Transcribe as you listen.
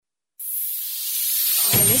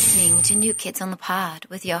listening to New Kids on the Pod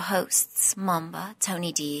with your hosts, Mamba,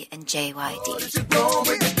 Tony D, and JYD.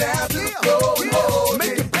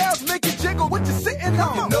 Make it bounce, make it jiggle, what you sitting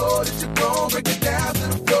on? You know that you're gon' break it down to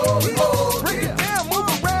the floor. Break it down,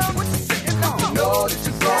 move around, what you sitting on? You know that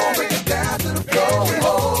you're gon' break it down to the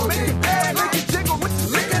floor. Make it bounce, make it jiggle, what you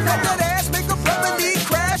sitting on? That ass make a brother need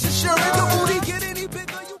crash insurance. The booty get any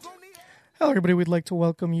bigger, you gon' need. Hello, everybody. We'd like to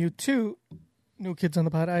welcome you to New Kids on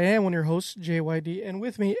the Pod. I am one of your hosts, JYD, and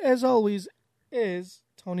with me, as always, is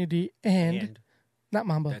Tony D and not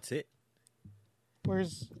Mamba. That's it.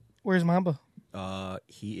 Where's Mamba?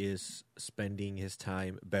 He is spending his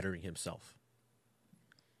time bettering himself.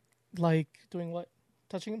 Like doing what?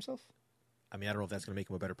 Touching himself? I mean, I don't know if that's going to make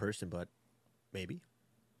him a better person, but maybe.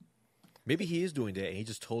 Maybe he is doing that, and he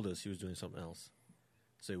just told us he was doing something else,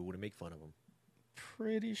 so we wouldn't make fun of him.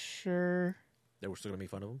 Pretty sure. That we're still going to make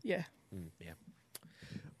fun of him? Yeah. Yeah.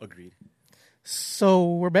 Agreed.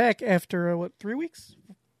 So we're back after, 3 weeks?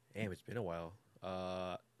 Damn, it's been a while.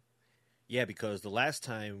 Yeah, because the last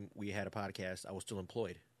time we had a podcast, I was still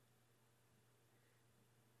employed.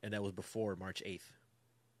 And that was before March 8th.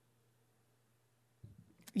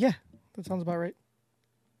 Yeah, that sounds about right.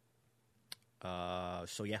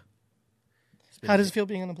 So, yeah. How does it feel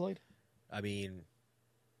being unemployed? I mean,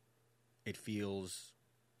 it feels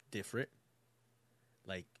different.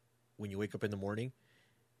 Like, when you wake up in the morning,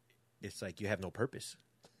 it's like you have no purpose.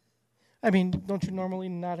 I mean, don't you normally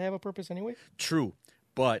not have a purpose anyway? True,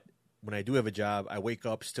 but when I do have a job, I wake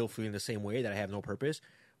up still feeling the same way, that I have no purpose,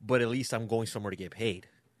 but at least I'm going somewhere to get paid.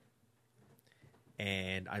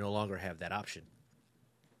 And I no longer have that option.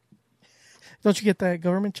 Don't you get that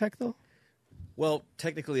government check, though? Well,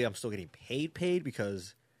 technically, I'm still getting paid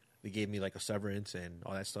because they gave me like a severance and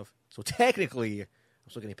all that stuff. So technically, I'm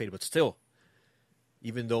still getting paid, but still,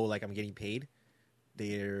 even though like I'm getting paid,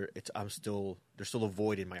 there's still a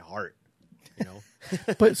void in my heart, you know.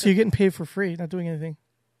 But so you're getting paid for free, not doing anything.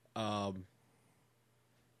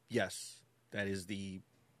 Yes, that is the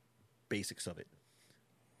basics of it.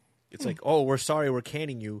 It's like, oh, we're sorry, we're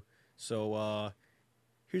canning you, so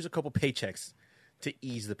here's a couple paychecks to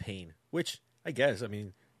ease the pain. Which I guess, I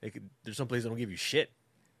mean, there's some places that don't give you shit.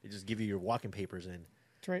 They just give you your walking papers and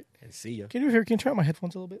That's right. And see ya. Can you do a favor? Can you turn on my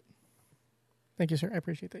headphones a little bit? Thank you, sir. I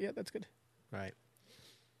appreciate that. Yeah, that's good. All right.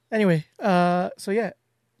 Anyway, or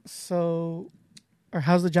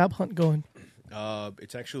how's the job hunt going?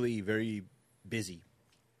 It's actually very busy.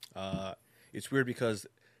 It's weird because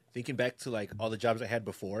thinking back to like all the jobs I had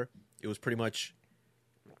before, it was pretty much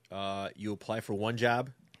you apply for one job,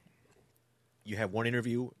 you have one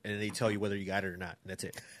interview, and then they tell you whether you got it or not. And that's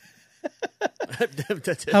it.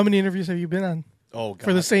 That's it. How many interviews have you been on? Oh, God.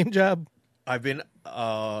 For the same job? I've been.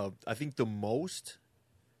 I think the most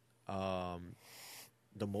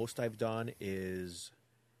I've done is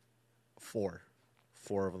 4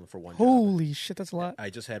 of them for one job. Holy shit, that's a lot. I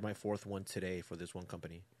just had my 4th one today for this one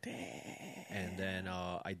company. Damn. And then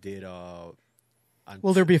I did.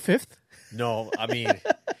 Will there be a 5th? No, I mean,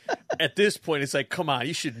 at this point, it's like, come on,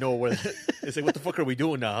 you should know where. It's like, what the fuck are we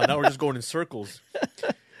doing now? Now we're just going in circles.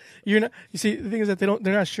 You're not. You see, the thing is that they're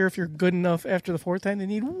not sure if you're good enough after the 4th time. They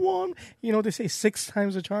need one. You know, they say 6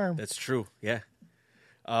 times the charm. That's true. Yeah.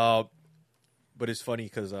 But it's funny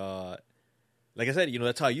because, like I said, you know,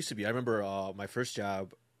 that's how it used to be. I remember my first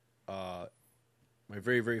job, my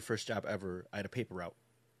very, very first job ever. I had a paper route,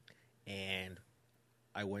 and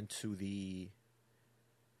I went to the.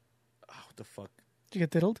 Oh, what the fuck? Did you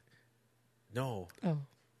get diddled? No. Oh.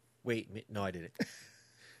 Wait, no, I didn't.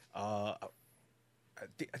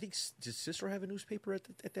 I think did Cicero have a newspaper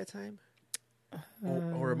at that time?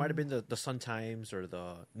 Or it might have been the Sun Times or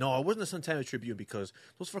the... No, it wasn't the Sun Times Tribune because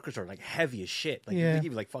those fuckers are like heavy as shit. Like Yeah. they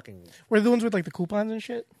give you like fucking... Were they the ones with like the coupons and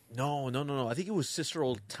shit? No. I think it was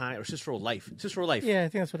Cicero Time or Cicero Life. Cicero Life. Yeah, I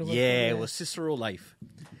think that's what it was. Yeah, it was Cicero Life.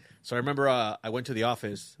 So I remember I went to the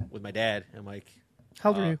office with my dad. And I'm like... How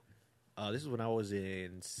old were you? This is when I was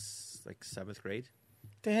in like 7th grade.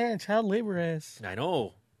 Damn, child labor ass. I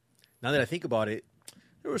know. Now that I think about it,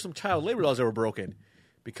 there were some child labor laws that were broken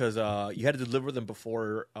because you had to deliver them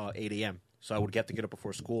before 8 a.m. So I would have to get up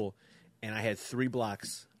before school. And I had 3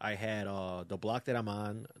 blocks. I had the block that I'm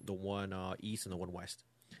on, the one east, and the one west.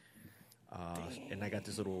 And I got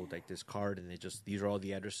this little, like, this card, and these are all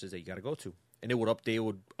the addresses that you got to go to. And they would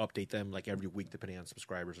update them, like, every week, depending on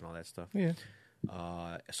subscribers and all that stuff. Yeah.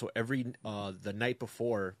 So the night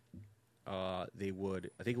before, they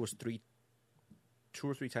would, I think it was 2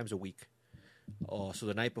 or 3 times a week. So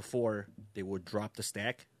the night before, they would drop the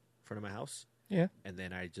stack in front of my house. Yeah. And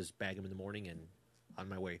then I just bag them in the morning and on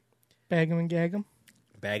my way. Bag them and gag them?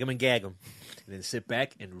 bag them and gag them, and then sit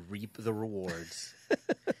back and reap the rewards,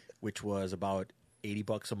 which was about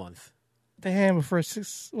 $80 a month. Damn, for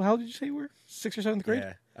how did you say you were? 6th or 7th grade?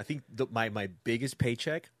 Yeah, I think my biggest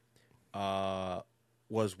paycheck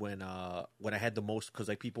was when I had the most, because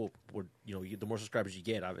like people were, the more subscribers you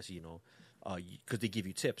get, obviously, because they give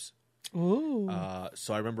you tips. Ooh.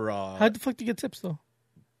 So I remember. How the fuck do you get tips though?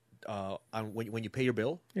 When you pay your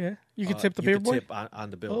bill, Yeah, you can tip the paper boy. Tip on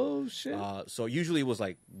the bill. Oh shit! So usually it was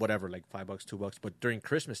like whatever, like $5, $2. But during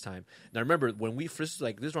Christmas time, now remember when we first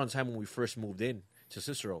this is around the time when we first moved in to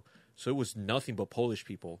Cicero, so it was nothing but Polish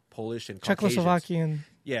people, Polish and Caucasians. Czechoslovakian.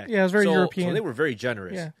 Yeah, Yeah, it was very European. So they were very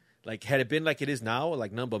generous. Yeah. Like had it been like it is now,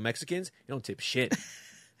 like none but Mexicans, you don't tip shit.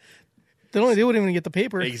 They wouldn't even get the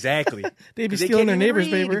paper. Exactly. They'd be 'Cause they stealing their can't neighbor's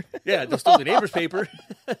even paper. read. Yeah, they'll steal the neighbor's paper.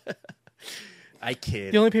 I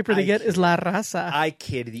kid. The only paper they I get kid. is La Raza. I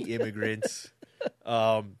kid the immigrants.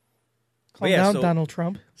 Calm yeah, down, Donald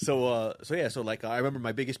Trump. So like I remember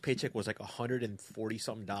my biggest paycheck was like $140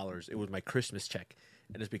 something. It was my Christmas check,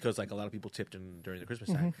 and it's because like a lot of people tipped during the Christmas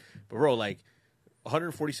time. But bro, like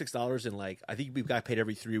 $146, and like I think we got paid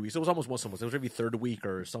every 3 weeks. It was almost once a month. It was every third week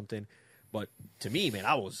or something. But to me, man,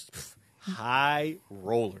 I was high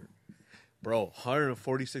roller, bro.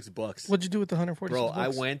 $146. What'd you do with the 146? Bro, I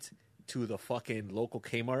bucks? went to the fucking local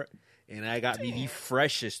Kmart and I got me the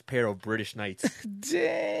freshest pair of British Knights.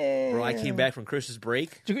 Damn. Bro, I came back from Christmas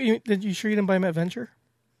break. Did you sure you didn't buy them at Venture?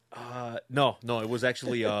 No, it was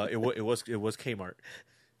actually it was Kmart.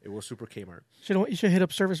 It was Super Kmart. You should hit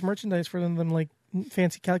up Service Merchandise for them like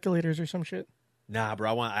fancy calculators or some shit. Nah,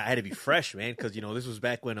 bro, I had to be fresh, man, because this was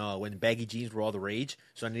back when baggy jeans were all the rage,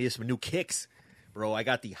 so I needed some new kicks. Bro, I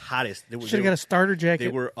got the hottest. Should have got a starter jacket.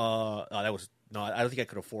 They were I don't think I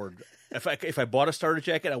could afford. If I bought a starter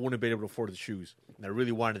jacket, I wouldn't have been able to afford the shoes. And I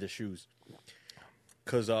really wanted the shoes.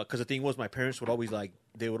 Because the thing was, my parents would always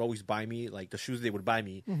they would always buy me like the shoes they would buy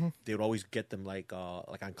me. They would always get them like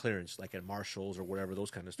on clearance, like at Marshalls or whatever,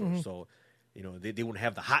 those kind of stores. So, they wouldn't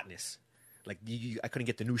have the hotness. Like I couldn't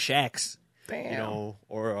get the new Shaqs, Damn.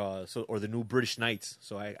 or the new British Knights.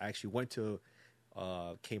 So I actually went to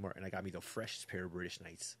Kmart and I got me the freshest pair of British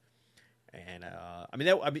Knights. And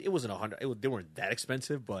it wasn't $100. They weren't that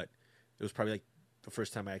expensive, but it was probably like the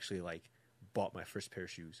first time I actually like bought my first pair of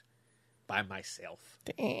shoes by myself.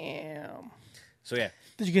 Damn. So yeah,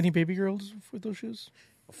 Did you get any baby girls with those shoes?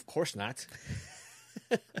 of course not.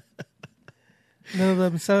 None of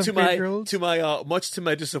them 7th grade girls? To my much to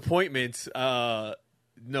my disappointment, no,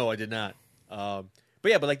 I did not.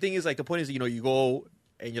 But like thing is, like the point is, you go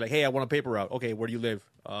and you're like, hey, I want a paper route. Okay, where do you live?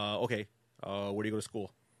 Okay, where do you go to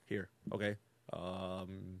school? Here. Okay.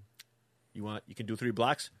 You can do 3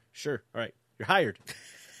 blocks? Sure. All right. You're hired.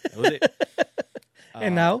 That was it.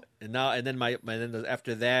 And now? And then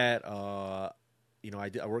after that, I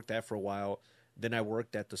worked that for a while. Then I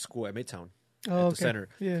worked at the school at Midtown. Oh, at the center.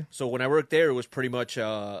 Yeah. So when I worked there, it was pretty much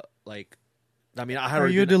I had. Are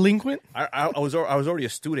you a delinquent? I was already a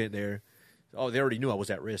student there. Oh, they already knew I was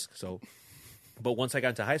at risk. So, but once I got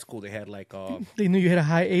into high school, they had like They knew you had a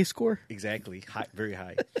high A score? exactly high, very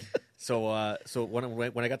high. So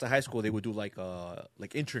when I got to high school, they would do like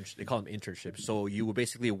interns. They call them internships. So you would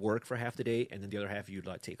basically work for half the day, and then the other half you'd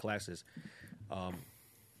take classes.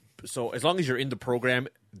 So as long as you're in the program,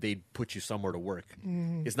 they'd put you somewhere to work.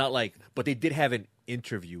 It's not like, but they did have an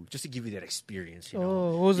interview just to give you that experience.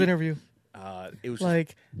 Oh, what was the interview? It was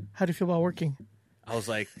Like, how do you feel about working? I was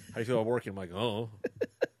like, "How do you feel about working?" I'm like, "Oh,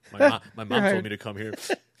 my mom told hired. me to come here."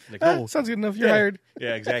 Like, no, Sounds good enough. You're yeah. hired.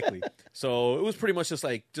 Yeah, exactly. So it was pretty much just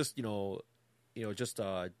just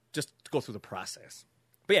to go through the process.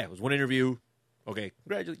 But yeah, it was one interview. Okay,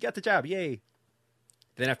 congratulations, got the job, yay!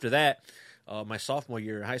 Then after that, my sophomore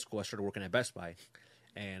year in high school, I started working at Best Buy,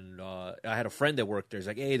 and I had a friend that worked there. He's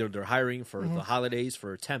like, hey, they're hiring for the holidays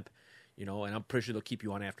for temp, and I'm pretty sure they'll keep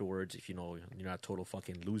you on afterwards if you're not a total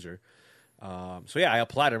fucking loser. So yeah, I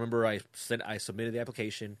applied. I remember I submitted the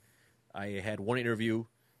application. I had one interview,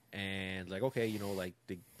 and okay,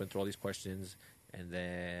 they went through all these questions, and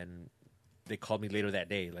then they called me later that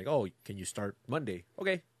day, like, oh, can you start Monday?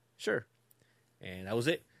 Okay, sure. And that was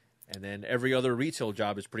it. And then every other retail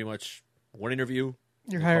job is pretty much one interview,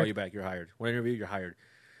 You're they hired. call you back, you're hired. One interview, you're hired.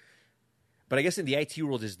 But I guess in the IT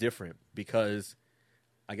world is different because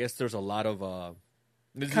I guess there's a lot of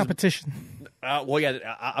Competition. well, yeah,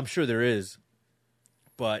 I'm sure there is,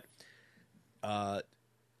 but I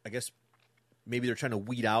guess maybe they're trying to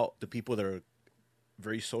weed out the people that are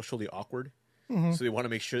very socially awkward. So they want to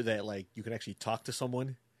make sure that you can actually talk to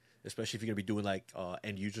someone, especially if you're going to be doing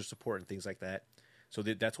end user support and things like that. So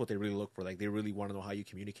that's what they really look for. They really want to know how you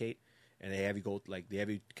communicate. and they have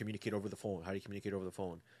you communicate over the phone. How do you communicate over the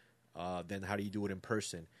phone? Then how do you do it in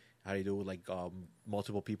person? How do you do it with like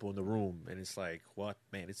multiple people in the room? And it's like, what,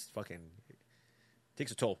 man? It's fucking it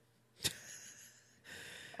takes a toll.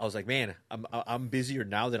 I was like, man, I'm busier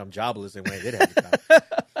now that I'm jobless than when I did have a job.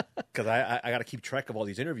 Because I got to keep track of all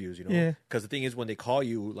these interviews, you know. Yeah. Because the thing is, when they call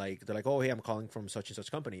you, like they're like, oh, hey, I'm calling from such and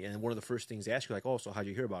such company, and one of the first things they ask you, like, oh, so how'd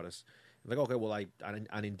you hear about us? I'm like, okay, well,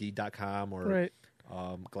 on Indeed.com or Right.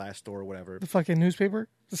 Glassdoor or whatever. The fucking newspaper,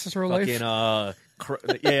 the Cicero Life.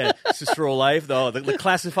 Fucking Cicero Life, the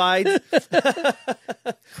classifieds,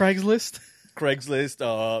 Craigslist.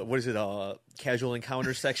 what is it? Casual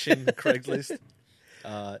encounter section, Craigslist.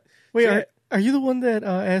 Wait, so are you the one that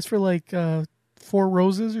asked for like 4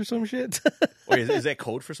 roses or some shit? wait, is that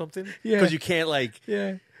code for something? Yeah. Because you can't like.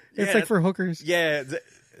 Yeah. It's Yeah. like for hookers. Yeah, is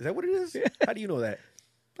that what it is? How do you know that?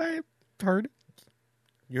 I heard.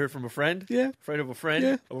 You heard from a friend? Yeah. Friend of a friend?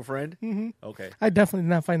 Yeah. Of a friend? Mm-hmm. Okay. I definitely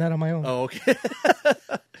did not find that on my own. Oh, okay.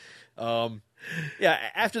 Yeah,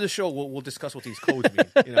 after the show, we'll discuss what these codes mean,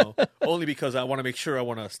 you know, only because I want to make sure I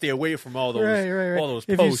want to stay away from all those, Right. all those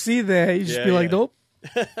If posts. you see that, you just Yeah, be like, yeah. nope.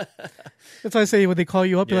 That's why I say when they call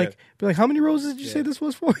you up, Yeah. be like, how many roses did you say this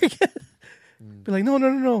was for again? Be like,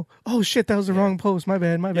 no. Oh shit, that was the wrong post. My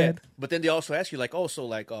bad. Yeah. But then they also ask you, like, oh, so,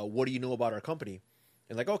 like, what do you know about our company?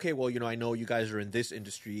 And like, okay, well, you know, I know you guys are in this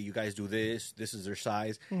industry. You guys do this. This is their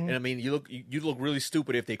size. And I mean, you look really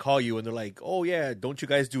stupid if they call you and they're like, oh yeah, don't you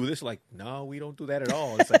guys do this? Like, no, we don't do that at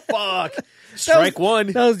all. It's like, fuck, strike one.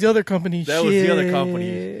 That was the other company. That was the other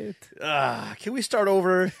company. Shit. Can we start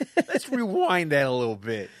over? Let's rewind that a little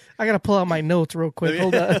bit. I gotta pull out my notes real quick.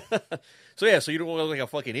 Hold on. So yeah, so you don't look like a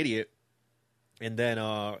fucking idiot. And then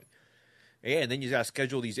and then you gotta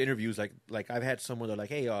schedule these interviews. Like I've had someone that like,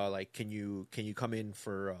 hey, like can you come in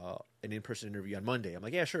for an in-person interview on Monday? I'm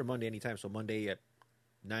like, yeah, sure, Monday anytime. So Monday at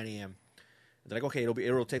 9 a.m. They're like, okay,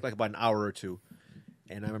 it'll take like about an hour or two.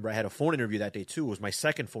 And I remember I had a phone interview that day too. It was my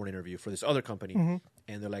second phone interview for this other company.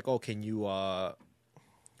 And they're like, oh, can you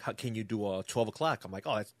do 12 o'clock? I'm like,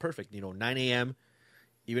 oh, that's perfect. You know, 9 a.m.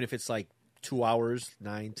 Even if it's like 2 hours,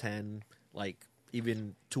 9, 10, like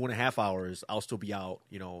even 2.5 hours, I'll still be out,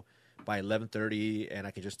 you know, by 11:30, and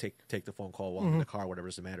I can just take the phone call while I'm in the car, whatever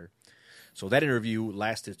doesn't matter. So that interview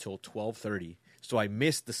lasted till 12:30. So I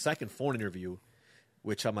missed the second phone interview,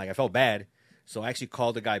 which I'm like, I felt bad. So I actually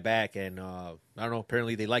called the guy back, and I don't know,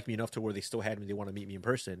 apparently they liked me enough to where they still had me. They want to meet me in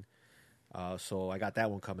person. So I got that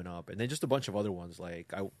one coming up, and then just a bunch of other ones.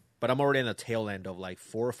 But I'm already in the tail end of like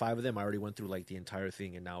 4 or 5 of them. I already went through like the entire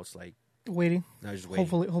thing, and now it's like Waiting. now just waiting.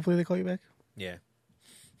 Hopefully they call you back. Yeah.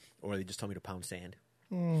 Or they just tell me to pound sand.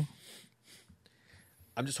 I'm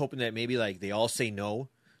just hoping that maybe like they all say no,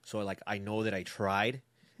 so like I know that I tried,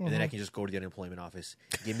 and then I can just go to the unemployment office,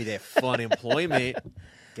 give me that fun employment,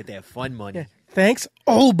 get that fun money. Yeah. Thanks,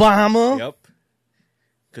 Obama. Yep.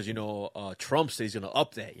 Because you know Trump says he's gonna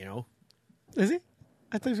up that. You know, Is he?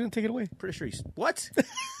 I thought he was gonna take it away. pretty sure he's what?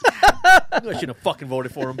 I shouldn't have fucking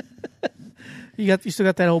voted for him. You still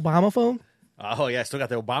got that Obama phone? Oh yeah, I still got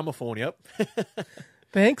the Obama phone. Yep.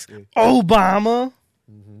 Thanks, Obama.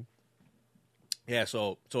 Yeah,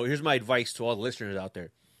 so here's my advice to all the listeners out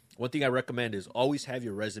there. One thing I recommend is always have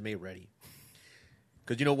your resume ready.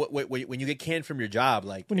 Because you know what, when you get canned from your job,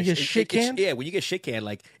 like When you get shit canned? yeah, when you get shit canned,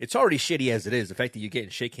 like it's already shitty as it is. The fact that you're getting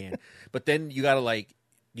shit canned, but then you gotta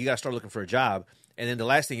start looking for a job, and then the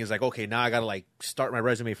last thing is like, okay, now I gotta like start my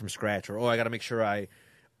resume from scratch, or I gotta make sure I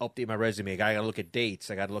update my resume. I gotta look at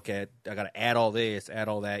dates. I gotta add all this, add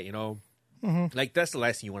all that. You know, like that's the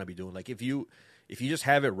last thing you want to be doing. Like if you just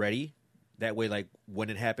have it ready. That way, like, when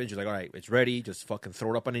it happens, you're like, all right, it's ready. Just fucking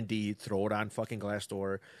throw it up on Indeed. Throw it on fucking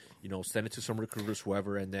Glassdoor. You know, send it to some recruiters,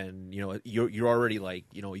 whoever. And then, you know, you're already, like,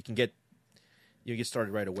 you know, you get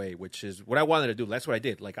started right away, which is what I wanted to do. That's what I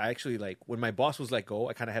did. Like, I actually, like, when my boss was let go,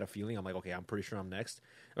 I kind of had a feeling. I'm like, okay, I'm pretty sure I'm next.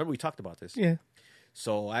 Remember, we talked about this. Yeah.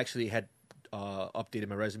 So I actually had updated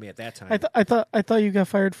my resume at that time. I thought you got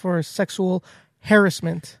fired for sexual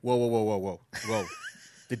harassment. Whoa.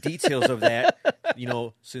 The details of that, you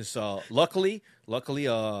know, since luckily,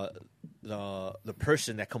 the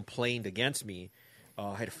person that complained against me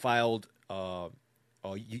had filed. You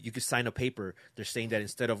could sign a paper. They're saying that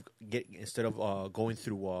instead of going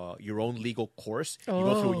through your own legal course,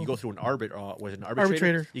 you go through an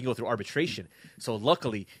arbitrator. You can go through arbitration. So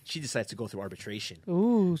luckily, she decides to go through arbitration.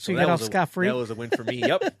 Ooh, so you that got off was scot-free. That was a win for me.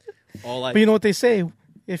 Yep. But you know what they say: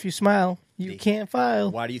 if you smile, you can't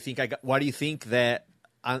file. Why do you think that?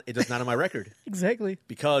 It does not on my record. Exactly.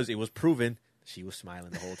 Because it was proven she was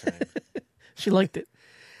smiling the whole time. She liked it.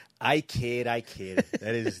 I kid.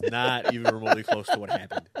 That is not even remotely close to what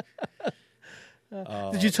happened.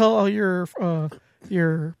 Did you tell all your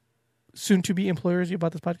soon-to-be employers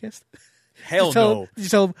about this podcast? Hell no. Did you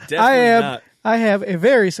tell them, Definitely not. I have a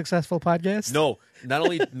very successful podcast. No, not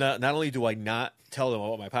only do I not tell them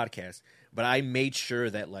about my podcast, but I made sure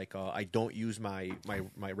that I don't use my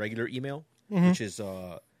regular email, which is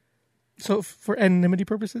So for anonymity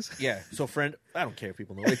purposes? yeah. So friend, I don't care if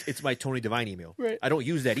people know. It's my Tony Divine email. Right. I don't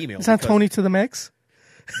use that email. It's not because- Tony to the max?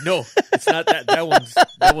 No, it's not that. That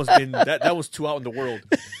one's too out in the world.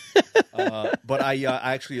 But I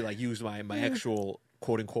actually use my actual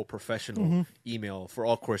quote unquote professional email for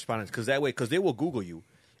all correspondence because they will Google you,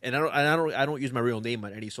 and I don't use my real name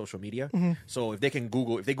on any social media. So if they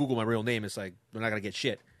Google my real name, it's like they're not gonna get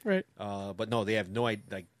shit. Right. But no, they have no idea.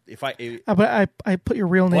 Like if I. But I put your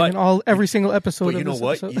real name But- in every single episode But you of know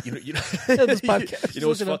this what? episode. You know, This podcast. you know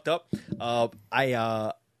what's Look it up. fucked up?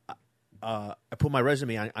 I put my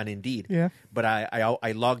resume on Indeed. Yeah. But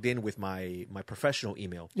I logged in with my professional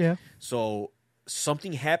email. Yeah. So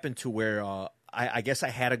something happened to where I guess I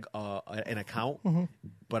had an account,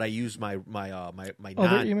 but I used my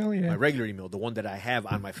Other email, yeah. my regular email, the one that I have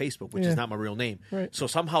on my Facebook, which Yeah. is not my real name. Right. So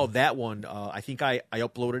somehow that one, I think I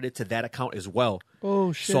uploaded it to that account as well.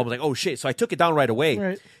 Oh, shit. So I'm like, oh shit! So I took it down right away.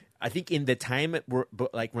 Right. I think in the time,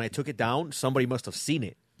 but when I took it down, somebody must have seen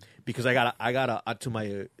it because I got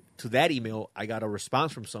to that email. I got a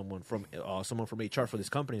response from someone from HR for this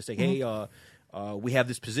company saying, hey, we have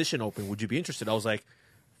this position open. Would you be interested? I was like,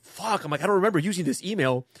 fuck. I'm like, I don't remember using this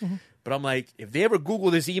email, but I'm like, if they ever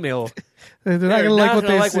Google this email, They're not they're gonna like not what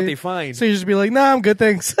gonna they like see. what they find. So you just be like, nah, I'm good,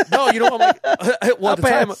 thanks. No, you know, I'm like, well, I'll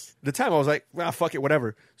pass. the time I was like, fuck it,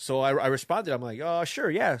 whatever. So I responded. I'm like, sure,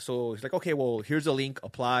 yeah. So he's like, okay, well, here's a link.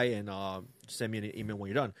 Apply and send me an email when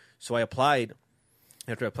you're done. So I applied.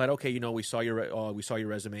 After I applied, okay, we saw your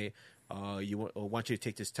resume. Want you to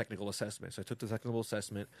take this technical assessment. So I took the technical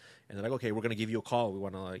assessment, and they're like, okay, we're going to give you a call. We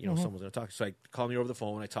want to, someone's going to talk. So I called me over the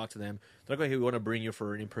phone. I talked to them. They're like, okay, we want to bring you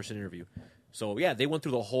for an in-person interview. So yeah, they went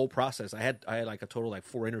through the whole process. I had like a total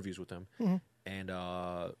 4 interviews with them, and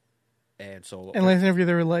so And last interview,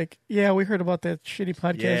 they were like, yeah, we heard about that shitty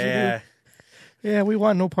podcast. you yeah. do. Yeah, we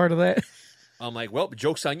want no part of that. I'm like, well,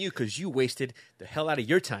 joke's on you because you wasted the hell out of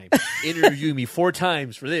your time interviewing me 4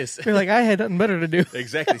 times for this. You're like, I had nothing better to do.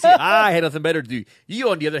 Exactly. See, I had nothing better to do.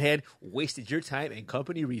 You, on the other hand, wasted your time and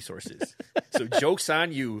company resources. So joke's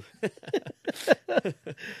on you.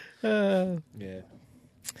 Yeah.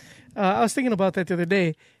 I was thinking about that the other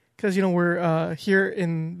day because we're here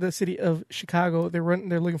in the city of Chicago. They're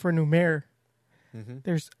looking for a new mayor.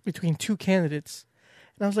 There's between 2 candidates,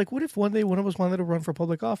 and I was like, what if one day one of us wanted to run for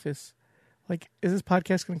public office? Like, is this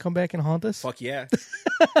podcast going to come back and haunt us? Fuck yeah.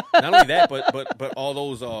 Not only that, but all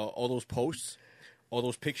those posts, all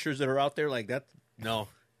those pictures that are out there like that. No,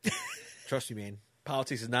 trust me, man.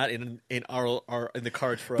 Politics is not in our in the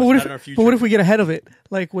cards for us. But what not in our future. but what if we get ahead of it?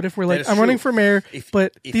 Like, what if we're like, is I'm true. running for mayor,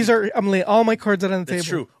 but if I'm laying all my cards out on the That's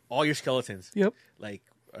table. true. All your skeletons. Yep. Like,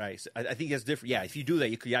 all right. So I think that's different. Yeah. If you do that,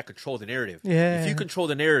 you control the narrative. Yeah. If you control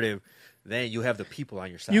the narrative, then you have the people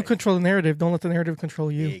on your side. You control the narrative. Don't let the narrative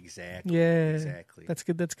control you. Exactly. Yeah. Exactly. That's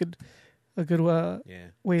good. That's good. A good Yeah.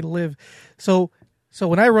 way to live. So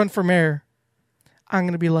when I run for mayor, I'm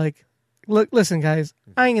gonna be like, look, listen, guys,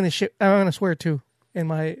 I ain't gonna I'm gonna swear too in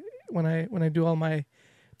my when I do all my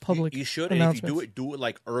public. You should, and if you announcements. do it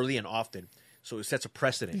like early and often, so it sets a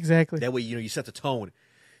precedent. Exactly. That way, you set the tone.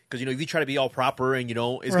 Because if you try to be all proper and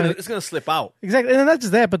it's Right. gonna slip out. Exactly, and not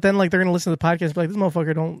just that, but then like they're gonna listen to the podcast, and be like, this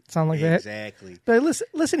motherfucker don't sound like that. Exactly. But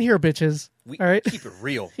listen here, bitches. All right, Keep it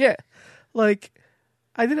real. yeah, like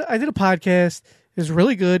I did a podcast. It's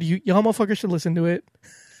really good. Y'all motherfuckers should listen to it.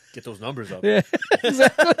 Get those numbers up. Yeah,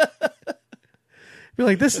 exactly. Be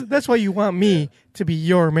like, that's why you want me to be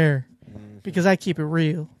your mayor, because I keep it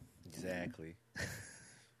real. Exactly.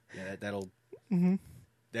 Yeah, that'll. Mm-hmm.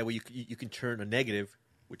 That way you can turn a negative,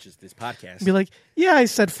 which is this podcast. Be like, yeah, I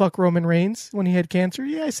said fuck Roman Reigns when he had cancer.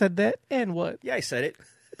 Yeah, I said that. And what? Yeah, I said it,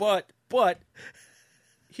 but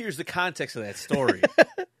here's the context of that story.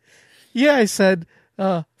 Yeah, I said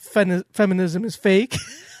feminism is fake,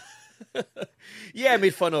 Yeah, I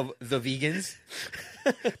made fun of the vegans.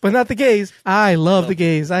 but not the gays. I love the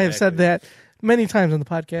gays. I have said Exactly. that many times on the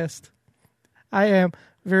podcast. I am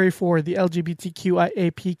very for the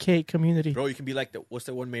LGBTQIAPK community. Bro, you can be like what's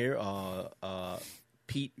that one mayor?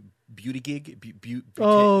 Pete Buttigieg.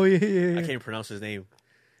 Oh, yeah, I yeah. can't even pronounce his name,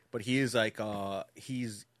 but he is like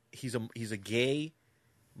he's a gay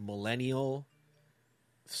millennial,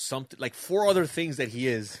 something like 4 other things that he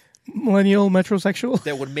is Millennial metrosexual.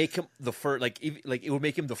 that would make him the first. Like it would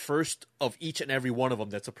make him the first of each and every one of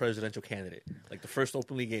them that's a presidential candidate. Like the first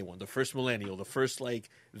openly gay one, the first millennial, the first like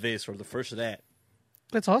this or the first that.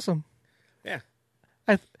 That's awesome. Yeah.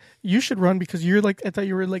 You should run because you're like, I thought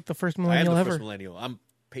you were like the first I am millennial the ever. first millennial. I'm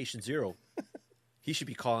patient zero. He should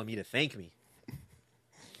be calling me to thank me.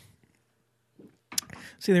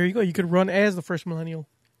 See, there you go. You could run as the first millennial.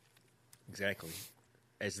 Exactly.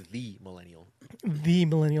 As the millennial. The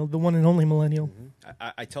millennial, the one and only millennial.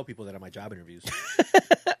 I tell people that on my job interviews.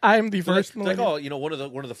 I'm the first like, millennial. oh, you know, one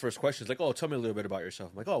of the first questions, like, oh, tell me a little bit about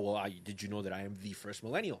yourself. I'm like, oh, well, did you know that I am the first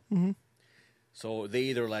millennial? Mm-hmm. So they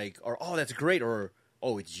either like, or oh, that's great, or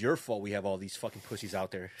oh, it's your fault we have all these fucking pussies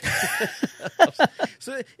out there.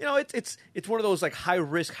 So you know, it's one of those like high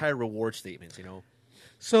risk, high reward statements. You know.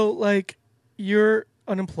 So, like, you're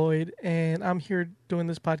unemployed, and I'm here doing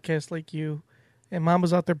this podcast like you, and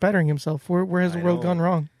Mamba's out there bettering himself. Where has the I world know. gone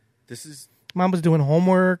wrong? This is. Mamba's doing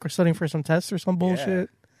homework or studying for some tests or some bullshit.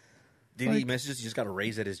 Did he message us? He just got a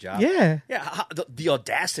raise at his job. Yeah. Yeah. The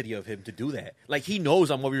audacity of him to do that. Like he knows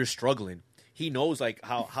I'm over here struggling. He knows like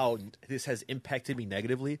how this has impacted me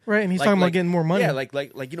negatively. Right, and he's Like- talking about like- getting more money. Yeah, like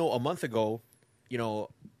you know, a month ago, you know,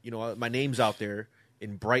 my name's out there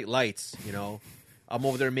in bright lights. You know, I'm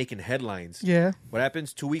over there making headlines. Yeah. What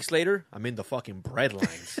happens 2 weeks later? I'm in the fucking bread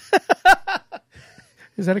lines.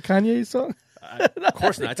 Is that a Kanye song? Of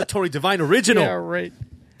course not. It's a Tony Divine original. Yeah, right.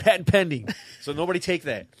 Patent pending. So nobody take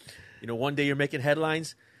that. You know, one day you're making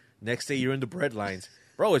headlines, next day you're in the bread lines.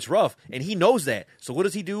 Bro, it's rough. And he knows that. So what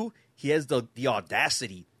does he do? He has the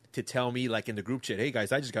audacity to tell me, like in the group chat, hey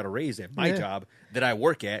guys, I just got a raise at my Yeah. job that I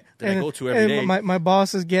work at, that I And- go to every day. My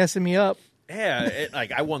boss is gassing me up Yeah,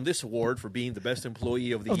 like I won this award for being the best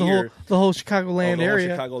employee of the of year. the whole of Chicagoland the whole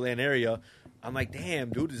area. Chicagoland area. I'm like, damn,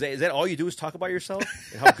 dude, is that all you do is talk about yourself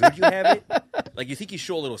and how good you have it? Like, you think you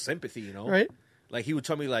show a little sympathy, you know? Right. Like, he would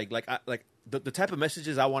tell me, like the type of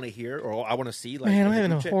messages I want to hear or I want to see. Like, Man, in I'm the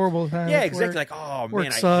having group a chat. horrible time. Yeah, at exactly. work. Like, oh, Work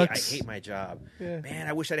man, I sucks. hate my job. Yeah. Man,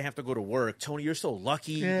 I wish I didn't have to go to work. Tony, you're so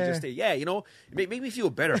lucky. You Yeah. just stay. Yeah, you know, make me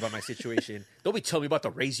feel better about my situation. Don't be telling me about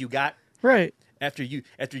the raise you got Right. after you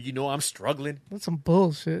know I'm struggling. That's some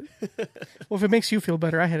bullshit. Well, if it makes you feel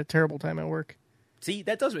better, I had a terrible time at work. See,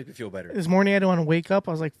 that does make me feel better. This morning I didn't want to wake up.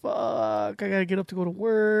 I was like, fuck, I gotta get up to go to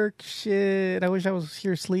work. Shit, I wish I was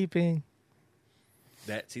here sleeping.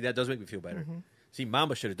 That does make me feel better. See,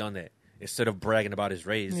 Mamba should have done that instead of bragging about his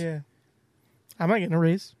raise. Yeah. I'm not getting a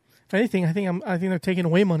raise. If anything, I think they're taking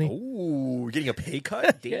away money. Ooh, getting a pay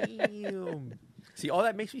cut? Damn. See, all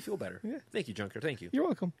that makes me feel better. Yeah. Thank you, Junker. Thank you. You're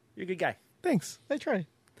welcome. You're a good guy. Thanks. I try.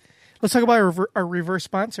 Let's talk about our reverse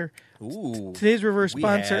sponsor. Ooh. Today's reverse We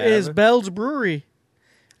sponsor have- is Bell's Brewery.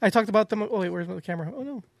 I talked about them. Oh, wait, where's the camera? Oh,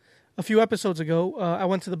 no. A few episodes ago, I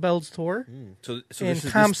went to the Bell's tour So in this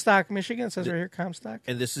is Comstock, Michigan. It says right here, Comstock.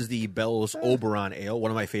 and this is the Bell's Oberon Ale, one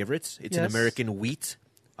of my favorites. It's an Yes. American wheat.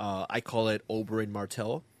 I call it Oberon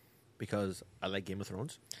Martell because I like Game of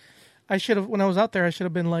Thrones. I should have, when I was out there, I should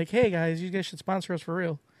have been like, hey, guys, you guys should sponsor us for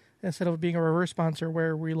real. Instead of being a reverse sponsor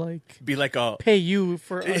where we, like, Be like a pay you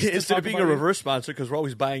for us to instead talk of being about a you. reverse sponsor because we're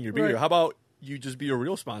always buying your beer. Right. How about you just be a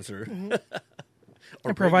real sponsor or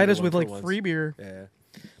And provide bring us me with, one like, for once. free beer. Yeah.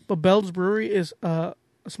 But Bell's Brewery is a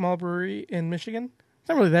small brewery in Michigan. It's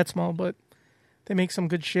not really that small, but they make some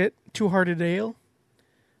good shit. Two Hearted Ale.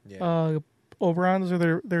 Yeah. Oberons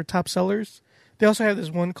are their top sellers. They also have this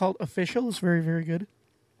one called Official. It's very, very good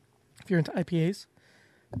if you're into IPAs.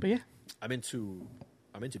 But yeah. I'm into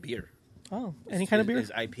beer. Oh, any kind of beer?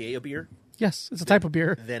 Is IPA a beer? Yes, it's a type of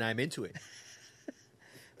beer. Then I'm into it.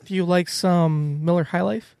 Do you like some Miller High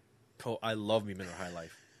Life? Oh, I love me Miller High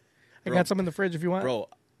Life. I Bro. got some in the fridge if you want. Bro,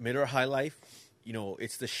 Miller High Life, you know,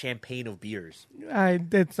 it's the champagne of beers.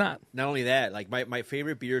 It's not. Not only that, like my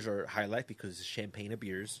favorite beers are High Life because it's champagne of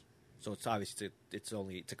beers. So it's obviously it's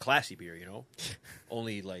a classy beer, you know.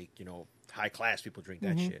 Only like, you know, high class people drink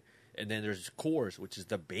that shit. And then there's Coors, which is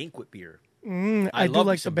the banquet beer. I do love me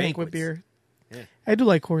like the some banquet banquets. beer. Yeah. I do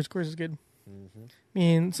like Coors. Coors is good. I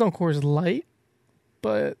mean, some Coors Light,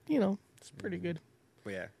 but, you know, it's pretty good.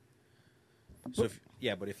 But yeah. So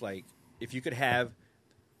if you could have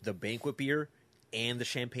the banquet beer and the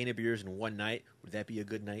champagne of beers in one night, would that be a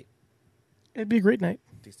good night? It'd be a great night.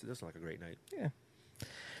 It does sound like a great night. Yeah.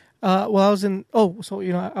 Well, I was in. Oh, so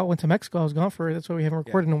you know, I went to Mexico. I was gone for it. That's why we haven't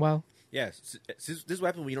recorded in a while. Yes, this is what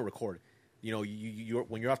happens when you don't record. You know, you're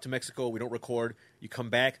when you're off to Mexico, we don't record. You come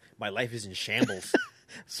back, my life is in shambles.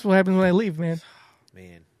 That's what happens when I leave, man.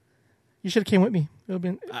 Man, You should have came with me. It would have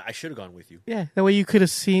been. I should have gone with you. Yeah, that way you could have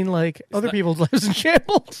seen like other not- people's lives in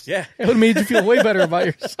shambles. Yeah. It would have made you feel way better about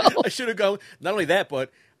yourself. I should have gone. Not only that,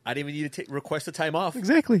 but I didn't even need to request a time off.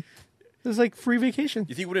 Exactly. It's like free vacation.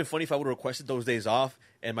 You think it would have been funny if I would have requested those days off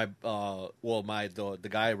and my the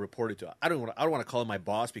guy I reported to. I don't want to call him my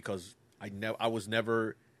boss because I was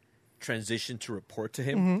never transition to report to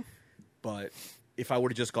him. Mm-hmm. But if I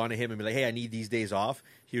would have just gone to him and be like, "Hey, I need these days off,"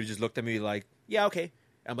 he would have just looked at me like, "Yeah, okay."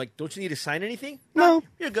 I'm like, "Don't you need to sign anything?" No.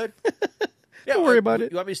 You're good. Yeah, Don't worry about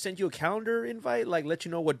it. You want me to send you a calendar invite, like let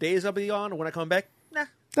you know what days I'll be on, or when I come back? Nah,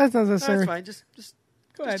 That's not no, necessary. that's fine.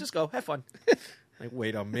 Go ahead. Just go. Have fun. Like,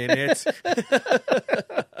 wait a minute.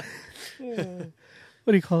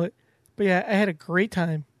 What do you call it? But yeah, I had a great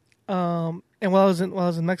time. And while I was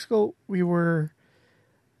in Mexico, we were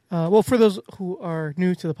well, for those who are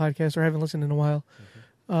new to the podcast or haven't listened in a while,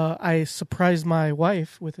 I surprised my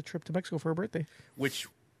wife with a trip to Mexico for her birthday. Which,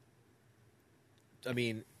 I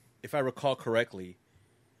mean, if I recall correctly,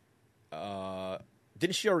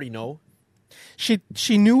 didn't she already know? She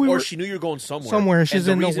knew we Or were she knew you were going somewhere. somewhere. She's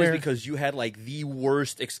and in the reason nowhere. is because you had like the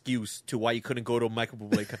worst excuse to why you couldn't go to Michael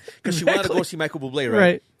Bublé because she wanted to go see Michael Bublé, right?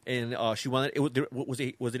 Right. And she wanted was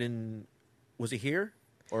it here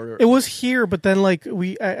or It was here, but then like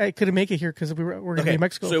I couldn't make it here because we're going to be in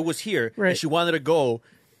Mexico. So it was here, Right. and she wanted to go,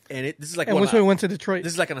 and this is like and once we went to Detroit,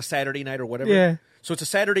 this is like on a Saturday night or whatever. Yeah. So it's a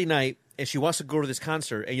Saturday night, and she wants to go to this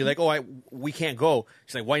concert, and you're like, "Oh, we can't go."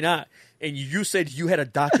 She's like, "Why not?" And you said you had a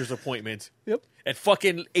doctor's appointment. Yep. At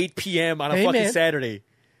fucking 8 p.m. on a Hey, fucking man. Saturday.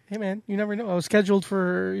 hey man, you never know. I was scheduled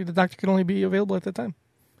for the doctor could only be available at that time.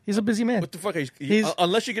 He's a busy man. What the fuck are you? He's-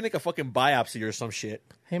 Unless you're gonna make a fucking biopsy or some shit.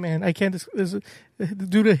 Hey man, I can't. Due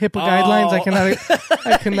to HIPAA guidelines,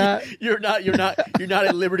 I cannot. You're not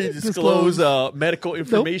at liberty to disclose medical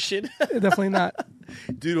information Definitely not.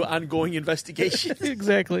 due to ongoing investigation.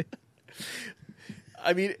 Exactly.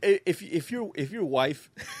 I mean, if your wife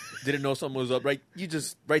didn't know something was up, right? You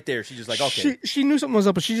just right there. She just like, okay. She knew something was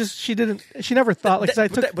up, but she never thought. Like, 'cause I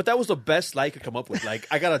took. But that was the best lie I could come up with. Like,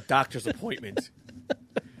 I got a doctor's appointment.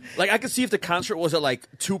 Like, I could see if the concert was at like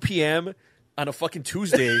 2 p.m. on a fucking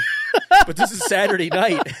Tuesday, but this is Saturday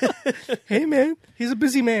night. Hey man, he's a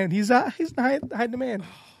busy man. He's high demand. You know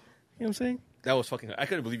what I'm saying, That was fucking. I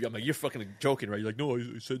couldn't believe you. I'm like, you're fucking joking, right? You're like, no,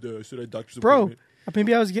 I said I had a doctor's bro? appointment.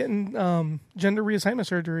 Maybe I was getting gender reassignment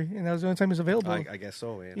surgery, and that was the only time it was available. I guess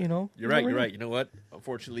so, man. You know, you're right. You're right. You know what?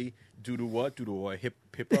 Unfortunately, due to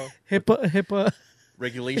HIPAA HIPAA.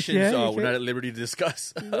 regulations, Yeah, you we're can't- not at liberty to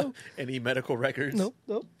discuss any medical records. Nope,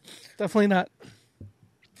 definitely not.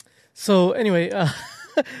 So anyway,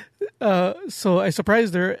 so I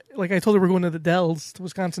surprised her. Like I told her we're going to the Dells, to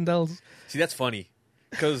Wisconsin Dells. See, that's funny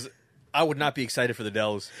because I would not be excited for the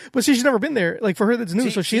Dells. But she's never been there. Like for her, that's new,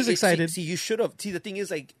 so she is excited. See, you should have. See, the thing is,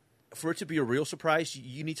 like, for it to be a real surprise,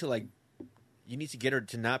 you need to get her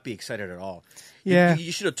to not be excited at all. Yeah.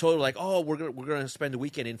 you should have told her like, oh, we're gonna spend the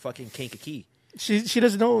weekend in fucking Kankakee. She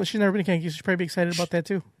doesn't know. She's never been to Kankakee. She's probably excited about that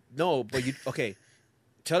too. No, but okay.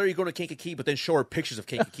 Tell her you're going to Kankakee, but then show her pictures of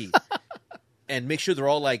Kankakee. And make sure they're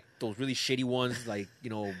all like those really shitty ones, like,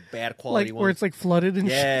 bad quality Like ones. where it's like flooded and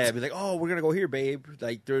yeah, shit. be like, oh, we're gonna go here, babe.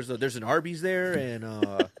 Like, there's an Arby's there, and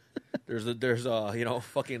there's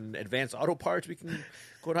fucking Advanced Auto Parts we can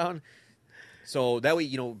go down. So that way,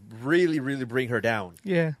 really, really bring her down.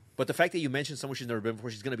 Yeah. But the fact that you mentioned someone she's never been before,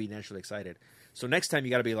 she's gonna be naturally excited. So next time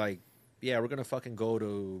you got to be like, yeah, we're gonna fucking go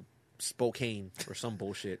to Spokane or some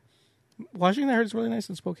bullshit. Washington, I heard it's really nice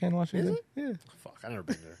in Spokane, Washington. Yeah. Fuck, I never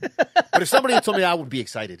been there. But if somebody told me, I would be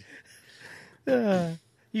excited.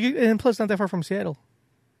 And plus, not that far from Seattle.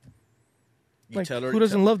 You Like, tell her who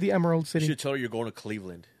doesn't love the Emerald You City? should tell her you're going to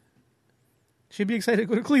Cleveland. She'd be excited to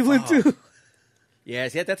go to Cleveland too. Yeah,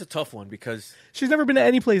 see, that's a tough one because She's never been to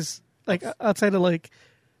any place like outside of like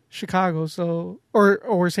Chicago, so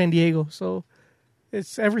or San Diego. So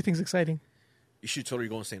everything's exciting. you should tell her you're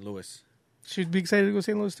going to St. Louis, She'd be excited to go to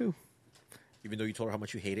St. Louis too. even though you told her how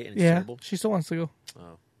much you hate it and it's Yeah, terrible. she still wants to go.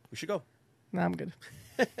 Oh, we should go. Nah, I'm good.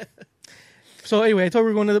 So anyway, I told her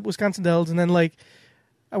we were going to the Wisconsin Dells, and then like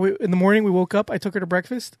in the morning we woke up. I took her to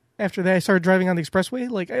breakfast. After that, I started driving on the expressway.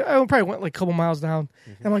 Like I probably went like a couple miles down.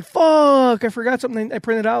 And I'm like, fuck! I forgot something. I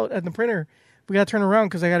printed out at the printer. We got to turn around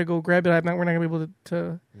because I got to go grab it. We're not gonna be able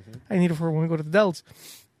to. I need it for when we go to the Dells.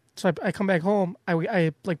 So I come back home.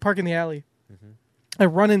 I like park in the alley. I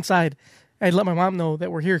run inside. I let my mom know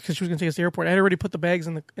that we're here because she was gonna take us to the airport. I had already put the bags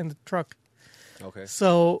in the truck. Okay.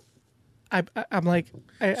 So I'm like,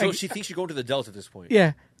 So she thinks you're going to the Dells at this point.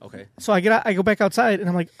 yeah. Okay. So I go back outside, and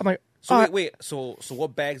I'm like, So oh, wait. So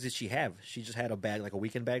what bags did she have? She just had a bag, like a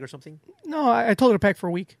weekend bag or something. No, I told her to pack for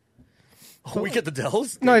a week. A week at the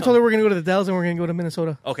Dells? No, I told her we're gonna go to the Dells and we're gonna go to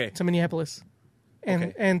Minnesota. Okay. To Minneapolis, and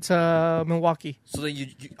Okay. and to Milwaukee. So then you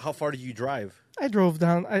how far did you drive? I drove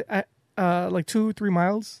down. I like 2-3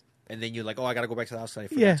 miles. And then you're like, oh, I got to go back to the house. I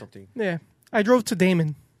forgot Yeah, something. yeah. I drove to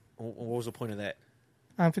Damon What was the point of that?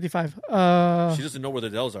 on 55. She doesn't know where the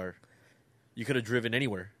Dells are. You could have driven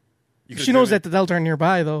anywhere. could've She knows driven- that the Delta are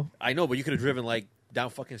nearby, though. I know, but you could have driven like down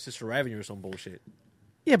fucking Sister Avenue or some bullshit.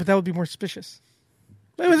 Yeah, but that would be more suspicious.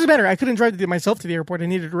 It doesn't matter. I couldn't drive myself to the airport. I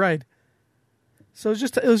needed a ride. So it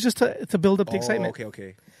was just to build up the excitement.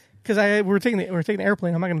 Okay. Because we were taking the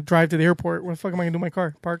airplane. I'm not going to drive to the airport. What the fuck am I going to do with my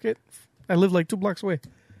car? Park it? I live like 2 blocks away.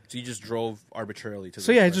 So you just drove arbitrarily to the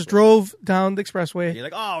So yeah, I just expressway. drove down the expressway. You're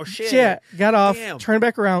like, oh shit. So, yeah, got off, Damn. turned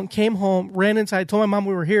back around, came home, ran inside, told my mom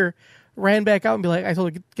we were here, ran back out and be like, I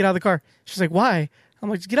told her, get out of the car. She's like, why? I'm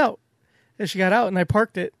like, just get out. And she got out and I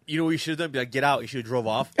parked it. You know what you should have done? Be like, get out. You should have drove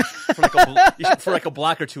off for like a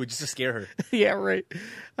block or two just to scare her. Yeah, right.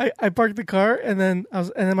 I parked the car and then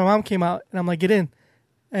my mom came out and I'm like, get in.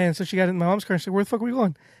 And so she got in my mom's car and she said, where the fuck are we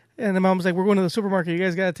going? And the mom was like, we're going to the supermarket. You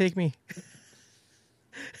guys got to take me.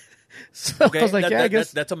 So Okay, I was like, I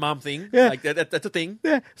guess. that's a mom thing. Yeah. Like that's a thing.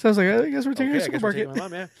 Yeah. So I was like, I guess we're taking Okay, her to the I guess we're supermarket. taking my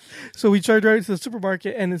mom, yeah. So we started driving to the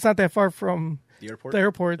supermarket and it's not that far from The airport. the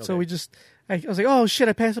airport. So Okay. we just, I was like, oh shit,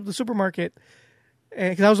 I passed up the supermarket.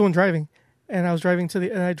 Because I was the one driving. And I was driving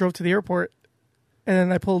and I drove to the airport. And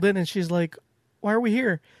then I pulled in and she's like, why are we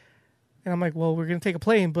here? And I'm like, well, we're going to take a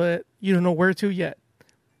plane, but you don't know where to yet.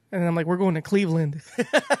 And I'm like, we're going to Cleveland.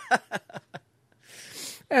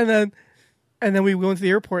 and then we go into the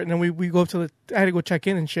airport and then we go up to I had to go check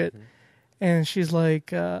in and shit. And she's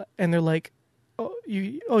like, and they're like, oh,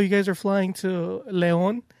 you guys are flying to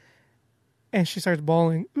Leon? And she starts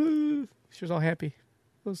bawling. Ooh. She was all happy.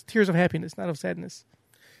 Those tears of happiness, not of sadness.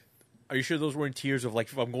 Are you sure those weren't tears of like,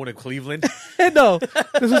 if I'm going to Cleveland? No,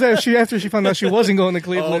 this was after she found out she wasn't going to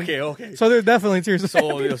Cleveland. Okay. So there's definitely tears of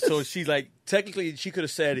happiness. So she's like, technically, she could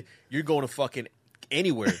have said, "You're going to fucking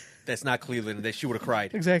anywhere that's not Cleveland," and that she would have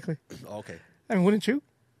cried. Exactly. Okay, I mean, wouldn't you?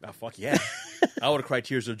 oh fuck yeah, I would have cried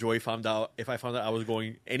tears of joy if I found out I was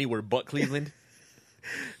going anywhere but Cleveland.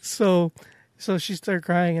 So she started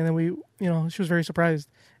crying, and then she was very surprised.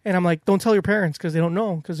 And I'm like, don't tell your parents because they don't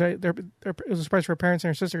know because it was a surprise for her parents and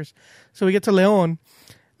her sisters. So we get to Leon,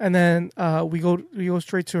 and then we go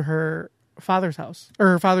straight to her father's house or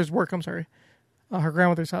her father's work. I'm sorry, her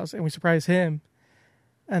grandmother's house, and we surprise him.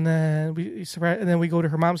 And then we go to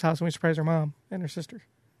her mom's house and we surprise her mom and her sister.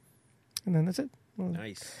 And then that's it.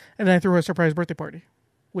 Nice. And then I threw her a surprise birthday party,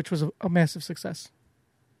 which was a massive success.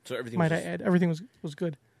 So everything. Might I add, everything was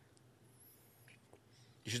good.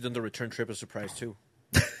 You should have done the return trip as a surprise too.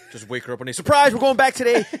 Just wake her up and say, "Surprise! We're going back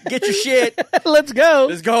today. Get your shit. Let's go.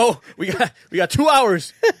 Let's go. We got 2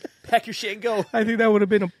 hours. Pack your shit and go." I think that would have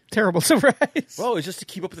been a terrible surprise. Well, it's just to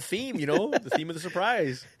keep up the theme, the theme of the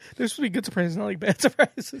surprise. There's supposed to be good surprises, not like bad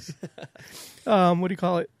surprises. What do you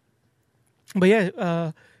call it? But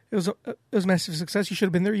yeah, it was a massive success. You should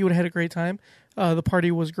have been there. You would have had a great time. The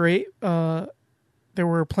party was great. There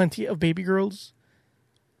were plenty of baby girls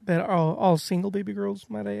that are all single baby girls,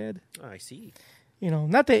 might I add. Oh, I see.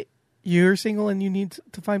 Not that you're single and you need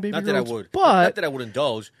to find baby Not girls. that I would. But Not that I would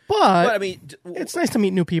indulge. but I mean, it's nice to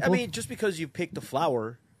meet new people. I mean, just because you picked the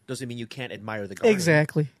flower doesn't mean you can't admire the garden.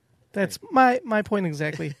 Exactly. That's my point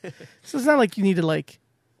exactly. So it's not like you need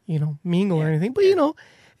to mingle or anything, but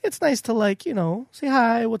it's nice to say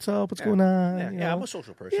hi, what's up, what's going on. Yeah, you yeah, know? I'm a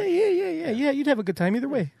social person. Yeah. You'd have a good time either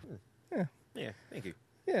way. Yeah, thank you.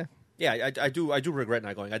 Yeah. Yeah, I do regret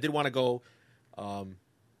not going. I did want to go. I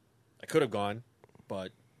could have gone,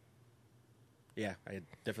 but yeah, I had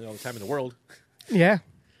definitely all the time in the world. Yeah.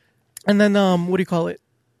 And then what do you call it?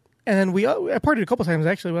 And then I partied a couple times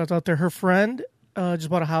actually when I was out there. Her friend just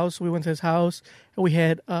bought a house. We went to his house and we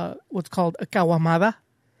had what's called a kawamada,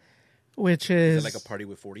 which Is is it like a party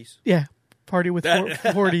with 40s? Yeah, party with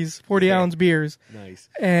 40s, 40-ounce beers. Nice.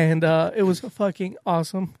 And it was fucking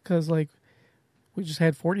awesome because, we just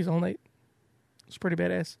had 40s all night. It's pretty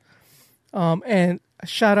badass. And a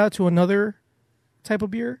shout out to another type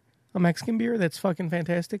of beer, a Mexican beer that's fucking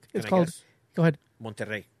fantastic. It's Can I called... guess? Go ahead.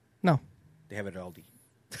 Monterrey. No. They have it at Aldi.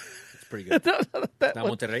 It's pretty good. That Not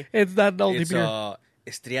one. Monterrey. It's not an oldie It's beer.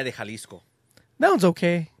 Estrella de Jalisco. That one's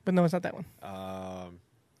okay, but no, it's not that one.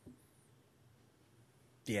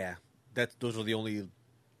 Yeah, those are the only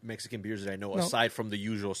Mexican beers that I know No. aside from the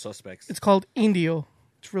usual suspects. It's called Indio.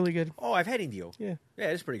 It's really good. Oh, I've had Indio. Yeah. Yeah,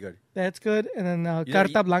 it's pretty good. That's good. And then You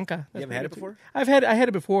Carta know, Blanca. You haven't had it before? I had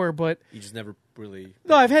it before, but You just never really.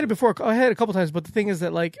 no, I've had it before. I had it a couple times, but the thing is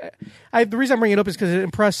that the reason I'm bringing it up is because it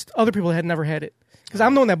impressed other people that had never had it. Because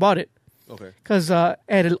I'm the one that bought it. Okay. Because at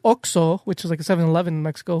El Oxxo, which is like a 7-Eleven in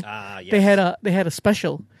Mexico, Yes. they had a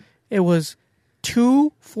special. It was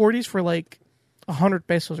 2 40s for 100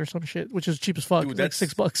 pesos or some shit, which is cheap as fuck. Dude, It was like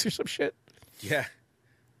that's- $6 or some shit. Yeah.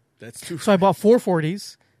 That's too. So I bought 4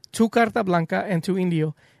 40s, 2 Carta Blanca, and 2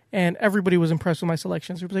 Indio. And everybody was impressed with my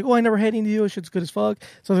selections. People were like, "Oh, I never had Indio. Shit's good as fuck."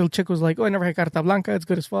 So the little chick was like, "Oh, I never had Carta Blanca. It's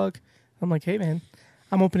good as fuck." I'm like, hey man,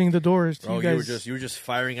 I'm opening the doors to Bro, you guys. you were just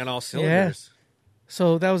firing on all cylinders.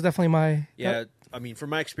 So that was definitely my Yeah, I mean, from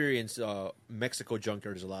my experience, Mexico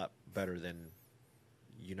junkyard is a lot better than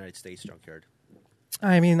United States junkyard.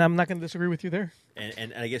 I mean, I'm not going to disagree with you there.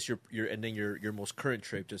 And I guess your most current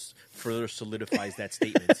trip just further solidifies that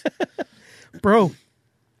statement. Bro,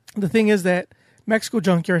 the thing is that Mexico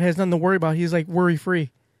junkyard has nothing to worry about. He's like worry free.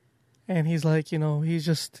 And he's like, you know, he's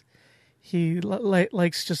just,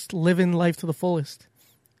 likes just living life to the fullest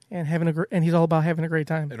and and he's all about having a great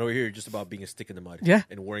time. And over here, just about being a stick in the mud. Yeah.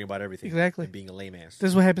 And worrying about everything. Exactly. And being a lame ass. This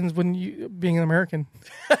is what happens when you, being an American.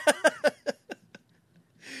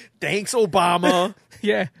 Thanks, Obama.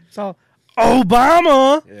 Yeah. It's all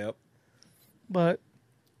Obama. Yep. But,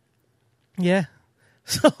 yeah.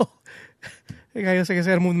 So, I guess I got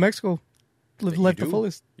to move to Mexico. Live life to the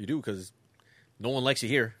fullest. You do, because no one likes you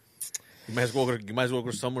here. You might as well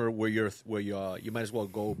go somewhere where you might as well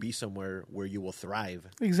go be somewhere where you will thrive.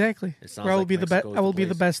 Exactly. It sounds Where I will like be the best. Mexico is I will the be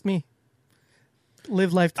the place. best me.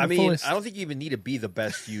 Live life to the fullest. I don't think you even need to be the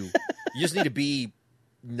best you. You just need to be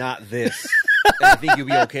not this. And I think you'll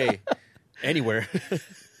be okay anywhere.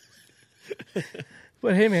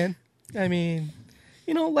 But hey, man, I mean,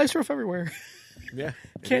 you know, life's rough everywhere. Yeah.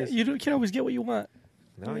 Can't always get what you want.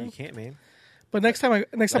 No, you can't, man. But next time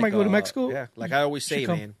I go to Mexico, yeah, like I always say,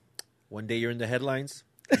 come. man. One day you're in the headlines.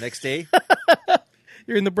 The next day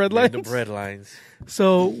you're in the bread you're lines. in the bread lines.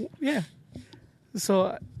 So yeah,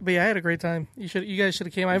 but yeah, I had a great time. You guys should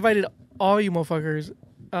have came. I invited all you motherfuckers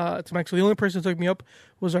to Mexico. The only person who took me up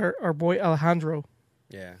was our boy Alejandro.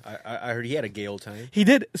 Yeah, I heard he had a gay old time. He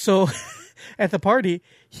did. So at the party,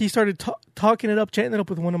 he started talking it up, chatting it up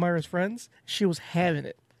with one of Myra's friends. She was having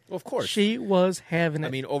it. Well, of course. She was having it. I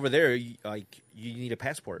mean, over there, you need a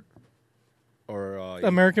passport. Or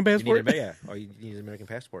American passport? Or you need an American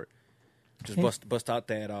passport. Just bust out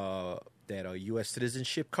that U.S.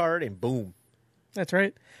 citizenship card, and boom. That's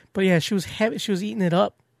right. But yeah, she was eating it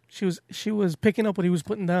up. She was picking up what he was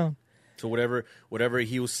putting down. So whatever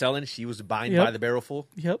he was selling, she was buying Yep. by the barrel full.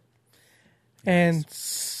 Yep. And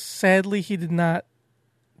sadly, he did not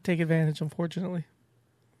take advantage, unfortunately.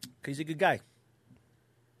 'Cause he's a good guy.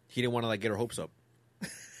 He didn't want to get her hopes up.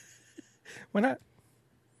 Why not?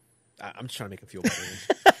 I'm just trying to make him feel better.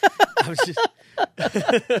 Man. I'm just,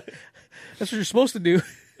 That's what you're supposed to do.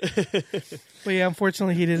 But yeah,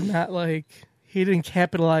 unfortunately, he didn't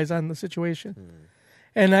capitalize on the situation.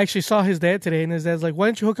 And I actually saw his dad today, and his dad's like, "Why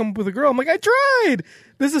didn't you hook him up with a girl?" I'm like, "I tried.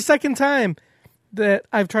 This is the second time that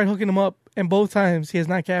I've tried hooking him up, and both times he has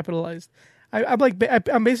not capitalized.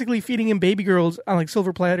 I'm basically feeding him baby girls on like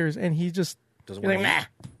silver platters, and he just Doesn't he's like, wanna nah.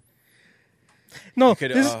 eat. No,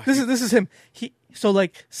 could, this is him.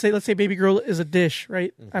 Let's say baby girl is a dish,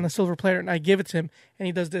 right, on a silver platter, and I give it to him, and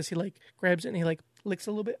he does this. He like grabs it and he like licks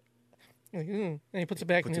a little bit, and he puts it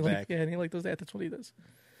back, Puts and it he back. and he like does that. That's what he does.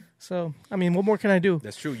 So I mean, what more can I do?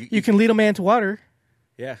 That's true. You can lead a man to water,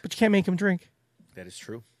 Yeah, but you can't make him drink. that is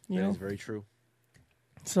true. You That know? is very true.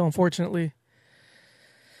 So unfortunately,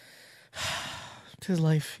 it's his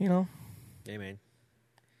life, you know. Yeah, man.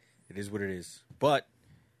 It is what it is. But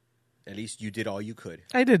at least you did all you could.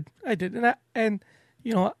 I did, and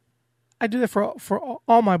you know, I do that for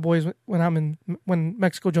all my boys when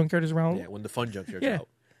Mexico Junkyard is around. Yeah, when the fun junkyard's Yeah. out.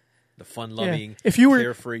 The fun-loving, If you were-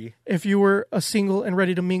 carefree. If you were a single and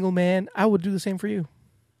ready to mingle man, I would do the same for you.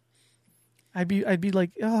 I'd be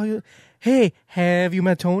like, oh, hey, have you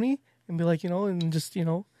met Tony? And be like, you know, and just, you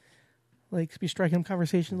know, like be striking up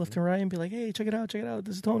conversation left and right and be like, hey, check it out.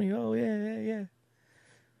 This is Tony. Oh, yeah.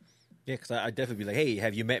 Yeah, because I'd definitely be like, hey,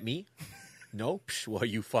 have you met me? No? Psh, well,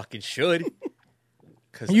 you fucking should.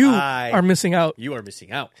 Because You are missing out. You are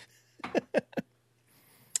missing out.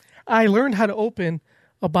 I learned how to open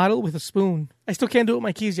a bottle with a spoon. I still can't do it with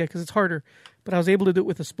my keys yet because it's harder, but I was able to do it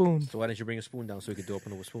with a spoon So why didn't you bring a spoon down so we could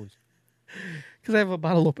open it with spoons? because I have a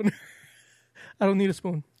bottle opener. I don't need a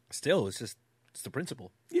spoon. Still, it's the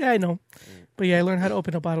principle. Yeah, I know. But yeah, I learned how to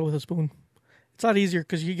open a bottle with a spoon. It's a lot easier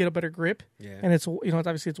because you get a better grip. Yeah. And it's, you know,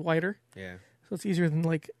 obviously it's wider. Yeah. So it's easier than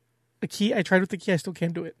like a key. I tried with the key. I still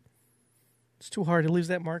can't do it. It's too hard. It leaves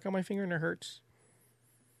that mark on my finger and it hurts.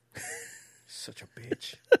 Such a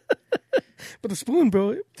bitch. But the spoon,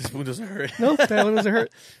 bro, The spoon doesn't hurt. no, that one doesn't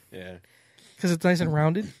hurt Yeah. because it's nice and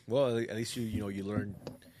rounded. Well, at least you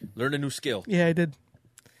learn a new skill. Yeah, I did.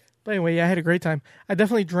 But anyway, yeah, I had a great time. I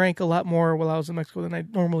definitely drank a lot more while I was in Mexico than I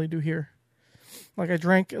normally do here. Like I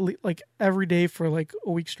drank like every day for like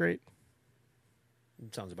a week straight.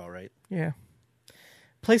 Sounds about right. Yeah.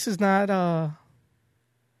 Place is not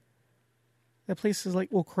that place is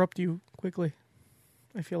like will corrupt you quickly.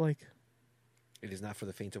 I feel like. It is not for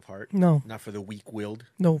the faint of heart. No. Not for the weak-willed.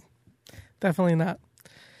 No. Definitely not.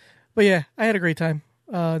 But yeah, I had a great time.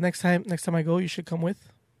 Next time I go, you should come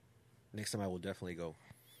with. Next time I will definitely go.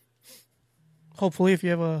 Hopefully, if you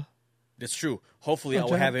have a... That's true. Hopefully, I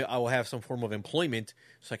job. will have some form of employment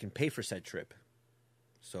so I can pay for said trip.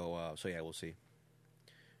 So yeah, we'll see.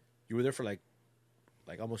 You were there for like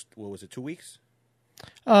almost, what was it, 2 weeks?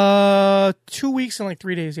 2 weeks and like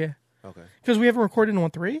 3 days, yeah. Okay. Because we haven't recorded in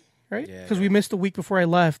 3, right? Yeah, Because yeah. we missed a week before I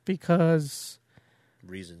left because...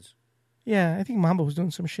 Reasons. Yeah, I think Mamba was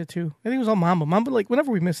doing some shit too. I think it was all Mamba. Mamba, like,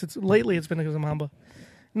 whenever we miss it, lately it's been because of Mamba.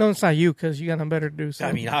 No, it's not you because you got nothing better to do. So.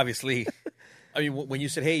 I mean, obviously. When you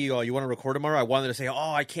said, hey, you want to record tomorrow, I wanted to say,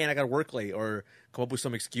 oh, I can't, I got to work late, or come up with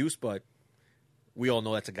some excuse, but we all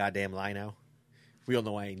know that's a goddamn lie now. We all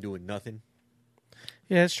know I ain't doing nothing.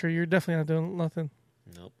 Yeah, it's true. You're definitely not doing nothing.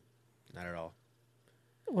 Nope. Not at all.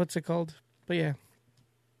 What's it called? But yeah.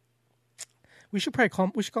 We should probably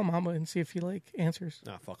call Mamba and see if he, like, answers.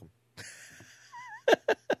 Nah, fuck him.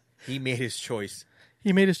 He made his choice.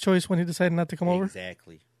 He made his choice when he decided not to come over.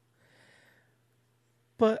 Exactly.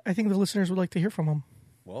 But I think the listeners would like to hear from him.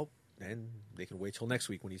 Well, then they can wait till next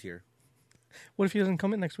week when he's here. What if he doesn't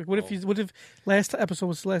come in next week? What if last episode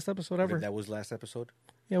was the last episode ever? That was last episode?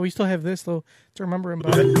 Yeah, we still have this, though, to remember him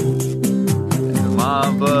by.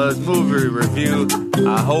 Mamba's movie review.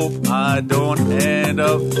 I hope I don't end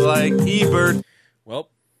up like Ebert. Well,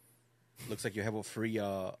 looks like you have a free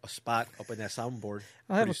a spot up in that soundboard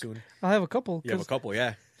I'll pretty soon. have a couple. You have a couple,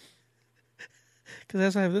 yeah.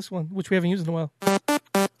 Because I have this one, which we haven't used in a while.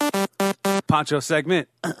 Poncho segment.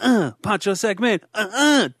 Poncho segment.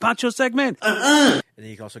 Poncho segment. And then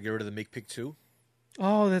you can also get rid of the Make Pick 2.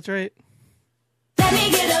 Oh, that's right. Let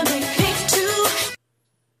me get a big pic too.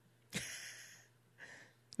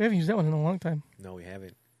 We haven't used that one in a long time. No, we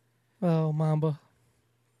haven't. Oh, Mamba.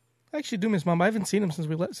 I actually do miss Mamba. I haven't seen him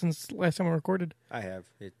since last time we recorded. I have.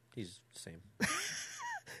 He's the same.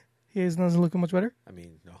 He doesn't look much better. I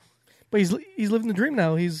mean, no. But he's living the dream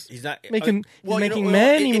now. He's not making making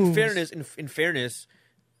many in moves. fairness. In fairness,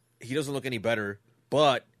 he doesn't look any better,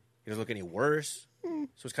 but he doesn't look any worse.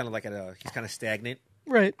 So it's kind of like he's kind of stagnant.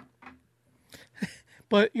 Right.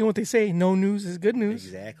 But you know what they say? No news is good news.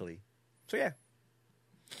 Exactly. So yeah,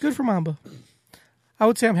 Good for Mamba. I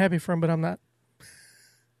would say I'm happy for him, but I'm not.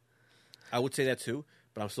 I would say that too,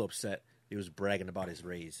 but I'm still upset. He was bragging about his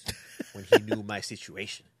raise when he knew my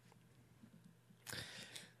situation.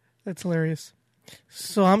 That's hilarious.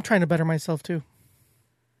 So I'm trying to better myself too.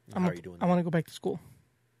 How are you doing? I want to go back to school.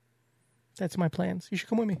 That's my plans. You should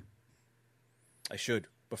come with me. I should,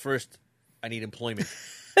 but first, I need employment.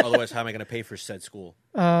 Otherwise, how am I going to pay for said school?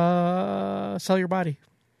 Sell your body.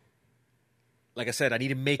 Like I said, I need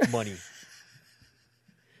to make money.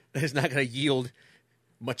 That is not going to yield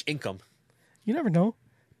much income. You never know.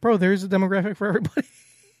 Bro, there's a demographic for everybody.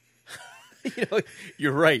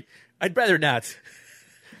 You're right. I'd rather not.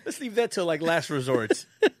 Let's leave that till like last resort.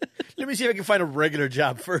 Let me see if I can find a regular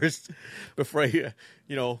job first before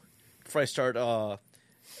I start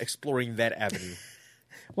exploring that avenue.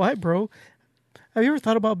 Why, bro? Have you ever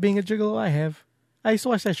thought about being a gigolo? I have. I used to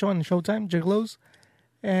watch that show on Showtime, Gigolos,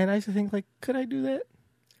 and I used to think, like, could I do that?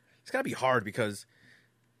 It's got to be hard because,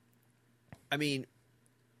 I mean,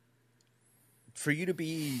 for you to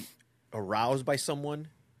be aroused by someone,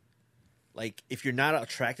 like, if you're not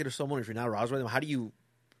attracted to someone, if you're not aroused by them, how do you...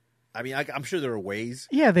 I mean, I'm sure there are ways.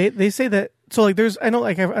 Yeah, they say that. So, like, I know,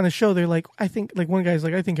 like, on a show, they're like, I think, like, one guy's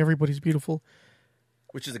like, I think everybody's beautiful.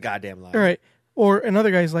 Which is a goddamn lie. All right. Or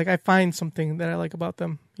another guy's like, I find something that I like about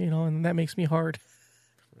them, and that makes me hard.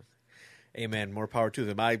 Hey, man, more power to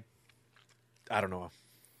them. I don't know.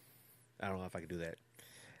 I don't know if I could do that.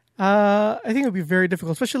 I think it would be very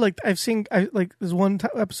difficult, especially, like, this one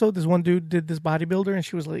episode, this one dude did this bodybuilder, and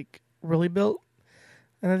she was, like, really built,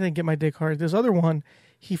 and I didn't get my dick hard. This other one,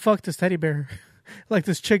 he fucked his teddy bear. Like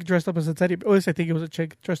this chick dressed up as a teddy bear. At least I think it was a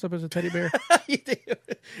chick dressed up as a teddy bear.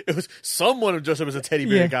 It was someone who dressed up as a teddy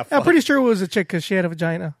bear Yeah, and got fucked. I'm pretty sure it was a chick because she had a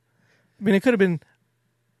vagina. I mean, it could have been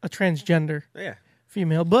a transgender Yeah.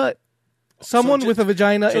 female, but someone with a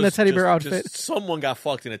vagina in a teddy bear outfit. Just someone got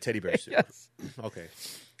fucked in a teddy bear suit. Yes. Okay.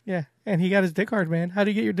 Yeah, and he got his dick hard, man. How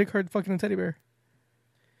do you get your dick hard fucking a teddy bear?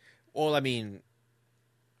 Well, I mean,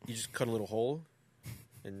 you just cut a little hole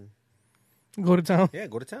and, Go to town. yeah,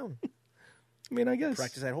 go to town. I mean, I guess.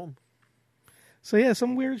 Practice at home. So yeah,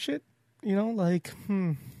 some weird shit. Like,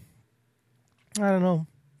 I don't know.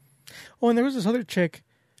 Oh, and there was this other chick.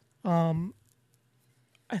 I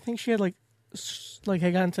think she had had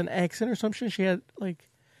gotten into an accident or something. She had like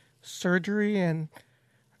surgery, and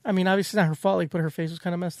I mean, obviously not her fault. Like, but her face was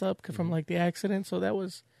kind of messed up from like the accident. So that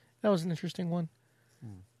was an interesting one.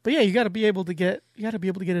 But yeah, you got to be able to get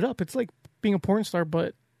it up. It's like being a porn star,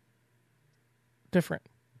 but different.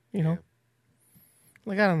 You know,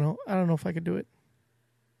 like I don't know if I could do it.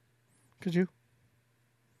 Could you?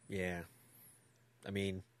 Yeah. I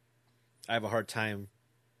mean, I have a hard time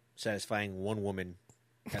satisfying one woman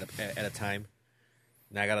at a time.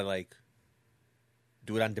 And I gotta like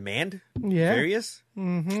do it on demand. Yeah. Serious?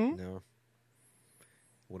 Mm-hmm. No.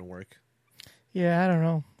 Wouldn't work. Yeah, I don't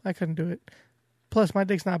know. I couldn't do it. Plus, my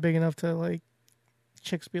dick's not big enough to like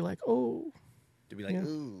chicks be like, oh. To be like, Yeah.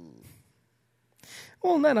 ooh.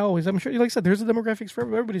 Well, not always. I'm sure, like I said, there's the demographics for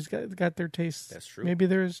everybody's got their tastes. That's true. Maybe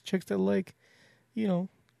there's chicks that like,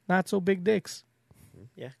 not so big dicks.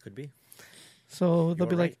 Yeah, could be. So they'll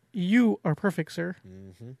be You're like, right. "You are perfect, sir.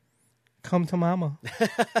 Mm-hmm. Come to mama."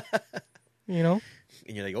 You know,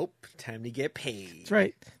 And you're like, oh, time to get paid. that's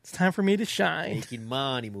right. It's time for me to shine. Making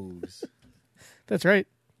money moves. That's right.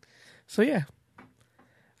 So yeah,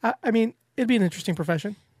 I mean, it'd be an interesting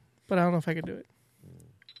profession, but I don't know if I could do it.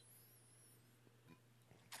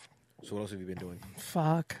 So what else have you been doing?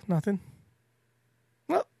 Fuck, nothing.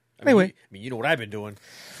 Well, I mean, anyway, you know what I've been doing.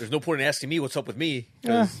 There's no point in asking me what's up with me.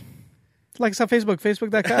 Yeah. 'Cause like it's on Facebook,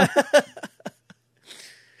 facebook.com.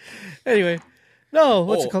 Anyway, no,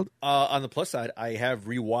 what's it called? On the plus side, I have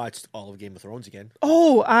rewatched all of Game of Thrones again.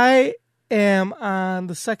 Oh, I am on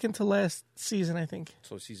the second to last season, I think.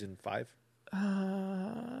 So season 5.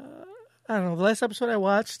 I don't know. The last episode I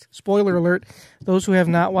watched, spoiler alert, those who have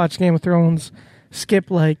not watched Game of Thrones, skip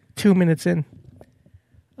like 2 minutes in.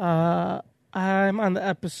 I'm on the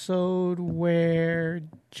episode where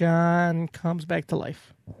Jon comes back to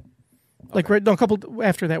life. Like, right, no, a couple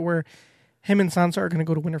after that, where him and Sansa are going to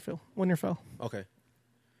go to Winterfell. Okay.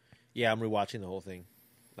 Yeah, I'm rewatching the whole thing.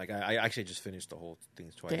 Like, I actually just finished the whole thing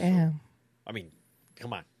twice. So, Damn. I mean,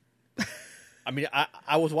 come on. I mean,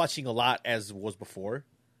 I was watching a lot as was before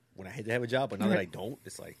when I had to have a job, but now that I don't,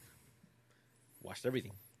 it's like, watched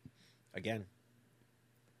everything again.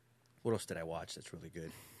 What else did I watch that's really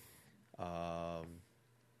good?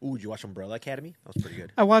 Did you watch Umbrella Academy? That was pretty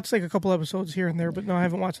good. I watched like a couple episodes here and there, but no, I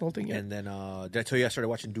haven't watched the whole thing yet. And then, did I tell you I started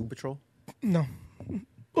watching Doom Patrol? No.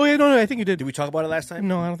 Oh, yeah, no, I think you did. Did we talk about it last time?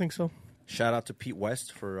 No, I don't think so. Shout out to Pete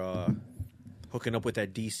West for hooking up with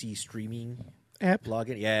that DC streaming App?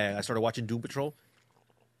 plugin. Yeah, I started watching Doom Patrol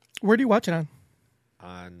Where do you watch it on?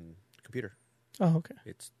 on computer. Oh, okay.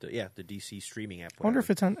 It's the DC streaming app. I wonder if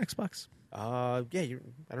whatever. it's on Xbox. I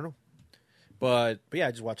don't know, but yeah,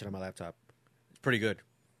 I just watch it on my laptop. It's pretty good.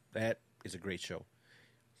 That is a great show.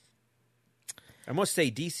 I must say,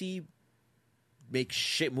 DC makes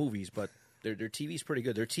shit movies, but their TV's pretty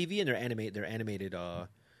good. Their TV and their animated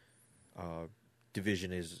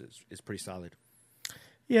division is pretty solid.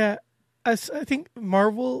 Yeah, I think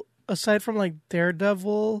Marvel, aside from like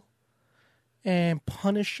Daredevil and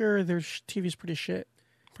Punisher, their TV's pretty shit.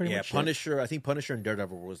 Pretty much shit. Punisher. I think Punisher and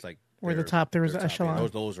Daredevil was like Were the top. There was their the top. Yeah, echelon.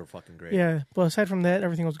 those are fucking great. Yeah, but aside from that,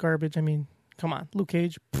 everything was garbage. I mean, come on. Luke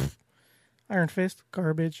Cage, pff. Iron Fist,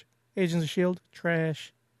 garbage. Agents of S.H.I.E.L.D.,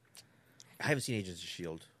 trash. I haven't seen Agents of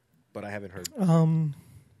Shield, but I haven't heard. Um,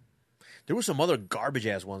 There were some other garbage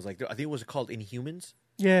ass ones. Like I think it was called Inhumans.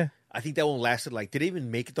 yeah, I think that one lasted like. Did it even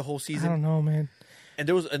make it the whole I season? don't know, man. And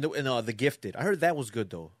there was The Gifted. I heard that was good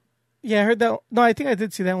though. Yeah, I heard that. No, I think I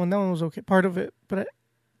did see that one. That one was okay. Part of it, but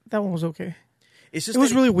that one was okay. It's just It was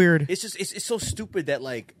that really weird. It's just it's so stupid that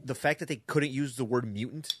like the fact that they couldn't use the word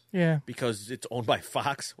mutant Yeah. because it's owned by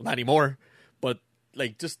Fox. Well, not anymore, but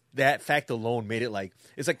like just that fact alone made it like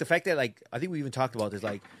it's like the fact that like I think we even talked about this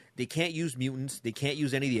like they can't use mutants, they can't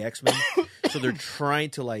use any of the X-Men, so they're trying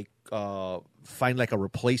to like find like a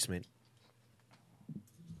replacement,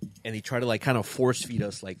 and they try to like kind of force feed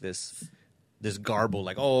us like this garble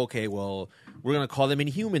like oh okay well we're gonna call them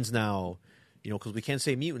Inhumans now, because we can't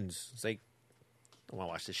say mutants. It's like I don't want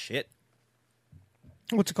to watch this shit.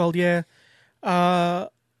 What's it called? Yeah.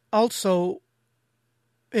 Also,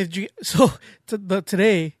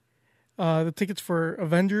 today, the tickets for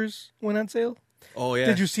Avengers went on sale. Oh yeah.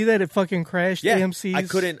 Did you see that? It fucking crashed. Yeah, AMC's. I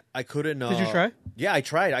couldn't. Did you try? Yeah, I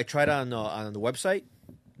tried. I tried on the website,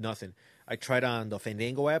 nothing. I tried on the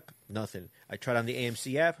Fandango app, nothing. I tried on the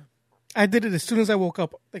AMC app. I did it as soon as I woke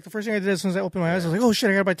up. Like the first thing I did as soon as I opened my eyes, I was like, "Oh shit,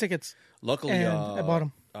 I gotta buy tickets." Luckily, And I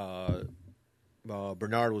bought them.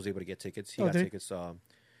 Bernard was able to get tickets. He Oh, got did he? tickets,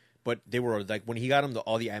 but they were like when he got them,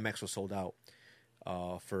 all the IMAX was sold out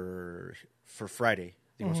for Friday.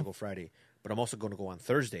 He wants to go Friday, but I'm also going to go on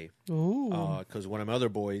Thursday. Ooh. Because one of my other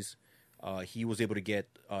boys, he was able to get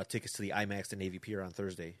tickets to the IMAX to Navy Pier on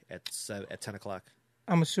Thursday at 10 o'clock.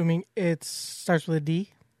 I'm assuming it starts with a D.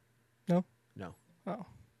 No. No, Oh.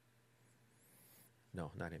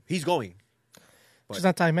 no, not him. He's going, She's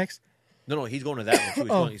not to IMAX. No, he's going to that one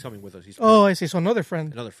too. Oh. He's coming with us. He's Oh, I see. So another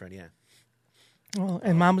friend. another friend. Yeah. Well,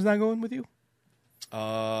 and mom's not going with you?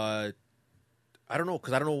 I don't know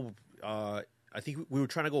because I don't know. I think we were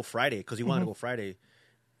trying to go Friday because he wanted to go Friday,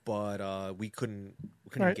 but we couldn't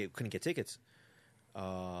Right. get tickets.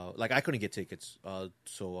 Like I couldn't get tickets.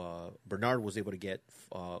 So Bernard was able to get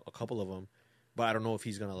a couple of them, but I don't know if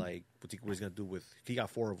he's gonna what he's gonna do with. He got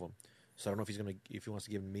 4 of them, so I don't know if he wants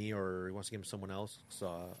to give them me or he wants to give them someone else. So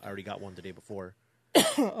I already got one the day before.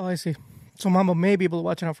 Oh, I see. So Mama may be able to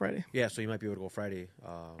watch it on Friday. Yeah, so he might be able to go Friday.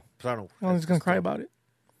 But I don't know. Oh, he's gonna cry about it.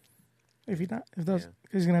 If he's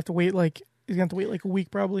gonna have to wait like a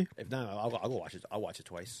week probably. If not, I'll go watch it. I'll watch it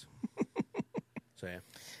twice. So yeah.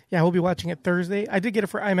 Yeah, we'll be watching it Thursday. I did get it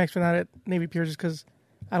for IMAX, but not at Navy Pier, just because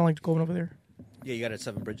I don't like going over there. Yeah, you got it at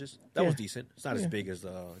 7 Bridges. That Yeah. was decent. It's not as Yeah. big as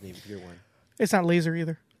the Navy Pier one, It's not laser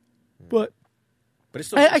either, but but it's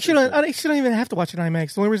still. I actually don't even have to watch it in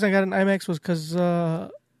IMAX. The only reason I got it in IMAX was because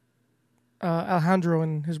Alejandro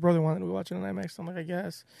and his brother wanted me to watch it in IMAX. I'm like, I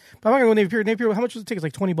guess, but I'm not gonna go Navy Pier. Navy Pier, how much was the tickets?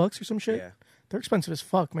 Like $20 or some shit. Yeah. They're expensive as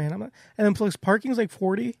fuck, man. And then plus parking is like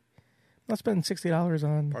 $40. I'm not spending $60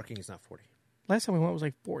 on. Parking is not 40 Last time we went was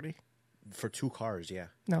like $40. for 2 cars. Yeah,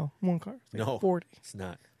 No, one car. It's like no, $40. It's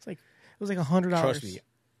not. It was like $100. Trust me,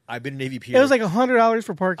 I've been to Navy Pier. It was like $100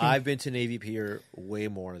 for parking. I've been to Navy Pier way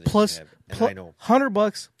more than plus, you have, and I know.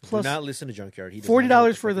 $100 Do plus not listen to Junkyard. He does not know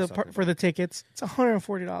what $40 the for fuck the he's talking for the about. tickets. It's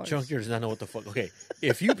 $140. Junkyard does not know what the fuck. Okay,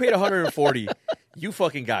 if you paid $140, you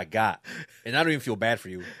fucking got, and I don't even feel bad for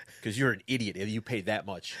you because you're an idiot if you paid that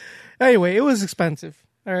much. Anyway, it was expensive.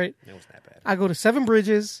 All right, It wasn't that bad. I go to 7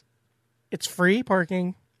 Bridges. It's free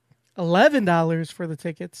parking. $11 for the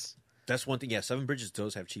tickets. That's one thing. Yeah, 7 Bridges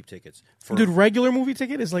does have cheap tickets. For, Dude, regular movie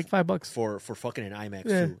ticket is like $5. for fucking an IMAX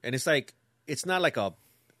Yeah. too, and it's not like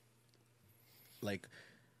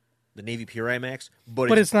the Navy Pier IMAX,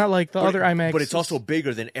 But it's not like the other IMAX. But it's also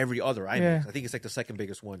bigger than every other IMAX. Yeah. I think it's like the second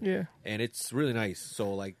biggest one. Yeah. and it's really nice.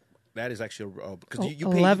 So like that is actually because you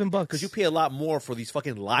 $11 because you pay a lot more for these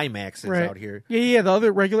fucking Limaxes right out here. Yeah. The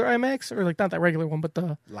other regular IMAX, or like not that regular one, but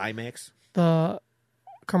the Limax.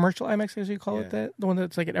 commercial IMAX, as you call Yeah. it, that the one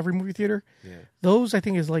that's like at every movie theater. Yeah, Those I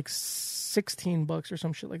think is like $16 or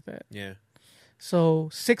some shit like that. yeah. So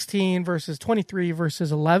 16 versus 23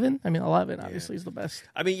 versus 11. I mean, 11 obviously is the best.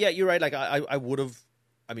 I mean, yeah, you're right. Like I would have.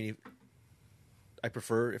 I mean, I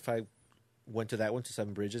prefer if I went to that one to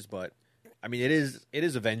 7 Bridges, but I mean, it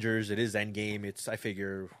is Avengers, it is Endgame. I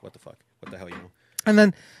figure, what the hell, you know. And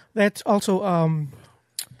then that's also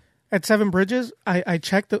at 7 Bridges. I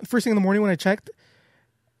checked the first thing in the morning when I checked.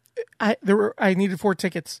 I needed 4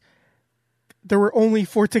 tickets. There were only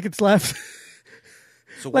 4 tickets left.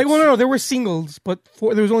 So Like, what's- well, no, there were singles, but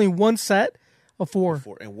there was only one set of 4.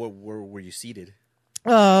 and where were you seated?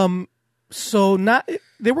 So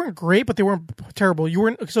they weren't great, but they weren't terrible.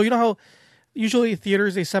 So you know how usually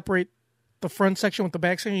theaters they separate the front section with the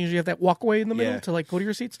back section. You usually have that walkway in the middle Yeah. to like go to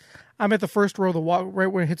your seats. I'm at the first row, right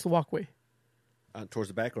where it hits the walkway, Towards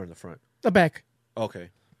the back or in the front? the back. Okay.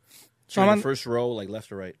 So So I'm in on the first row, like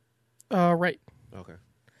left or right? right. Okay.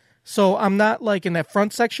 So I'm not like in that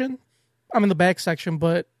front section. I'm in the back section,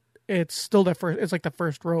 but it's still that first. It's like the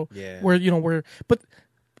first row. Yeah. But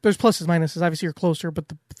there's pluses minuses. Obviously, you're closer, but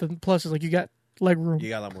the plus is like you got leg room You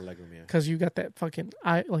got a lot more legroom, yeah. because you got that fucking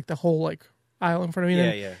like the whole like aisle in front of you. Yeah,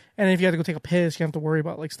 and, yeah. And if you have to go take a piss, you have to worry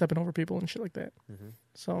about like stepping over people and shit like that. Mm-hmm.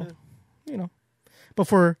 So, but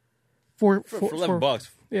for $11,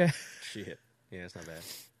 yeah. shit. Yeah, it's not bad.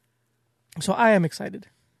 So I am excited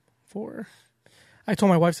for. I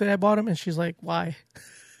told my wife that I bought them, and she's like, "Why?"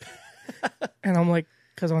 And I'm like,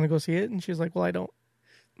 "Because I want to go see it." And she's like, "Well, I don't."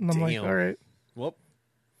 And I'm like, Damn. "All right." Well,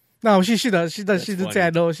 No, she does. She That's did say funny. I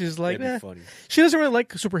know. She's like, that'd be eh. funny. She doesn't really like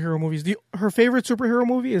superhero movies. Her favorite superhero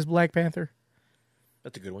movie is Black Panther.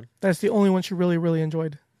 That's a good one. That's the only one she really, really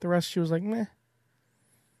enjoyed. The rest, she was like, meh.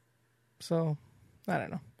 So, I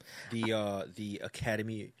don't know. The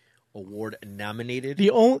Academy Award nominated.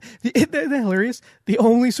 They're hilarious. The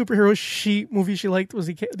only superhero movie she liked was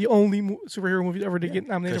the only superhero movie ever to get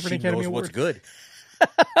nominated for Because an she Academy knows Award. what's good.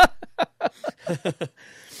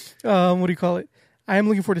 What do you call it? I am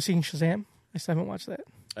looking forward to seeing Shazam. I still haven't watched that.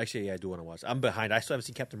 Actually, yeah, I do want to watch. I'm behind. I still haven't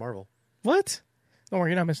seen Captain Marvel. What? Don't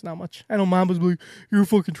worry, you're not missing out much. I know Mom was like, "You're a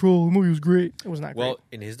fucking troll. The movie was great." It was not Well, great.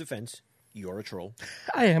 in his defense, you're a troll.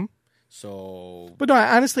 I am. So But no,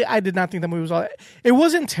 honestly, I did not think that movie was all. It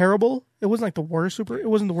wasn't terrible. It wasn't like the worst It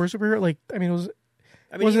wasn't the worst superhero. Like, I mean, it was.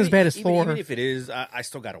 I It wasn't as bad as Thor. Even if it is, I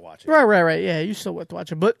still got to watch it. Right. Yeah, you still have to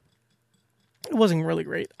watch it, but it wasn't really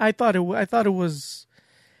great. I thought it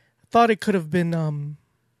could have been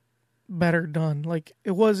better done. Like,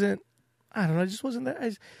 it wasn't. I don't know. It just wasn't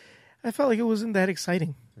that. I felt like it wasn't that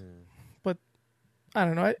exciting. But I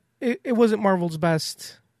don't know. It wasn't Marvel's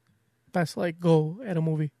best like go at a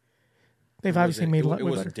movie. They've obviously made a lot It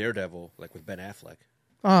way wasn't better. Daredevil like with Ben Affleck.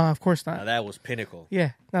 Of course Now not. that was pinnacle.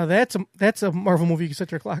 Yeah. Now that's a Marvel movie you can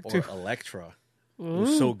set your clock Or to. Elektra. It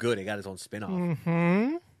was so good. It got its own spin-off.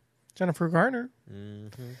 Jennifer Garner.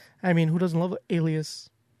 I mean, who doesn't love Alias?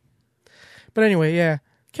 But anyway, yeah.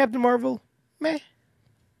 Captain Marvel, meh.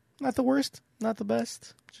 Not the worst, not the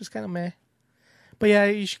best. Just kind of meh. But yeah,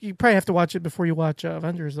 you probably have to watch it before you watch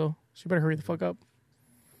Avengers, though. So you better hurry the fuck up.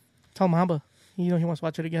 Tell Mamba. He wants to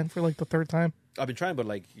watch it again for like the third time. I've been trying, but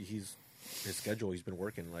like his schedule, he's been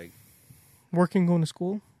working, like Working, going to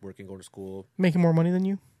school, going to school, making more money than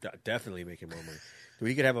you. definitely making more money. Dude,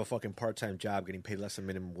 he could have a fucking part-time job getting paid less than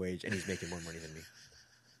minimum wage, and he's making more money than me.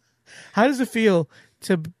 How does it feel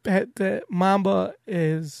that Mamba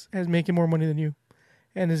has making more money than you,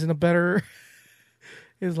 and is in a better,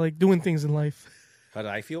 is like doing things in life? How do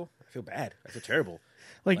I feel? I feel bad. I feel terrible.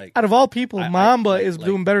 Like out of all people, Mamba is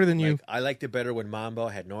doing better than you. I liked it better when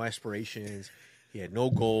Mamba had no aspirations. He had no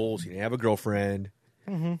goals. He didn't have a girlfriend.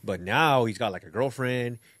 But now he's got like a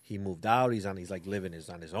girlfriend. He moved out. He's like living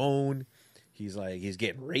on his own. He's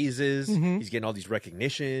getting raises. He's getting all these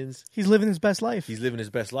recognitions. He's living his best life. He's living his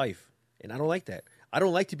best life. And I don't like that. I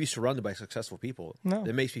don't like to be surrounded by successful people. No.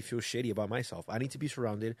 That makes me feel shitty about myself. I need to be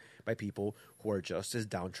surrounded by people who are just as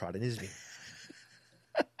downtrodden as me.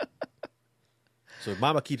 So if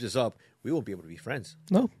Mama keeps this up, we won't be able to be friends.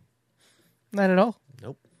 No, not at all.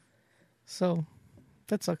 Nope. So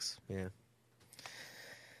that sucks. Yeah.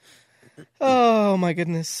 Oh my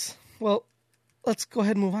goodness. Well, let's go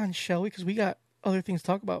ahead and move on, shall we? Because we got other things to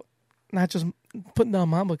talk about. Not just putting down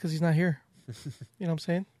Mamba because he's not here. You know what I'm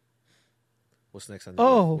saying? What's next on the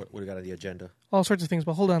what do we got on the agenda? All sorts of things.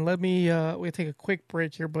 But hold on. Let me we'll take a quick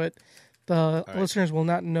break here, but the listeners will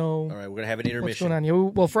not know All right, we're going to have an what's intermission. going on here.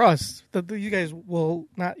 Well, for us, you guys will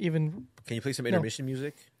not even... Can you play some intermission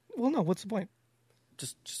music? Well, no. What's the point?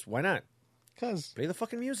 Just why not? Because... Play the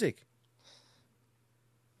fucking music.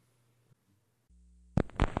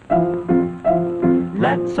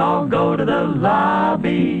 Let's all go to the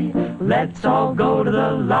lobby. Let's all go to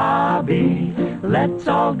the lobby. Let's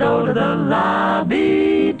all go to the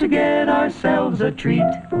lobby to get ourselves a treat.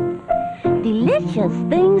 Delicious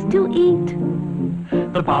things to eat.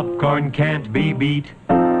 The popcorn can't be beat.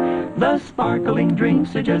 The sparkling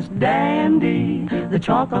drinks are just dandy. The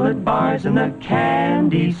chocolate bars and the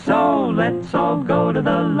candy. So let's all go to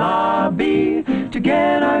the lobby to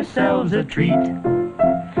get ourselves a treat.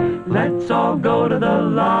 Let's all go to the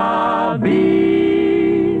lobby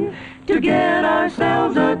to get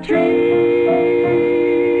ourselves a treat.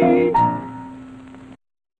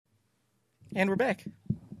 And we're back.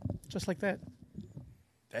 Just like that.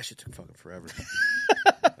 That shit took fucking forever.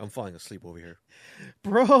 I'm falling asleep over here.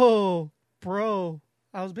 Bro.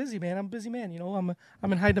 I was busy, man. I'm a busy man. You know, I'm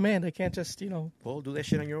in high demand. I can't just, Well, do that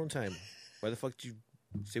shit on your own time. Why the fuck did you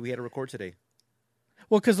say we had to record today?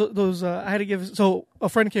 Well, because those I had to give. So a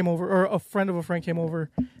friend came over, or a friend of a friend came over.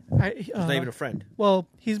 He's not even a friend. Well,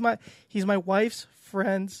 he's my wife's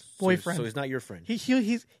friend's boyfriend. So he's not your friend.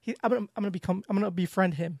 I'm gonna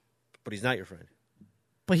befriend him, But he's not your friend.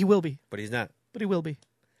 but he will be. But he's not. But he will be.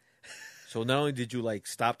 So not only did you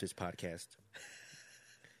stop this podcast,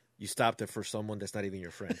 you stopped it for someone that's not even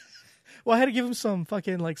your friend. Well, I had to give him some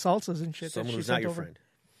fucking salsas and shit. Someone that she who's sent not your over. friend.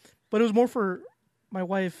 But it was more for my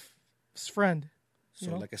wife's friend.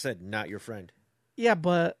 So like I said, not your friend. Yeah,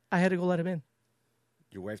 but I had to go let him in.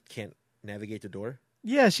 Your wife can't navigate the door?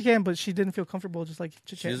 Yeah, she can, but she didn't feel comfortable just like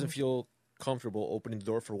She doesn't feel comfortable opening the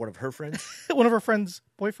door for one of her friends? one of her friends'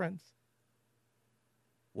 boyfriends.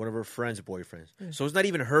 One of her friend's boyfriends. Yeah. So it's not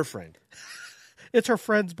even her friend. It's her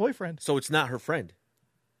friend's boyfriend. So it's not her friend.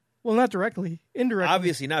 Well, not directly. Indirectly.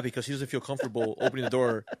 Obviously not, because she doesn't feel comfortable opening the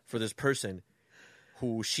door for this person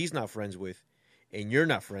who she's not friends with and you're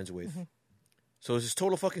not friends with. Mm-hmm. So it's this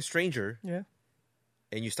total fucking stranger. Yeah.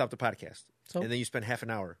 And you stop the podcast. So? And then you spend half an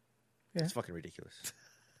hour. Yeah. It's fucking ridiculous.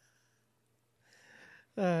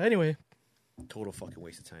 Anyway. Total fucking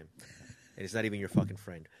waste of time. And it's not even your fucking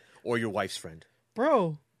friend. Or your wife's friend.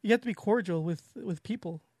 Bro, you have to be cordial with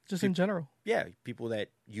people. Just in general. Yeah, people that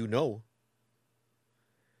you know.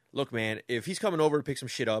 Look, man, if he's coming over to pick some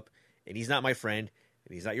shit up, and he's not my friend,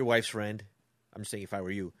 and he's not your wife's friend, I'm just saying if I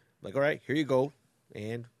were you, all right, here you go,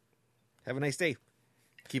 and have a nice day.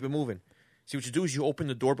 Keep it moving. See, what you do is you open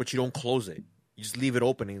the door, but you don't close it. You just leave it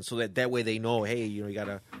opening so that way they know, hey, you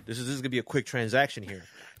gotta. This is gonna be a quick transaction here.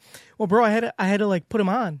 Well, bro, I had to put him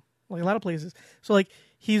on a lot of places. So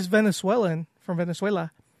he's Venezuelan from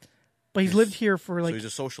Venezuela, but he's lived here for So he's a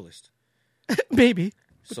socialist. Maybe.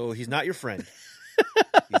 So he's not your friend.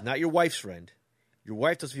 He's not your wife's friend. Your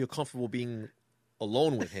wife doesn't feel comfortable being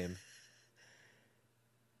alone with him.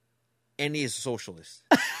 And he is a socialist.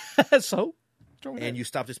 So? What's wrong with And that? you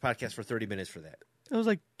stopped this podcast for 30 minutes for that. It was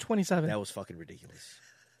like 27. That was fucking ridiculous.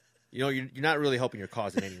 You know, you're not really helping your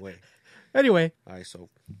cause in any way. Anyway, All right, so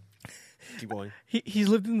keep going. he's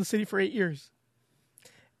lived in the city for 8 years.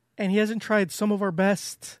 And he hasn't tried some of our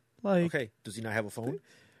best, like... Okay, does he not have a phone?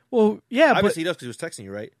 Well, yeah, but... Obviously he does because he was texting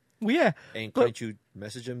you, right? Well, yeah. And But- couldn't you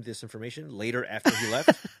message him this information later after he left?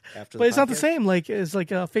 After But it's not the podcast? same, like, it's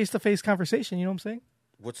like a face-to-face conversation, you know what I'm saying?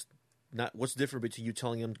 What's different between you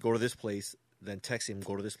telling him go to this place than texting him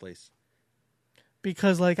go to this place?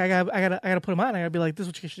 Because, like, I gotta put him on. I gotta be like, this is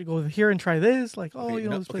what you should go here and try this. Like, oh, Okay, you know,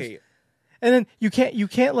 no- this place. okay, And then you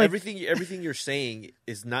can't like, everything you're saying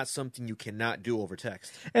is not something you cannot do over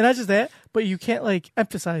text. and not just that, but you can't like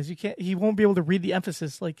emphasize. He won't be able to read the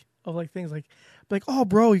emphasis like of like things like, oh,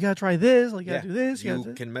 bro, you gotta try this. Like, you gotta do this. You gotta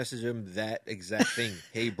do- can message him that exact thing.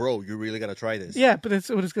 Hey, bro, you really got to try this. Yeah, but it's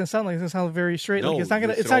what it's gonna sound like. It's gonna sound very straight. No, Like, it's not you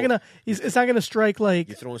gonna. It's throw- not gonna. It's not gonna strike like.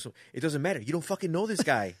 You throw in some. It doesn't matter. You don't fucking know this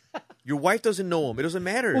guy. Your wife doesn't know him. It doesn't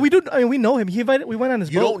matter. Well, we do. I mean, we know him. We went on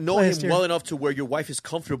his You boat don't know him last year. well enough to where your wife is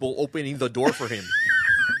comfortable opening the door for him.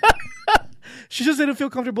 She just didn't feel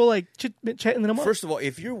comfortable like chatting them up. First of all,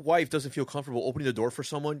 if your wife doesn't feel comfortable opening the door for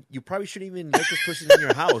someone, you probably shouldn't even let this person in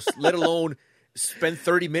your house, let alone spend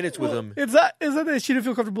 30 minutes with him. It's not that she didn't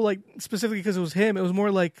feel comfortable like specifically because it was him. It was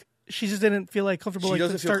more like she just didn't feel like comfortable She like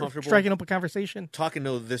doesn't to feel start comfortable striking up a conversation. Talking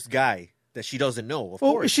to this guy that she doesn't know. Of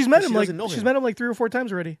Well, course, she's met She him like doesn't know she's him. met him like 3 or 4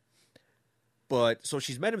 times already. But so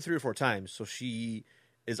she's met him 3 or 4 times. So she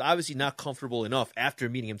is obviously not comfortable enough after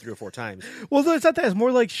meeting him 3 or 4 times. Well, no, it's not that. It's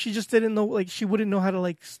more like she just didn't know. Like she wouldn't know how to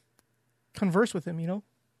like converse with him. You know,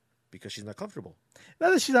 Because she's not comfortable.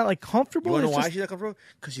 not that she's not like comfortable. You want to know it's why just- she's not comfortable?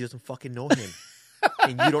 Because she doesn't fucking know him.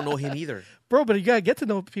 And you don't know him either. bro? But you gotta get to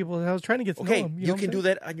know people. And I was trying to get to Okay, know him. you can do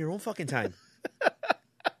that on your own fucking time.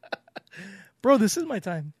 bro. This is my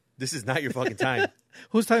time. This is not your fucking time.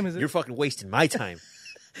 Whose time is it? You're fucking wasting my time.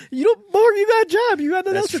 You don't, Morgan. You got a job. You got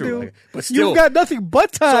nothing That's else to true. do. But still- You've got nothing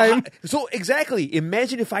but time. So exactly.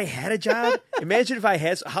 Imagine if I had a job. Imagine if I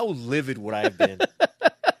had. How livid would I have been?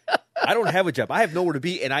 I don't have a job. I have nowhere to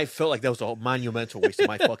be, and I felt like that was a monumental waste of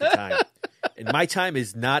my fucking time. And my time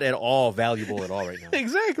is not at all valuable at all right now.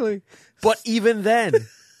 Exactly. But even then,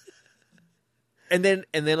 and then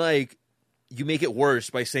like you make it worse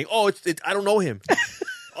by saying, "Oh, I don't know him."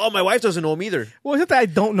 Oh, my wife doesn't know him either. Well, it's not that I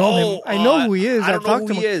don't know him. I know who he is. I don't I've know talked who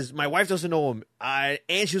to he him. is. My wife doesn't know him. And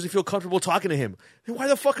she doesn't feel comfortable talking to him. Then why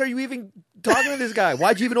the fuck are you even talking to this guy?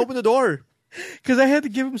 Why'd you even open the door? Because I had to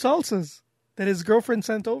give him salsas that his girlfriend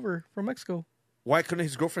sent over from Mexico. Why couldn't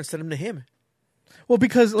his girlfriend send him to him? Well,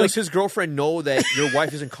 because like Does his girlfriend know that your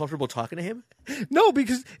wife isn't comfortable talking to him? no,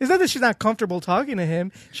 because it's not that she's not comfortable talking to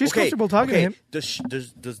him. She's comfortable talking to him.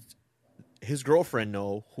 Does his girlfriend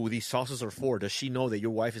know who these sauces are for? Does she know that your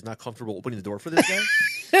wife is not comfortable opening the door for this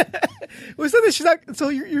guy? Well, it's not that she's not. So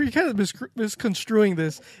you're kind of misconstruing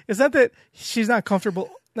this. It's not that she's not comfortable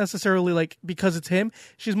necessarily, like because it's him.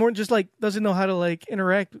 She's more just like doesn't know how to like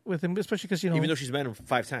interact with him, especially because Even though she's met him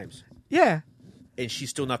 5 times. yeah. And she's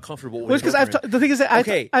still not comfortable. Well, it's because the thing is that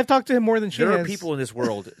I've talked to him more than she There has. are people in this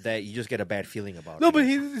world that you just get a bad feeling about. No, but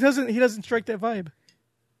he doesn't strike that vibe.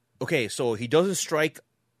 Okay, so he doesn't strike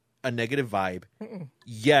a negative vibe,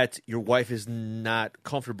 yet your wife is not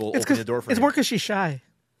comfortable opening the door for it's him. more because she's shy.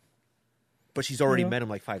 But she's already You know? met him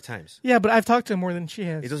like 5 times. Yeah, but I've talked to him more than she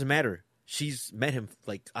has. It doesn't matter. She's met him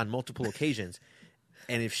like on multiple occasions,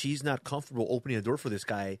 and if she's not comfortable opening the door for this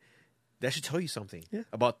guy, that should tell you something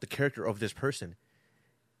about the character of this person.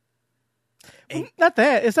 Well, not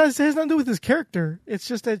that. It has nothing to do with his character. It's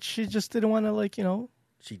just that she just didn't want to, like, you know.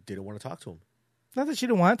 She didn't want to talk to him. Not that she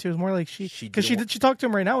didn't want to. It was more like she talked to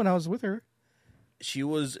him right now when I was with her. She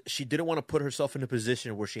didn't want to put herself in a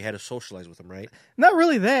position where she had to socialize with him, right? Not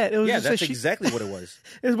really that. It was just that's that exactly what it was.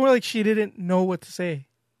 It was more like she didn't know what to say.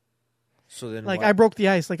 So then, Like why- I broke the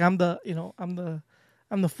ice. Like I'm the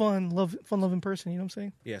fun loving person. You know what I'm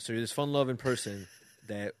saying? Yeah, so you're this fun-loving person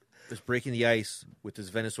that is breaking the ice with this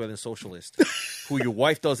Venezuelan socialist who your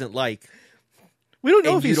wife doesn't like. We don't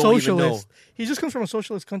know And if you he's don't even know. socialist. He just comes from a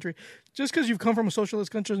socialist country. Just because you've come from a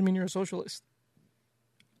socialist country doesn't mean you're a socialist.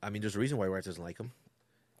 I mean, there's a reason why your wife doesn't like him.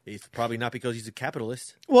 It's probably not because he's a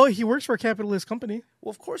capitalist. Well, he works for a capitalist company. Well,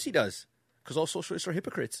 of course he does, because all socialists are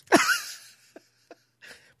hypocrites.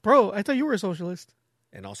 Bro, I thought you were a socialist.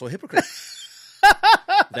 And also a hypocrite.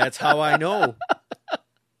 That's how I know.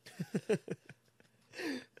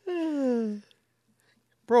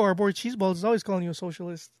 Bro, our boy Cheeseballs is always calling you a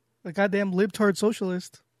socialist. A goddamn libtard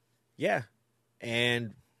socialist. Yeah,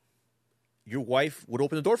 and your wife would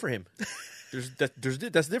open the door for him. That's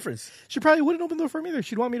the difference. She probably wouldn't open the door for me either.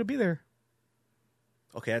 She'd want me to be there.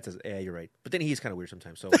 Okay, yeah, you're right. But then he's kind of weird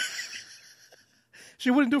sometimes. So, She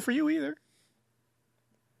wouldn't do it for you either.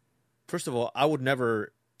 first of all, I would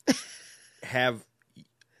never have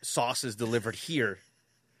sauces delivered here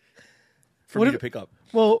for What me if- to pick up.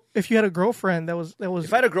 Well, if you had a girlfriend that was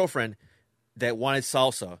If I had a girlfriend that wanted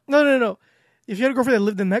salsa, no. If you had a girlfriend that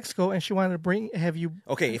lived in Mexico and she wanted to have you,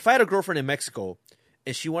 okay. If I had a girlfriend in Mexico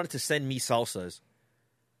and she wanted to send me salsas,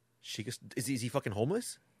 is he fucking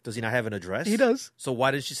homeless? Does he not have an address? he does So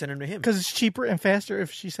why did she send him to him? because it's cheaper and faster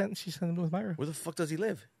if she sent them with Myra Where the fuck does he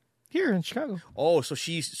live? here in Chicago. Oh, so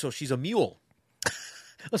she's a mule.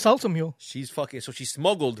 A salsa mule. She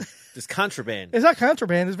smuggled this contraband. It's not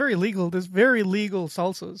contraband. It's very legal. There's very legal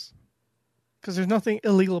salsas because there's nothing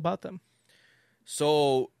illegal about them.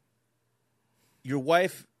 So your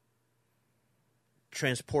wife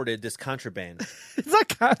transported this contraband. It's not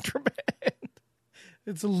contraband.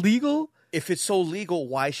 It's illegal. If it's so legal,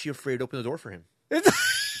 why is she afraid to open the door for him? It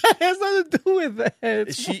has nothing to do with that.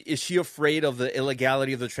 Is she afraid of the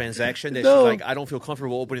illegality of the transaction that No. she's like, I don't feel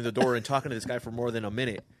comfortable opening the door and talking to this guy for more than a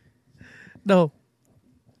minute? No,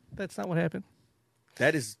 that's not what happened.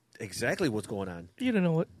 That is exactly what's going on. You don't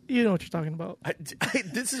know what you're talking about.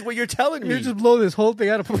 This is what you're telling me. You're just blowing this whole thing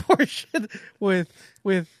out of proportion with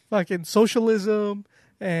fucking socialism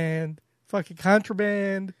and fucking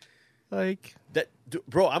contraband. Like,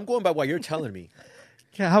 Bro, I'm going by what you're telling me.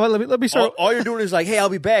 yeah, how about let me start. All you're doing is like, hey, I'll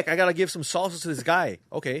be back. I gotta give some salsa to this guy.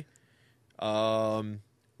 Okay. Why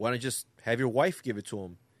don't you just have your wife give it to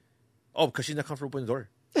him? Oh, because she's not comfortable opening the door.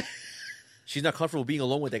 She's not comfortable being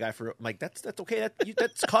alone with that guy. I'm like, that's okay.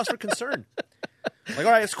 That's cause for concern. Like,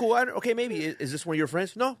 all right, it's cool. Okay, maybe. Is this one of your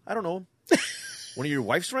friends? No, I don't know him. One of your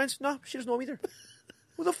wife's friends? No, she doesn't know him either.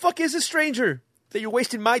 Who the fuck is this stranger that you're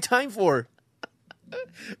wasting my time for?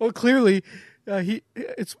 Well, clearly,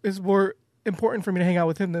 it's more important for me to hang out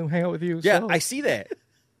with him than hang out with you. Yeah, so, I see that.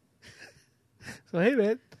 So hey,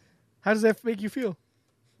 man, how does that make you feel?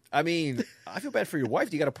 I mean, I feel bad for your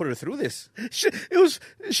wife. You got to put her through this.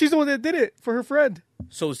 She's the one that did it for her friend.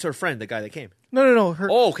 So it's her friend, the guy that came. No. Her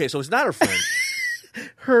Oh, okay. So it's not her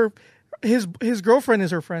friend. his girlfriend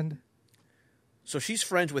is her friend. So she's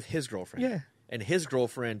friends with his girlfriend. Yeah. And his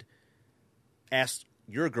girlfriend asked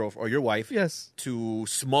your girlfriend or your wife Yes. to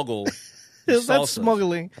smuggle That's salsas.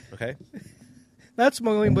 smuggling. Okay. Not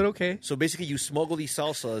smuggling, but okay. So basically you smuggle these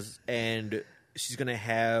salsas and she's going to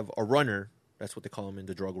have a runner, that's what they call them in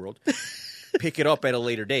the drug world, pick it up at a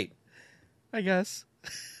later date. I guess.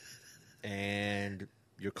 And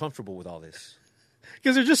you're comfortable with all this.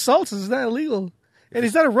 Because they're just salsas. It's not illegal. And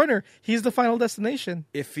he's not a runner. He's the final destination.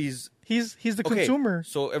 If he's He's the okay, consumer.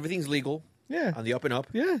 so everything's legal Yeah. on the up and up.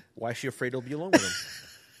 Yeah. Why is she afraid to be alone with him?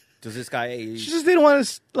 Does this guy... She just didn't want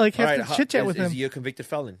to like have all right, to chit chat with is him. he a convicted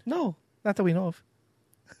felon? No, not that we know of.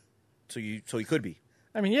 So he could be.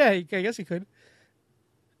 I mean, yeah, I guess he could.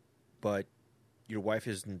 But your wife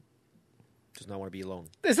does not want to be alone.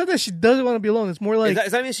 It's not that she doesn't want to be alone. It's more like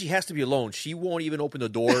Does that mean she has to be alone? She won't even open the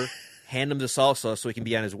door, hand him the salsa so he can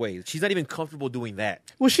be on his way. She's not even comfortable doing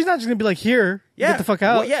that. well, she's not just gonna be like, here, Yeah, get the fuck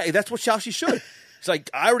out. Well, yeah, that's how she should. It's like,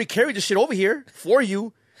 I already carried this shit over here for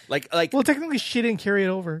you. Like. Well, technically, she didn't carry it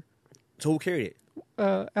over. So who carried it?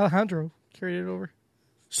 Alejandro carried it over.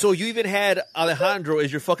 So you even had Alejandro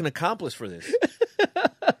as your fucking accomplice for this.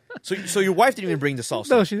 So your wife didn't even bring the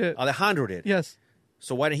salsa. No, she did. Alejandro did. Yes,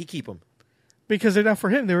 So why didn't he keep them? because they're not for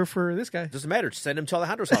him. They were for this guy. Doesn't matter. Send him to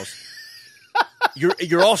Alejandro's house.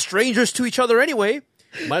 You're all strangers to each other anyway.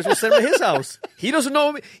 Might as well send him to his house. He doesn't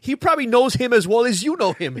know him. He probably knows him as well as you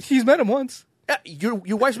know him. He's met him once. Yeah,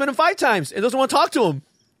 your wife's met him 5 times and doesn't want to talk to him.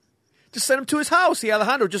 Just send him to his house. See,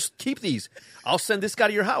 Alejandro, just keep these. I'll send this guy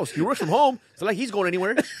to your house. He works from home. It's not like he's going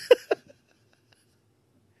anywhere.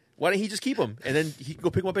 Why don't he just keep him and then he can go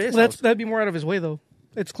pick him up at his house? That'd be more out of his way, though.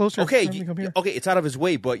 It's closer. Okay, for him to come here. okay, it's out of his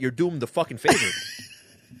way, but you're doing him the fucking favor.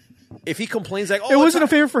 If he complains like, oh, It wasn't a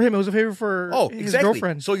favor for him. It was a favor for his exactly.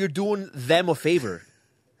 girlfriend. So you're doing them a favor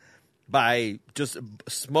by just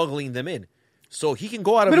smuggling them in. So he can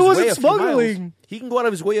go out of But it his wasn't way a few miles. smuggling. He can go out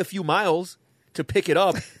of his way a few miles to pick it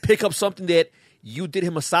up, pick up something that you did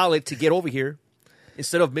him a solid to get over here,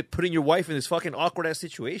 instead of putting your wife in this fucking awkward ass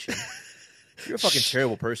situation. You're a fucking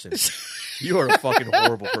terrible person. You are a fucking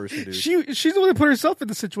horrible person, dude. She's the one that put herself in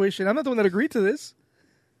the situation. I'm not the one that agreed to this.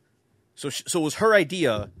 So it was her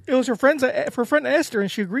idea. It was her friend asked her,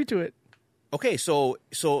 and she agreed to it. Okay, so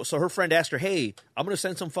her friend asked her, "Hey, I'm gonna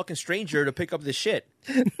send some fucking stranger to pick up this shit."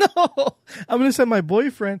 No, I'm going to send my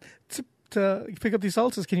boyfriend to pick up these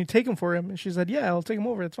salsas. Can you take them for him? And she said, yeah, I'll take them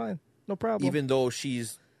over. That's fine. No problem. Even though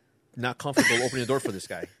she's not comfortable opening the door for this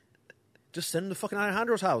guy. Just send him to fucking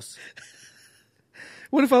Alejandro's house.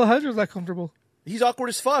 What if Alejandro's not comfortable? He's awkward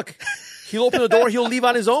as fuck. He'll open the door. He'll leave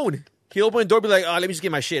on his own. He'll open the door and be like, let me just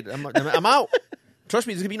get my shit. I'm out. Trust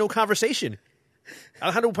me, there's going to be no conversation.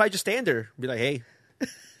 Alejandro will probably just stand there and be like, hey,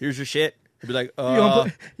 here's your shit. He'll be like,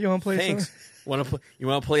 you want to play thanks. some? You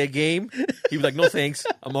want to play a game? He'd be like, no thanks.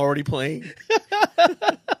 I'm already playing.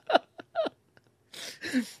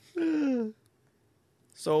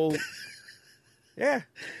 So, yeah.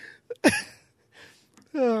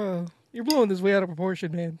 Oh, you're blowing this way out of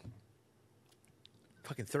proportion, man.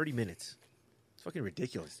 Fucking 30 minutes. It's fucking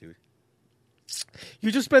ridiculous, dude.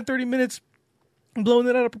 You just spent 30 minutes blowing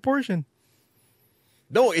it out of proportion.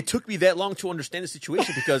 No, it took me that long to understand the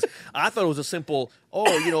situation because I thought it was a simple,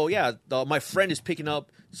 my friend is picking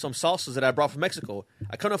up some salsas that I brought from Mexico.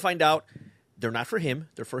 I couldn't find out they're not for him.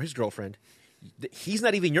 They're for his girlfriend. He's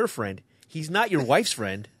not even your friend. He's not your wife's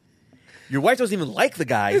friend. Your wife doesn't even like the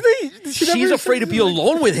guy. She's afraid to be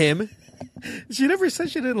alone with him. She never said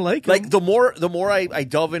she didn't like him. Like, the more I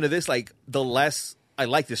delve into this, like, the less I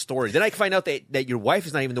like this story. Then I find out that your wife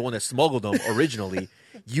is not even the one that smuggled them originally.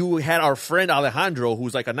 You had our friend Alejandro,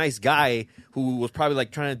 who's like a nice guy, who was probably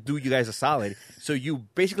like trying to do you guys a solid. So you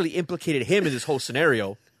basically implicated him in this whole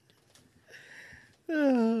scenario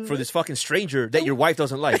for this fucking stranger that your wife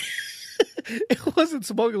doesn't like. It wasn't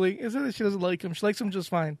smuggling. It's not that she doesn't like him. She likes him just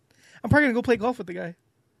fine. I'm probably going to go play golf with the guy.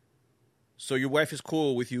 So your wife is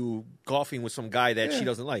cool with you golfing with some guy that she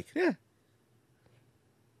doesn't like? Yeah.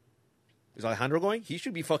 Is Alejandro going? He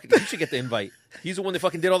should get the invite. He's the one that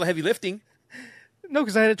fucking did all the heavy lifting. No,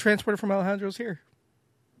 because I had to transport it from Alejandro's here.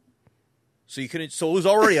 So it was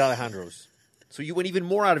already Alejandro's. So you went even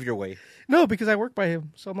more out of your way. No, because I work by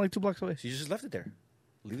him, so I'm like 2 blocks away. So you just left it there.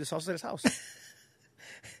 Leave the salsa at his house.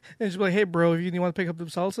 And she's like, hey, bro, if you want to pick up the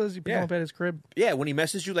salsas, you pick them up at his crib. Yeah, when he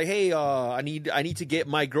messaged you like, hey, I need to get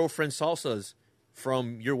my girlfriend's salsas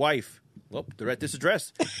from your wife. Well, they're at this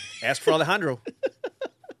address. Ask for Alejandro.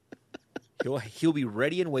 He'll be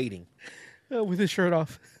ready and waiting. With his shirt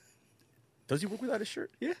off. Does he work without his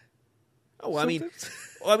shirt? Yeah. Oh, well, I mean,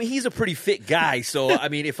 he's a pretty fit guy. So, I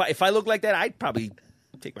mean, if I look like that, I'd probably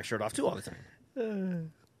take my shirt off too all the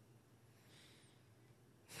time.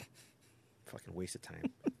 Fucking waste of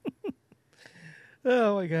time.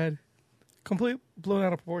 Oh my god, complete blown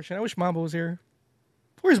out of proportion. I wish Mamba was here.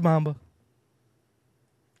 Where's Mamba?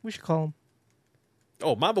 We should call him.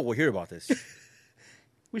 Oh, Mamba will hear about this.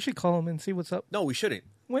 We should call him and see what's up. No, we shouldn't.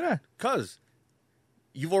 Why not? Because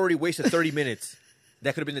you've already wasted 30 minutes.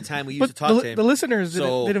 That could have been the time we used to talk to him. The listeners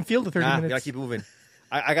didn't feel the 30 minutes. We gotta keep moving.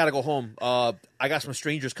 I gotta go home. I got some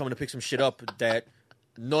strangers coming to pick some shit up that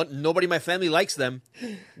nobody in my family likes them.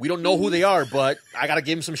 We don't know who they are, but I gotta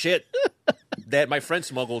give them some shit that my friend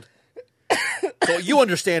smuggled. So you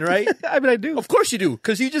understand, right? I mean, I do. Of course you do,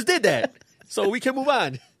 because you just did that. So we can move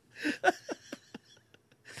on.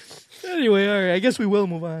 Anyway, all right. I guess we will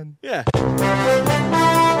move on. Yeah.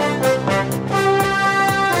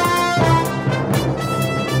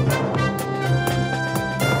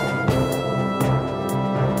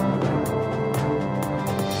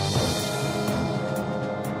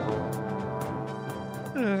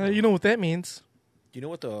 You know what that means. Do you know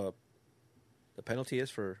what the penalty is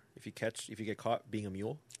for if you get caught being a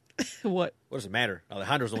mule? What? What does it matter?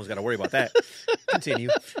 Alejandro's the one's got to worry about that. Continue.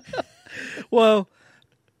 Well,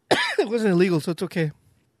 it wasn't illegal, so it's okay.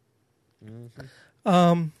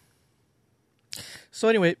 Mm-hmm. So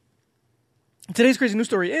anyway, today's crazy news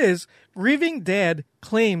story is grieving dad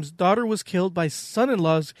claims daughter was killed by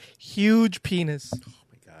son-in-law's huge penis. Oh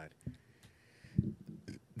my god.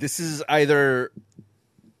 This is either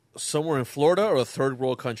somewhere in Florida or a third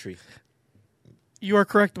world country. You are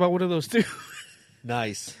correct about one of those two.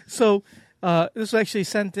 Nice. So this was actually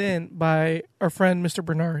sent in by our friend Mr.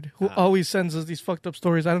 Bernard, who always sends us these fucked up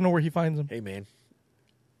stories. I don't know where he finds them. Hey man,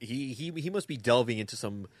 he must be delving into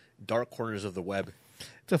some dark corners of the web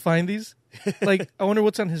to find these. Like, I wonder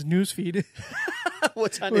what's on his news feed.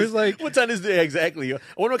 What's on his exactly? I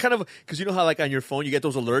wonder what kind of, because you know how like on your phone you get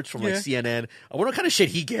those alerts from like CNN. I wonder what kind of shit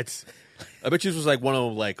he gets. I bet you this was like one of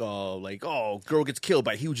them, like girl gets killed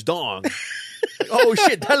by huge dong. Like, oh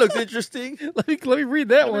shit, that looks interesting. Let me read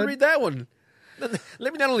that one. Let me read that one.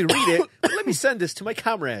 Let me not only read it, but let me send this to my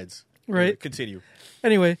comrades. Right. Continue.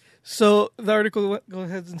 Anyway, so the article goes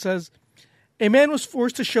ahead and says, a man was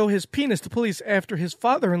forced to show his penis to police after his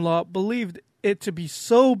father-in-law believed it to be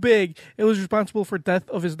so big it was responsible for death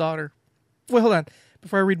of his daughter. Wait, hold on.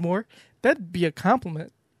 Before I read more, that'd be a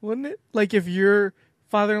compliment, wouldn't it? Like if your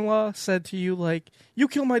father-in-law said to you, like, you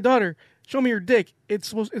killed my daughter, show me your dick.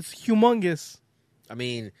 It's humongous. I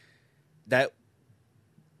mean, that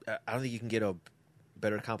I don't think you can get a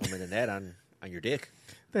better compliment than that on your dick.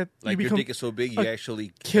 That Like you your become dick is so big, you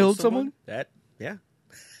actually killed someone? That, yeah,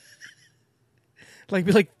 like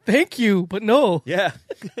be like, thank you, but no. yeah.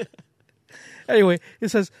 Anyway, it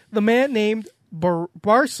says the man named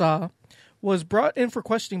Barsa was brought in for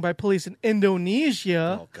questioning by police in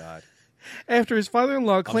Indonesia Oh God, after his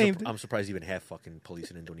father-in-law claimed I'm surprised you even have fucking police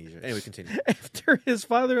in Indonesia. Anyway, continue. after his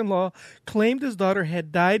father-in-law claimed his daughter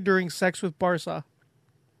had died during sex with Barsa.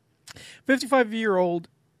 55-year-old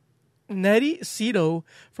Nedi Sito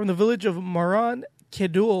from the village of Maran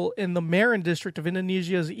Kidul in the Marin district of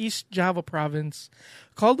Indonesia's East Java province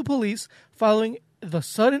called the police following the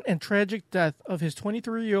sudden and tragic death of his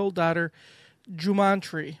 23-year-old daughter,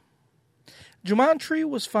 Jumantri. Jumantri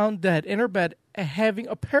was found dead in her bed, having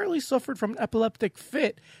apparently suffered from an epileptic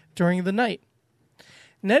fit during the night.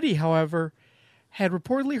 Nedi, however, had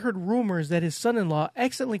reportedly heard rumors that his son-in-law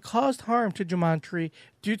accidentally caused harm to Jumantri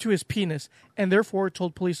due to his penis, and therefore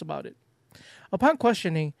told police about it. Upon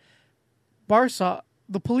questioning Barsa,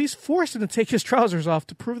 the police forced him to take his trousers off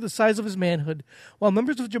to prove the size of his manhood, while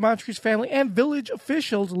members of Jumantri's family and village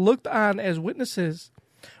officials looked on as witnesses,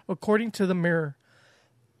 according to the Mirror.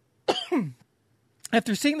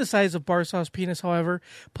 After seeing the size of Barsa's penis, however,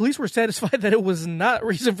 police were satisfied that it was not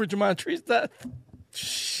reason for Jumantri's death.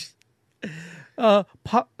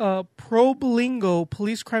 Probolingo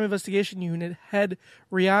Police Crime Investigation Unit head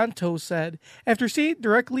Rianto said, after seeing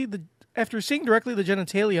directly the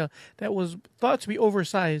genitalia that was thought to be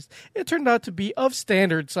oversized, it turned out to be of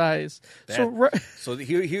standard size. So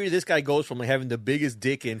here this guy goes from like having the biggest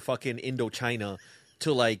dick in fucking Indochina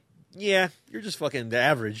to like, yeah, you're just fucking the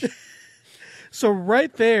average. So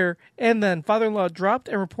right there, and then father-in-law dropped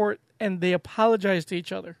a report and they apologized to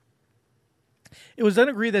each other. It was then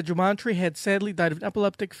agreed that Jumantri had sadly died of an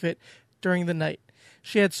epileptic fit during the night.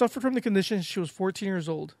 She had suffered from the condition since she was 14 years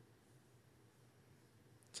old.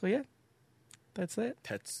 So yeah, that's it.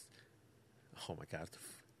 That's, oh my God.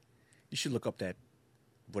 You should look up that,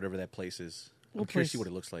 whatever that place is. I'm curious to see what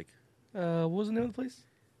it looks like. What was the name of the place?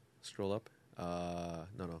 Scroll up.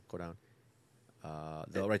 No, go down.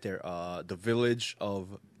 Right there. The village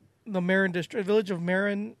of... The Marin district. Village of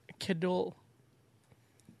Marin Kidul.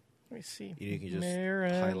 Let me see. You can just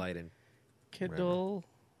Marin highlight and... Kidul,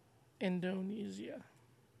 Indonesia.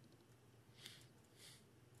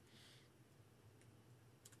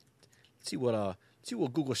 See what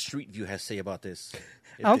Google Street View has to say about this.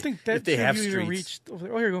 I don't think that they have even streets. reached over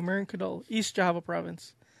there. Oh, here you go, Marin Kidul, East Java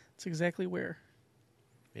province. That's exactly where.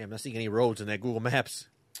 Yeah, I'm not seeing any roads in that Google Maps.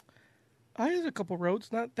 There's a couple roads,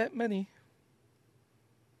 not that many.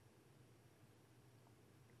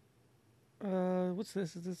 What's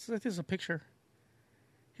this? This is a picture.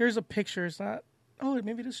 Here's a picture. It's not. Oh,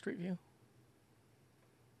 maybe it is Street View.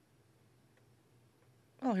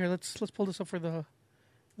 Oh, here let's pull this up for the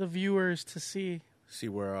viewers to see. See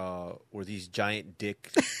where these giant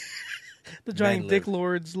dick The giant men dick live.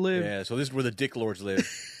 lords live Yeah, so this is where the dick lords live.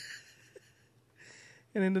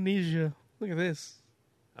 in Indonesia. Look at this.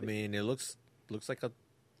 I mean, it looks like a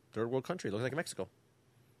third world country. It looks like Mexico.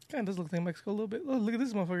 Kind of does look like Mexico a little bit. Oh, look at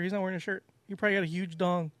this motherfucker. He's not wearing a shirt. He probably got a huge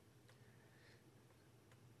dong.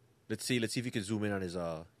 Let's see if you can zoom in on his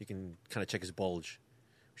you can kind of check his bulge.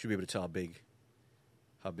 We should be able to tell how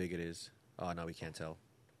big it is. Oh, no, we can't tell.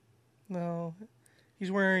 No.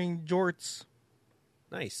 He's wearing jorts.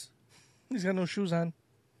 Nice. He's got no shoes on.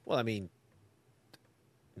 Well, I mean,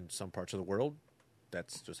 in some parts of the world,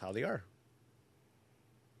 that's just how they are.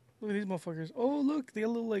 Look at these motherfuckers. Oh, look. They got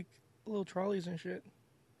little trolleys and shit.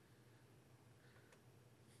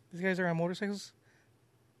 These guys are on motorcycles.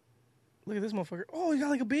 Look at this motherfucker. Oh, he got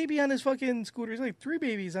like a baby on his fucking scooter. He's like 3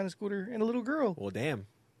 babies on his scooter and a little girl. Well, damn.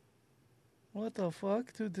 What the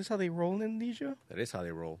fuck? Dude, this is how they roll in Indonesia? That is how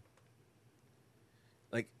they roll.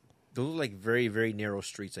 Like, those are like very, very narrow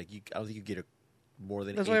streets. Like, I don't think you get more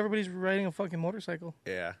than That's 8. why everybody's riding a fucking motorcycle.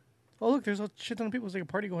 Yeah. Oh, look, there's a shit ton of people. It's like a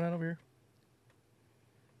party going on over here.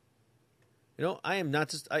 You know, I am not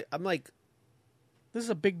just... I'm like, This is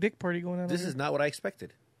a big dick party going on this over is not what I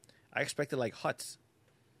expected. I expected, like, huts.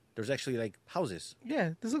 There's actually, like, houses. here. Yeah,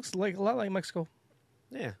 this looks like a lot like Mexico.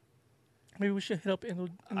 Yeah. Maybe we should hit up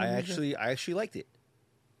Indonesia. I actually liked it.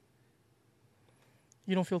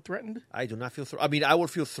 You don't feel threatened? I do not feel... I mean, I would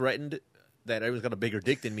feel threatened that everyone's got a bigger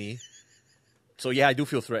dick than me. So, yeah, I do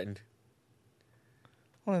feel threatened.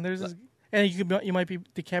 Hold on, there's this... And you might be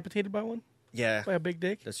decapitated by one? Yeah. By a big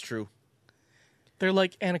dick? That's true. They're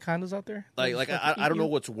like anacondas out there. Like They'll just I fucking don't know eat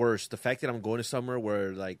you. what's worse. The fact that I'm going to somewhere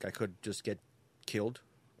where, like, I could just get killed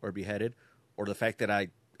or beheaded, or the fact that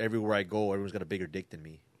everywhere I go, everyone's got a bigger dick than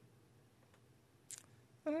me.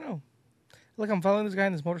 I don't know. Look, I'm following this guy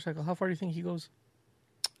on his motorcycle. How far do you think he goes?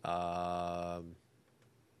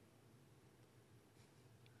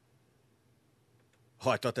 Oh,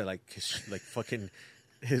 I thought that like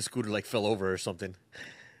his scooter like fell over or something.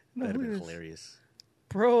 No, That'd have look been at this. hilarious.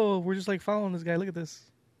 Bro, we're just like following this guy. Look at this.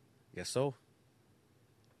 Guess so.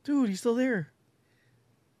 Dude, he's still there.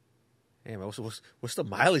 Hey, man, what's the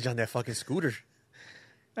mileage on that fucking scooter?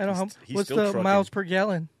 I don't know. He's What's still the trucking. miles per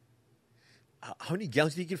gallon? How many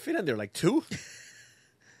gallons do you can fit in there? Like 2?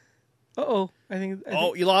 Uh-oh. I think,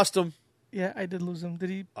 You lost him. yeah, I did lose him. Did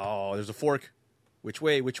he? Oh, there's a fork. Which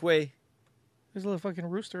way? Which way? There's a little fucking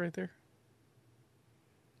rooster right there.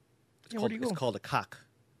 It's Yeah, called, where'd he go? It's called a cock.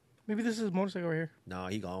 Maybe this is his motorcycle right here. No,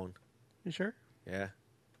 he gone. You sure? Yeah.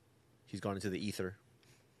 He's gone into the ether.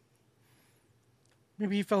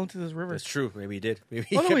 Maybe he fell into this river. That's true. Maybe he did. Maybe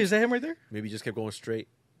he Oh, no, kept- wait, is that him right there? Maybe he just kept going straight.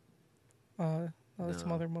 Oh, that's some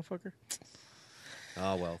No. other motherfucker.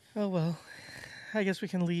 Oh, well. Oh, well. I guess we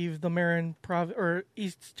can leave the Marin or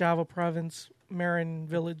East Java province, Marin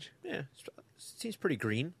village. Yeah. Seems pretty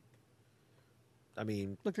green. I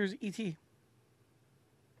mean, Look, there's E E.T.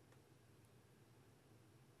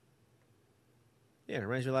 yeah, it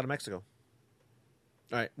reminds me a lot of Mexico.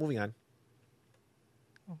 All right, moving on.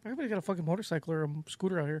 Everybody got a fucking motorcycle or a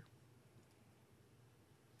scooter out here.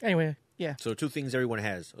 Anyway, yeah. So 2 things everyone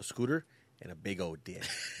has: a scooter and a big old dick.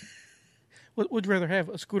 What would you rather have,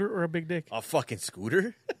 a scooter or a big dick? A fucking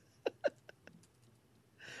scooter?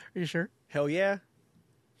 Are you sure? Hell yeah.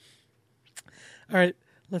 All right,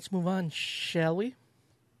 let's move on, shall we?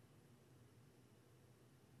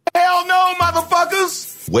 Hell no,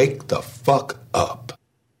 motherfuckers! Wake the fuck up.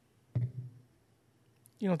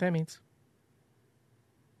 You know what that means.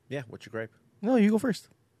 Yeah, what's your gripe? No, you go first.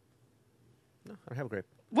 No, I don't have a gripe.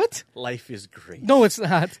 What? Life is great. No, it's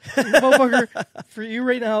not. Motherfucker, for you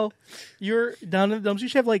right now, you're down in the dumps. You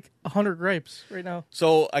should have like 100 gripes right now.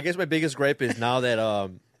 So I guess my biggest gripe is now that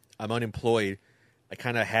I'm unemployed, I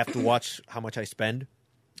kind of have to watch how much I spend.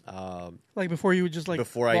 Like before you would just like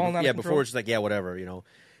Before falling out of before control. it's just like, yeah, whatever, you know.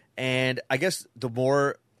 And I guess the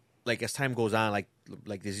more, like, as time goes on, like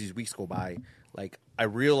as these weeks go by, like, I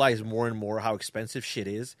realize more and more how expensive shit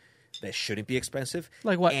is that shouldn't be expensive.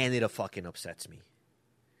 Like what? And it fucking upsets me.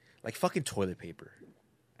 Like fucking toilet paper.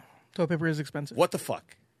 Toilet paper is expensive. What the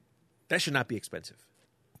fuck? That should not be expensive.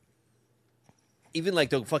 Even like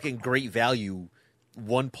the fucking great value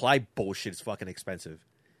 1-ply bullshit is fucking expensive.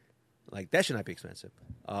 Like, that should not be expensive.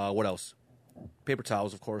 What else? Paper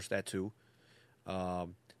towels, of course, that too.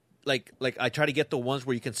 Like I try to get the ones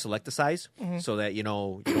where you can select the size so that, you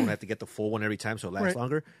know, you don't have to get the full one every time so it lasts Right.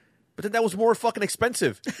 longer. But then that was more fucking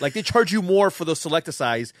expensive. Like, they charge you more for the select the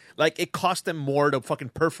size. Like, it cost them more to fucking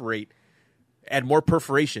perforate, add more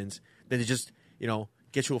perforations than to just, you know,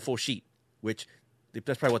 get you a full sheet, which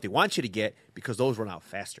that's probably what they want you to get because those run out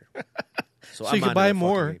faster. So you can buy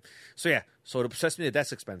more. So yeah, so it upsets me that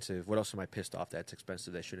that's expensive. What else am I pissed off that's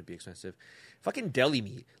expensive that shouldn't be expensive? Fucking deli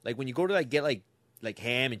meat. Like, when you go to like get like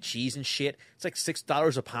ham and cheese and shit, it's like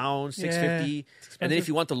 $6 a pound, $6.50. Yeah, it's And then expensive. if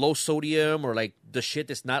you want the low sodium or like the shit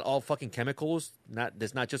that's not all fucking chemicals,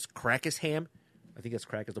 that's not just Krakus ham. I think that's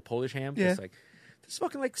Krakus, the Polish ham. Yeah. It's like it's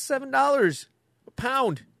fucking like $7 a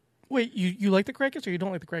pound. Wait, you like the Krakus or you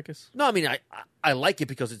don't like the Krakus? No, I mean I like it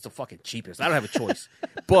because it's the fucking cheapest. I don't have a choice.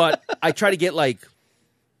 But I try to get like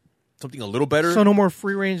something a little better. So no more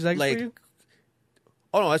free range eggs Like- for you?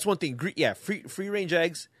 Oh no, that's one thing. Yeah, free range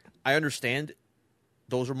eggs. I understand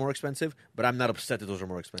those are more expensive, but I'm not upset that those are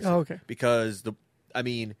more expensive. Oh, okay. Because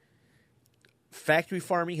factory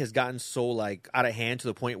farming has gotten so like out of hand to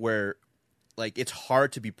the point where like it's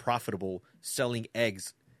hard to be profitable selling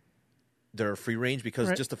eggs that are free range because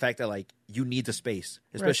Right. just the fact that like you need the space,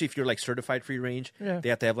 especially if you're like certified free range. Yeah. They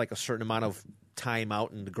have to have like a certain amount of time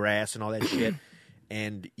out in the grass and all that shit,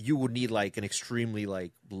 and you would need like an extremely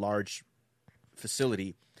like large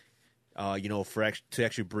facility, you know, to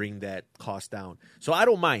actually bring that cost down. So I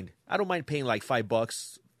don't mind. I don't mind paying like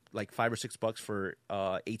 $5, like $5 or $6 for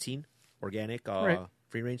 18 organic Right.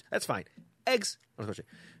 free range. That's fine. Eggs, but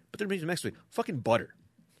then brings me next week. Fucking butter.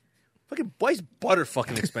 Fucking why is butter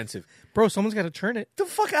fucking expensive? Bro, someone's got to churn it. The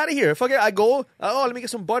fuck out of here! Fucking, I go. Oh, let me get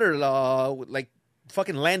some butter. With like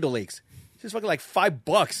fucking Land O'Lakes. It's just fucking like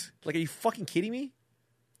 $5. Like, are you fucking kidding me?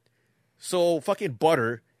 So fucking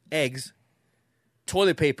butter, eggs,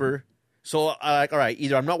 toilet paper. So like, all right,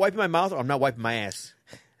 either I'm not wiping my mouth or I'm not wiping my ass.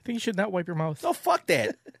 I think you should not wipe your mouth. No, fuck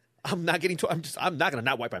that. I'm not getting. I'm not gonna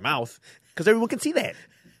not wipe my mouth because everyone can see that.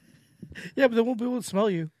 Yeah, but they won't be able to smell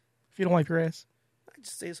you if you don't wipe your ass. I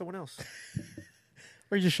just say to someone else.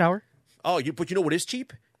 Or you just shower. Oh, but you know what is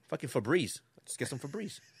cheap? Fucking Febreze. Just get some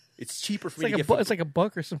Febreze. It's cheaper for It's me like to get. it's like a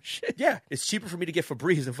buck or some shit. Yeah, it's cheaper for me to get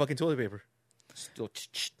Febreze than fucking toilet paper. Still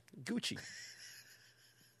Gucci.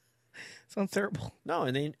 Sounds terrible. No,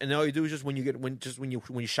 and all you do is just when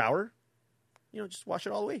you shower, just wash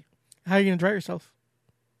it all away. How are you gonna dry yourself?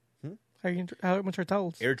 How much are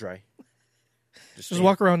towels? Air dry. Just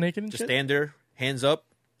walk around naked and Just shit? stand there, hands up,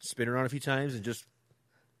 spin around a few times, and just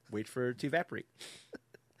wait for it to evaporate.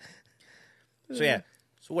 So yeah.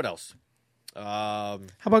 So what else? How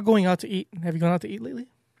about going out to eat? Have you gone out to eat lately?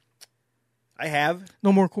 I have.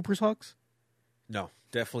 No more Cooper's Hawks? No,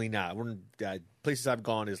 definitely not. Places I've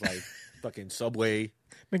gone is like fucking Subway,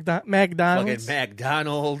 McDonald's? fucking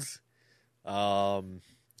McDonald's.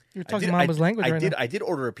 You're talking Mama's language right now. I did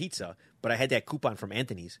order a pizza, but I had that coupon from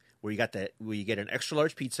Anthony's where you get an extra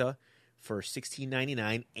large pizza for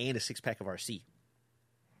 $16.99 and a 6-pack of RC.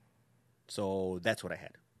 So that's what I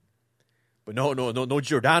had. But no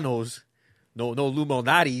Giordano's, no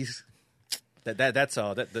Lumonati's.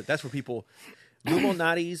 That's for people.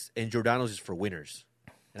 Lumonati's and Giordano's is for winners.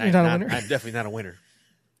 And You're not a winner? I'm definitely not a winner.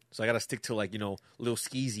 So I got to stick to little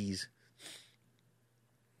skeezies.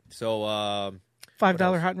 So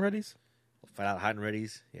 $5 hot and readies? $5 hot and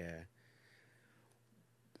readies, yeah.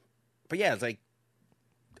 But yeah, it's like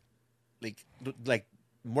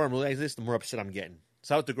more I'm realizing this, the more upset I'm getting.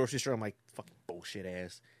 So out at the grocery store, I'm like, fucking bullshit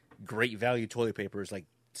ass. Great value toilet paper is like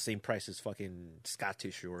the same price as fucking Scott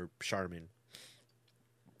tissue or Charmin.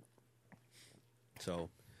 So,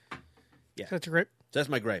 yeah. That's your gripe? So that's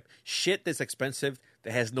my gripe. Shit that's expensive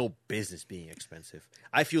that has no business being expensive.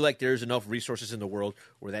 I feel like there's enough resources in the world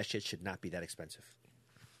where that shit should not be that expensive.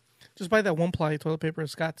 Just buy that 1-ply toilet paper at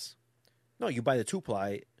Scott's. No, you buy the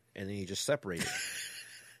 2-ply and then you just separate it.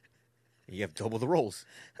 And you have double the rolls.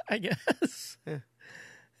 I guess. Yeah.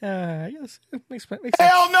 I guess. Makes sense.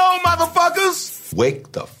 Hell no, motherfuckers!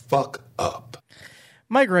 Wake the fuck up.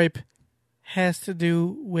 My gripe has to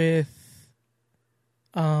do with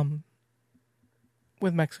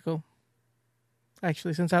Mexico.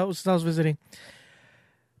 Actually, since I was visiting.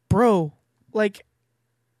 Bro, like,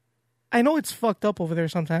 I know it's fucked up over there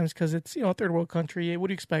sometimes because it's, third world country. What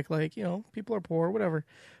do you expect? Like, people are poor, whatever.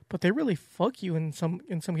 But they really fuck you in some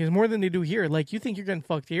cases more than they do here. Like, you think you're getting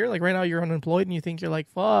fucked here. Like, right now you're unemployed and you think you're like,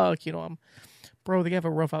 fuck, bro, they have it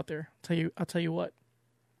rough out there. I'll tell you what.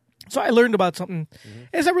 So I learned about something.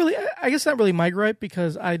 It's not really, I guess not really my gripe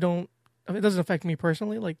because it doesn't affect me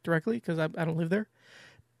personally, like directly, because I don't live there.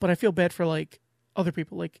 But I feel bad for like other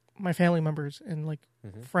people, like my family members and like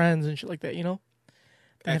friends and shit like that,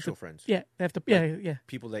 Actual friends. Yeah, they have to. Yeah.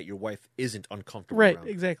 People that your wife isn't uncomfortable Right, around.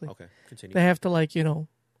 exactly. Okay, continue. They have to like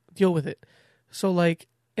deal with it. So like,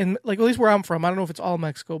 and like at least where I'm from, I don't know if it's all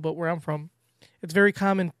Mexico, but where I'm from, it's very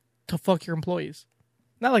common to fuck your employees.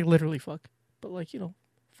 Not like literally fuck, but like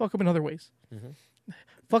fuck them in other ways.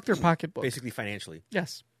 Fuck their pocketbook. Basically financially.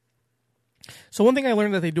 Yes. So one thing I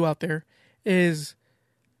learned that they do out there is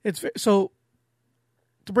so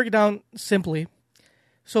to break it down simply.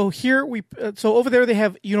 So here so over there they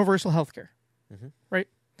have universal healthcare, right?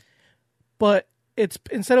 But it's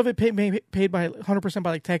instead of it paid by 100%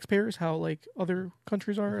 by like taxpayers, how like other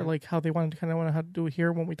countries are, or like how they want to do it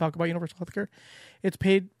here when we talk about universal healthcare, it's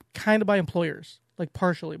paid kind of by employers, like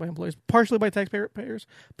partially by employers, partially by taxpayers,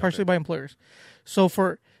 partially by employers. So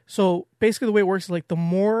basically the way it works is like the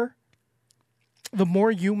more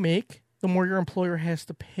you make, the more your employer has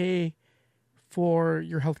to pay for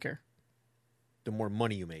your healthcare. The more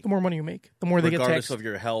money you make. The more money you make, the more they get taxed. Regardless of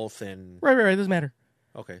your health and... Right. It doesn't matter.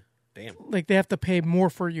 Okay. Damn. Like, they have to pay more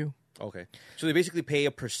for you. Okay. So they basically pay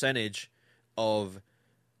a percentage of...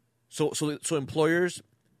 So employers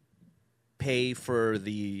pay for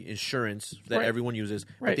the insurance that everyone uses,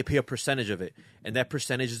 but they pay a percentage of it. And that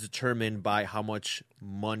percentage is determined by how much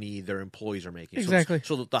money their employees are making. Exactly.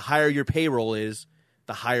 So the higher your payroll is,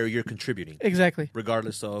 the higher you're contributing. Exactly.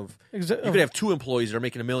 Regardless of... You could have 2 employees that are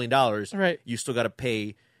making $1 million. Right. You still got to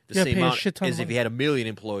pay the same amount as if you had 1 million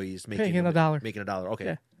employees making $1. Making $1. Okay.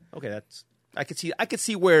 Yeah. Okay, that's... I could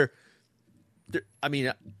see where... I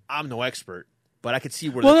mean, I'm no expert, but I could see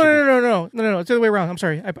where... Well, no. It's the other way around. I'm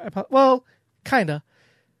sorry. Well, kind of.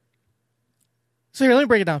 So here, let me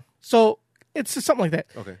break it down. So it's just something like that.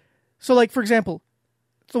 Okay. So, like, for example,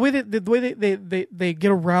 the way they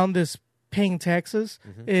get around this paying taxes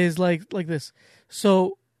is like this.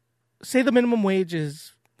 So, say the minimum wage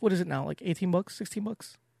is, what is it now? Like $18,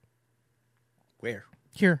 $16? Where?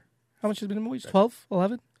 Here. How much is minimum wage? 12,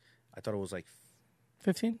 11? I thought it was like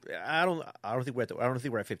 15. I don't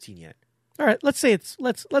think we're at 15 yet. All right, let's say for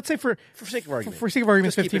sake of argument. For sake of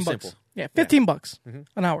argument, Just keep it $15. simple. Yeah, $15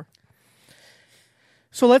 an hour.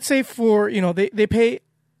 So let's say for they pay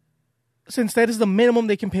since that is the minimum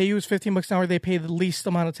they can pay you is $15 an hour, they pay the least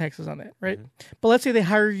amount of taxes on that, right? But let's say they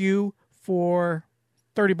hire you for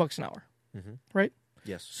 $30 an hour, right?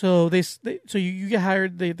 Yes. So so you get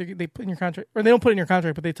hired. They put in your contract, or they don't put it in your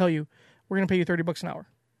contract, but they tell you we're going to pay you $30 an hour,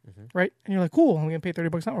 right? And you're like, cool, I'm going to pay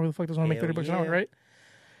 $30 an hour. Who the fuck doesn't want to make Hell $30 an hour, yeah. right?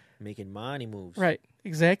 Making money moves. Right,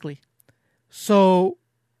 exactly. So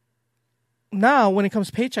now, when it comes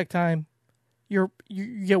to paycheck time, you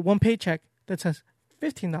get one paycheck that says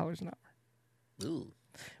 $15 an hour, Ooh.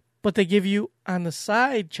 but they give you on the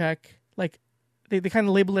side check, like they kind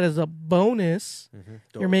of label it as a bonus.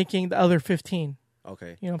 You're making the other 15.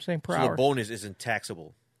 Okay. You know what I'm saying, per So hour. the bonus isn't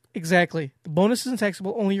taxable. Exactly. The bonus isn't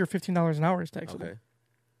taxable. Only your $15 an hour is taxable. Okay.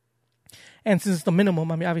 And since it's the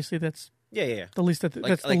minimum, I mean, obviously that's Yeah. the least that's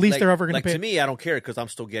the least they're ever going to pay. To me, I don't care because I'm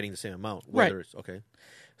still getting the same amount. Whether Right. it's okay.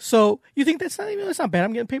 So you think that's not bad?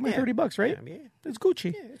 I'm getting paid my $30, right? Yeah, It's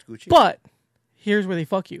Gucci. yeah, it's Gucci. But here's where they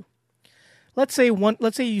fuck you. Let's say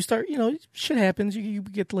you start, shit happens. You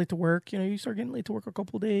get late to work. You start getting late to work a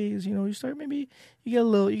couple of days. You start maybe you get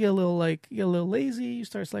a little lazy. You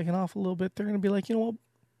start slacking off a little bit. They're gonna be like, you know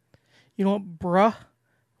what, bruh,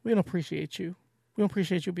 we don't appreciate you. We don't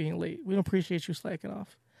appreciate you being late. We don't appreciate you slacking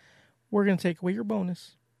off. We're gonna take away your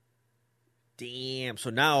bonus. Damn. So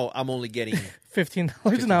now I'm only getting $15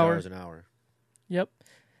 $15 an hour. an hour. Yep.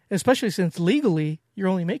 Especially since legally you're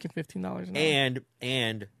only making $15 an hour.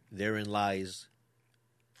 And therein lies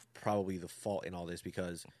probably the fault in all this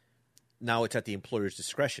because now it's at the employer's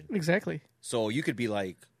discretion. Exactly. So you could be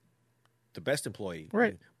like the best employee,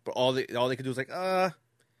 Right. But all they could do is like, I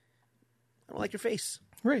don't like your face.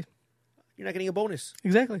 Right. You're not getting a bonus.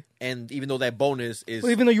 Exactly. And even though that bonus is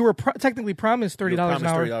Well, even though you were technically promised $30 you're promised an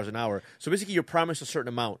hour. $30 an hour, so basically you're promised a certain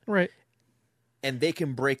amount, Right. and they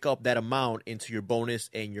can break up that amount into your bonus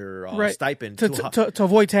and your Right. stipend to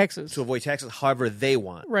avoid taxes. to avoid taxes, however they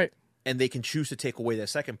want, Right. and they can choose to take away that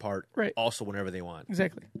second part, Right. also whenever they want.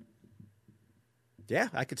 Exactly. Yeah,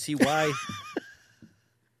 I could see why.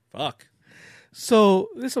 Fuck, So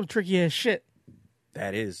this is some tricky ass shit.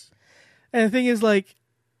 that is. And the thing is, like,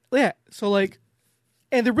 yeah, so like,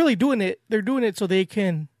 and they're really doing it. They're doing it so they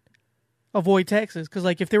can avoid taxes. Because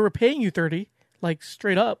like, if they were paying you 30, like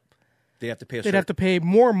straight up, They have to pay. they'd have to pay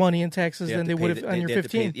more money in taxes than they would have on your have to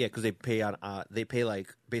pay- 15. yeah, because they pay on. They pay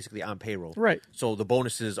like basically on payroll. Right. So the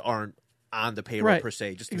bonuses aren't on the payroll Right. per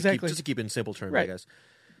se. Just to Exactly. keep it in simple terms, I Right. guess.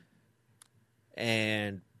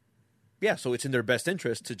 And yeah, so it's in their best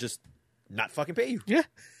interest to just not fucking pay you, Yeah,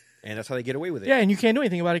 and that's how they get away with it. yeah, and you can't do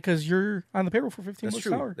anything about it because you're on the payroll for $15 That's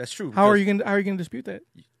an true. hour. That's true, How are because- you gonna dispute that?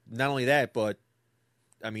 Not only that, but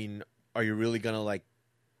I mean, are you really gonna like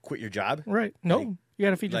quit your job? Right? No, Like- you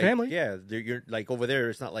got to feed your Like, family. yeah, you're like over there.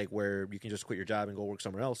 It's not like where you can just quit your job and go work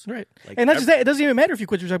somewhere else, Right. Like, And not just that, it doesn't even matter if you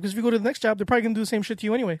quit your job because if you go to the next job, they're probably gonna do the same shit to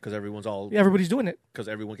you anyway. because everyone's all Everybody's doing it. because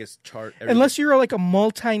everyone gets charged. Unless you're like a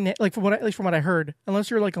like at least from what I heard, unless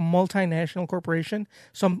you're like a multinational corporation,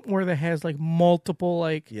 somewhere that has like multiple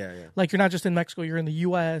like Yeah. like you're not just in Mexico, you're in the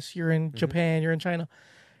U.S., you're in Japan, you're in China.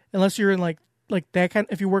 Unless you're in like that kind,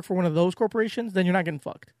 if you work for one of those corporations, then you're not getting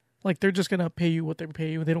fucked. Like they're just gonna pay you what they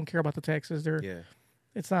pay you. They don't care about the taxes. Yeah.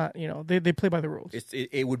 It's not they play by the rules.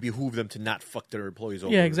 It would behoove them to not fuck their employees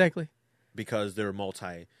over. Yeah, exactly. Because they're They're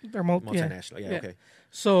multinational. Yeah, okay.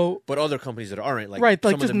 So But other companies that aren't like right,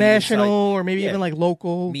 like some of just the national medium-sized- or maybe yeah, even like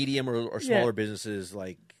local. medium or smaller businesses,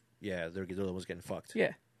 like they're the ones getting fucked.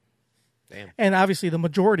 Yeah. Damn. And obviously, the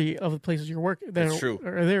majority of the places you work that That's are, true.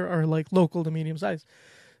 are there are like local to medium size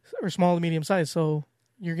or small to medium size. So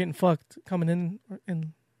you're getting fucked coming in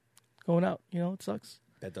and going out. It sucks.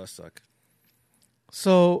 That does suck.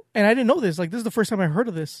 So, and I didn't know this. Like, this is the first time I heard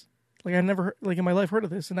of this. Like, I never, like, in my life heard of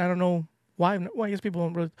this, and I don't know why. Well, I guess people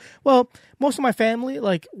don't really. Well, most of my family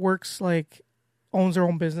like works like owns their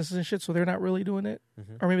own businesses and shit, so they're not really doing it,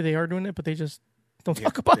 or maybe they are doing it, but they just don't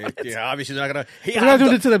talk about it. Yeah, obviously they're not gonna. Hey, They're not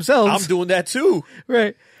doing it to themselves, I'm doing that too.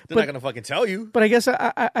 right? They're not gonna fucking tell you. But I guess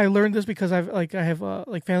I learned this because I have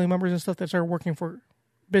like family members and stuff that started working for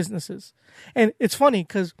businesses, and it's funny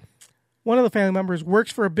because one of the family members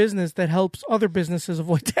works for a business that helps other businesses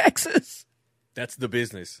avoid taxes. That's the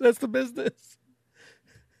business, That's the business,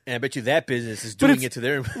 and I bet you that business is But doing it's- it to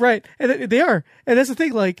their. right? And they are, and that's the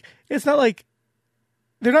thing. Like, it's not like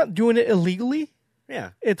they're not doing it illegally.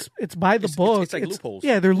 Yeah. It's by the It's book. like loopholes.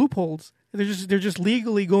 Yeah, they're loopholes. They're just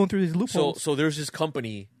legally going through these loopholes. So there's this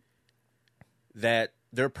company that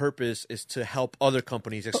their purpose is to help other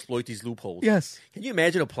companies exploit these loopholes. Yes. Can you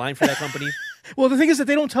imagine applying for that company? Well, the thing is that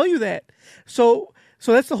they don't tell you that. So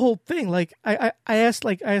that's the whole thing. Like I asked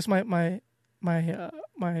my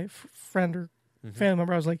friend or family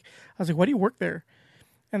member. I was like, why do you work there?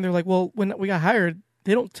 And they're like, well, when we got hired,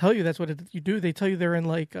 they don't tell you that's what you do. They tell you they're in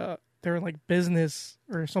like business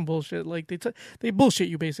or some bullshit. Like they bullshit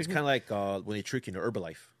you It's basically. kind of like when they trick you into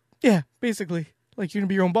Herbalife. Yeah, basically. Like you're gonna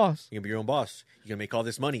be your own boss. You're going to be your own boss. You're going to make all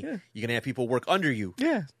this money. Yeah. You're going to have people work under you.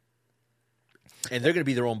 Yeah, And they're going to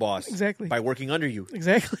be their own boss. Exactly. By working under you.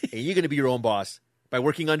 exactly. And you're going to be your own boss by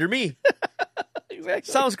working under me.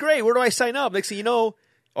 Exactly. Sounds great. Where do I sign up? Next thing you know,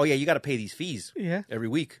 oh, yeah, you got to pay these fees. Yeah. Every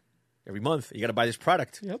week, every month. You got to buy this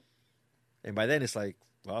product. Yep. And by then, it's like,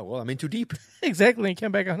 well, I'm in too deep. Exactly. You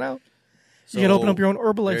can't back out now. So, You gotta open up your own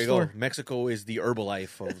Herbalife there you store. Go. Mexico is the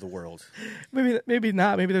Herbalife of the world. Maybe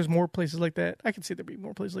not. Maybe there's more places like that. I can see there be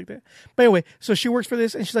more places like that. But anyway, so she works for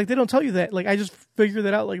this, and she's like, they don't tell you that. Like I just figured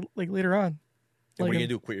that out like later on. And what are Like, you going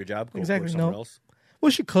to do? Quit your job? Go exactly, work somewhere no. else?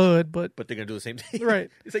 Well, she could, but But they're going to do the same thing. Right.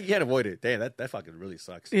 It's like you can't avoid it. Damn, that fucking really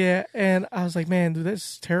sucks. yeah. And I was like, man, dude,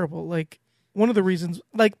 that's terrible. Like one of the reasons,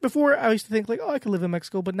 like before, I used to think like, oh, I could live in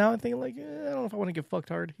Mexico, but now I'm thinking like, I don't know if I want to get fucked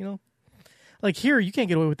hard. You know, like here, you can't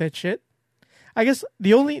get away with that shit. I guess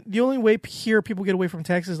the only way here people get away from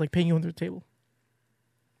taxes is like paying you under the table.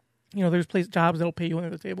 You know, there's jobs that'll pay you under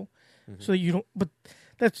the table, so that you don't. But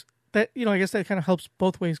that I guess that kind of helps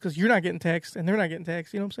both ways because you're not getting taxed and they're not getting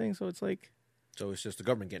taxed. You know what I'm saying? So it's like, So it's just the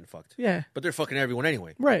government getting fucked. yeah, But they're fucking everyone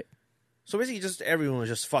anyway. right, So basically, just everyone is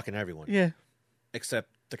just fucking everyone. yeah, Except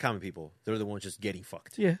the common people. They're the ones just getting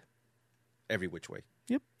fucked. yeah, Every which way.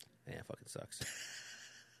 yep. Yeah, it fucking sucks.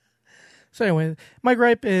 So anyway, my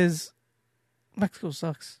gripe is Mexico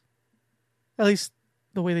sucks. At least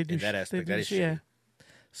the way they do In that they aspect, do that is shit, yeah. shitty.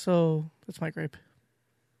 So that's my gripe.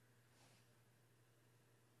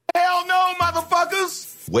 Hell no,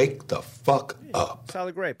 motherfuckers! Wake the fuck up.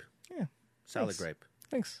 Solid grape. Yeah. Solid Thanks. grape.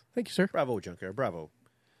 Thanks. Thank you, sir. Bravo, Junker. Bravo.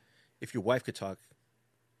 If your wife could talk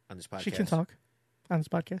on this podcast. She can talk on this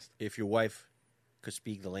podcast. If your wife could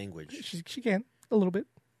speak the language. She can a little bit.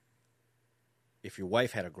 If your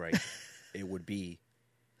wife had a gripe, it would be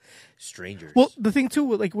strangers. Well, the thing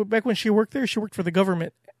too, like back when she worked there, she worked for the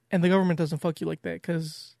government, and the government doesn't fuck you like that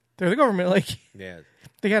because they're the government. Like yeah,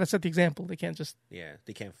 they got to set the example. They can't just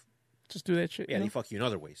they can't. just do that shit. Yeah, you they know? fuck you in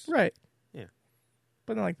other ways. Right. Yeah.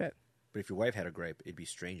 But not like that. But if your wife had a gripe, it'd be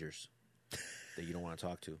strangers that you don't want to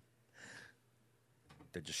talk to.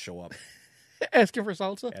 That just show up Asking for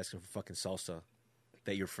salsa. asking for fucking salsa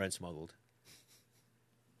that your friend smuggled.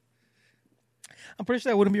 I'm pretty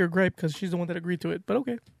sure that wouldn't be her gripe because she's the one that agreed to it. But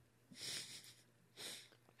okay.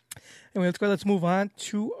 Anyway, let's move on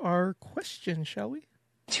to our question, shall we?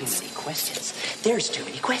 Too many questions. There's too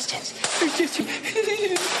many questions.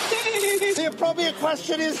 The appropriate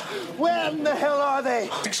question is, when the hell are they?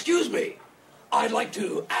 Excuse me. I'd like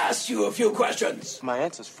to ask you a few questions. My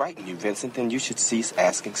answers frighten you, Vincent, then you should cease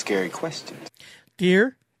asking scary questions.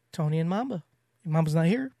 Dear Tony and Mamba. Mamba's not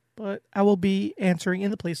here, but I will be answering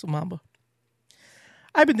in the place of Mamba.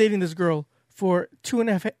 I've been dating this girl for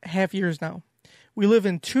 2.5 years now. We live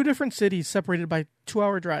in 2 different cities separated by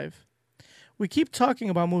 2-hour drive. We keep talking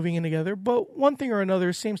about moving in together, but one thing or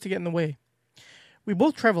another seems to get in the way. We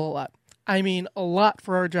both travel a lot. I mean, a lot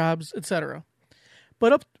for our jobs, etc.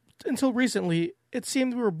 But up until recently, it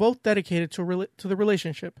seemed we were both dedicated to the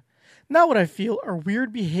relationship. Now what I feel are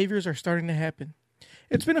weird behaviors are starting to happen.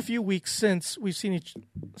 It's been a few weeks since we've seen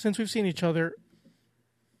each other,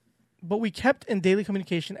 but we kept in daily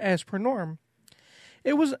communication as per norm.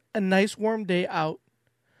 It was a nice warm day out,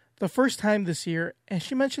 the first time this year, and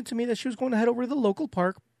she mentioned to me that she was going to head over to the local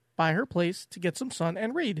park by her place to get some sun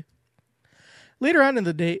and read. Later on in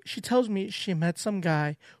the day, she tells me she met some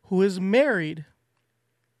guy who is married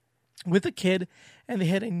with a kid, and they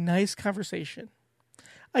had a nice conversation.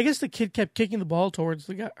 I guess the kid kept kicking the ball towards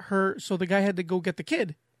her, so the guy had to go get the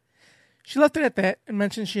kid. She left it at that and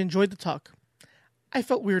mentioned she enjoyed the talk. I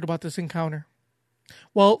felt weird about this encounter.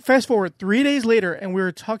 Well, fast forward 3 days later, and we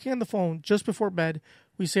were talking on the phone just before bed.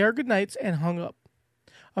 We say our goodnights and hung up.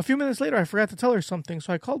 A few minutes later, I forgot to tell her something,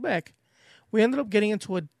 so I called back. We ended up getting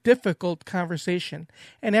into a difficult conversation,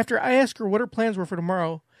 and after I asked her what her plans were for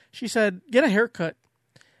tomorrow, she said, get a haircut.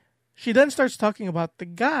 She then starts talking about the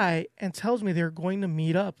guy and tells me they're going to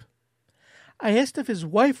meet up. I asked if his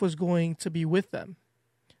wife was going to be with them.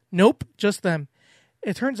 Nope, just them.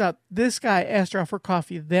 It turns out this guy asked her out for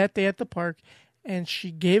coffee that day at the park, and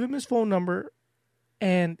she gave him his phone number,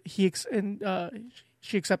 and she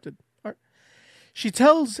accepted. She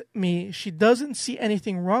tells me she doesn't see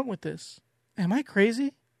anything wrong with this. Am I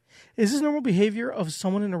crazy? Is this normal behavior of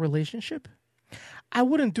someone in a relationship? I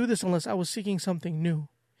wouldn't do this unless I was seeking something new.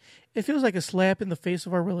 It feels like a slap in the face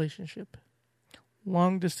of our relationship.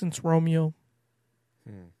 Long distance Romeo.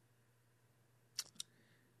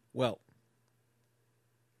 Well,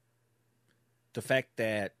 the fact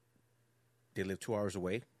that they live 2 hours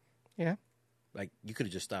away. Yeah. Like, you could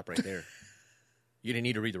have just stopped right there. You didn't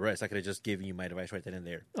need to read the rest. I could have just given you my advice right then and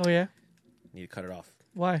there. Oh, yeah? You need to cut it off.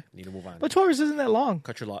 Why? You need to move on. But 2 hours isn't that long.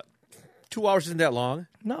 Cut your lot. 2 hours isn't that long.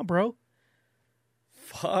 No, bro.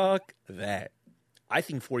 Fuck that. I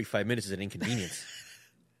think 45 minutes is an inconvenience.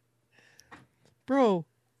 Bro,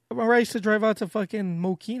 I remember I used to drive out to fucking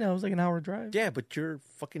Mokina. It was like an hour drive. Yeah, but you're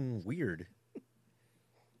fucking weird.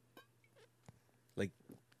 Like,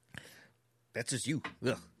 that's just you.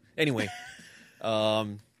 Ugh. Anyway,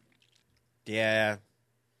 yeah.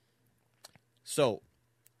 So,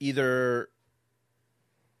 either,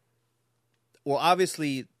 well,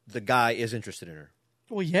 obviously the guy is interested in her.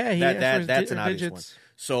 Well, yeah, that's an obvious one.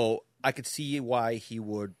 So I could see why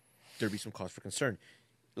there'd be some cause for concern.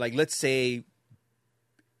 Like, let's say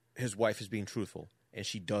his wife is being truthful and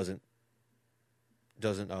she doesn't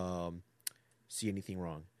see anything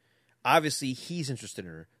wrong. Obviously, he's interested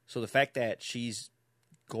in her. So the fact that she's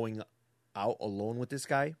going out alone with this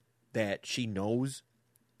guy that she knows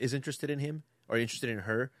is interested in him or interested in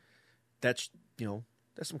her, that's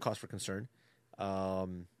some cause for concern.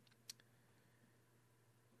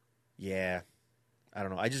 Yeah, I don't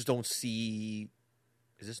know. I just don't see,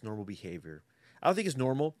 is this normal behavior? I don't think it's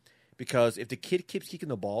normal because if the kid keeps kicking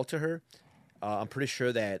the ball to her, I'm pretty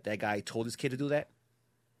sure that guy told his kid to do that.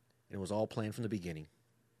 And it was all planned from the beginning.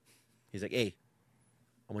 He's like, hey,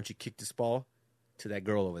 I want you to kick this ball to that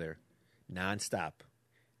girl over there. Nonstop.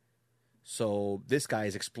 So this guy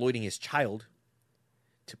is exploiting his child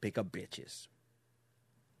to pick up bitches.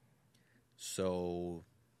 So,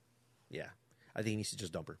 yeah. I think he needs to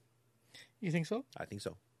just dump her. You think so? I think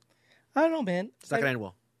so. I don't know, man. It's not going to end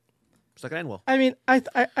well. It's not going to end well. I mean, I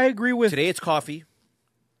agree with... Today it's coffee.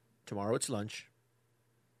 Tomorrow it's lunch.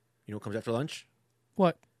 You know what comes after lunch?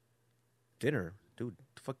 What? Dinner. Dude,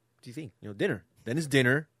 the fuck do you think? Dinner. Then it's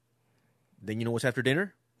dinner. Then you know what's after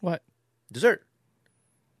dinner? What? Dessert.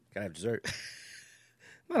 Gotta have dessert.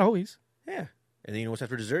 Not always. Yeah. And then you know what's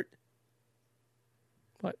after dessert?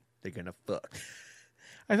 What? They're gonna fuck.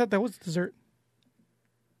 I thought that was dessert.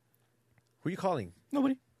 Who are you calling?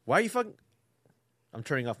 Nobody. Why are you fucking... I'm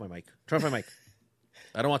turning off my mic. Turn off my mic.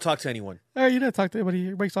 I don't want to talk to anyone. All right, you don't talk to anybody.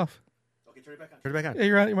 Your mic's off. Okay, turn it back on. Turn it back on. Yeah,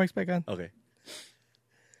 you're on. Your mic's back on. Okay.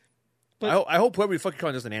 But, I hope whoever you fucking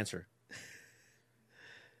calling doesn't answer.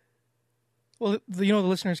 Well, the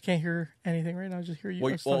listeners can't hear anything right now. Just hear you.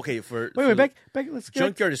 Wait, okay, wait, back. Let's get...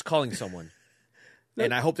 Junkyard is calling someone.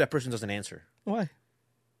 And I hope that person doesn't answer. Why?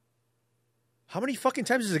 How many fucking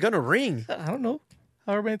times is it going to ring? I don't know.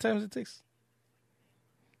 However many times it takes.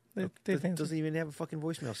 It doesn't even have a fucking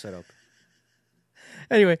voicemail set up.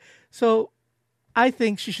 Anyway, so I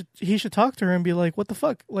think he should talk to her and be like, "What the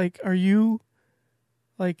fuck? Like, are you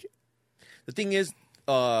like?" The thing is,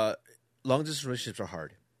 long distance relationships are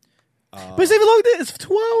hard. But it's even long. It's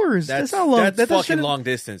 2 hours. That's not long. That's fucking long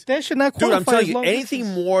distance. That should not Dude, qualify I'm telling as you, long anything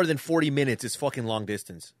distance. more than 40 minutes is fucking long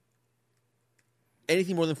distance.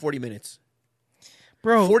 Anything more than 40 minutes.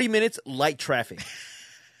 Bro. 40 minutes, light traffic.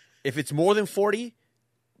 If it's more than 40,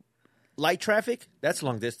 light traffic, that's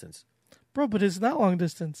long distance. Bro, but it's not long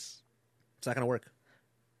distance. It's not going to work.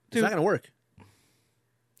 Dude. It's not going to work.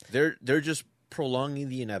 They're just prolonging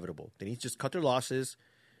the inevitable. They need to just cut their losses.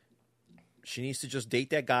 She needs to just date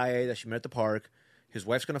that guy that she met at the park. His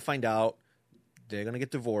wife's going to find out. They're going to get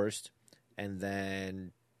divorced. And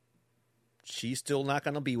then she's still not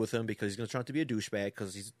going to be with him because he's going to turn out to be a douchebag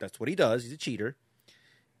because that's what he does. He's a cheater.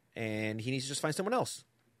 And he needs to just find someone else.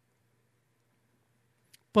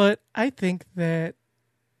 But I think he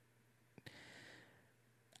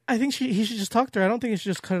should just talk to her. I don't think he should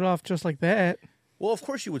just cut it off just like that. Well, of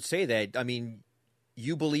course you would say that. I mean,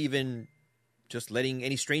 you believe in just letting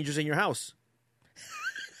any strangers in your house.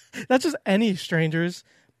 Not just any strangers,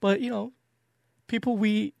 but, people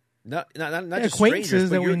we... Not just acquaintances strangers,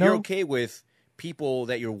 but that we know. You're okay with people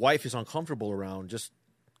that your wife is uncomfortable around. Just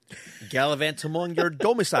gallivant among your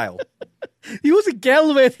domicile. He wasn't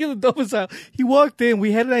gallivanting in the domicile. He walked in.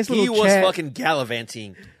 We had a nice little chat. He was fucking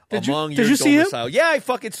gallivanting among your domicile. Yeah, I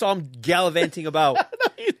fucking saw him gallivanting about. No,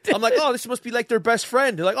 you didn't. I'm like, oh, this must be like their best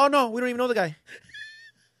friend. They're like, oh no, we don't even know the guy.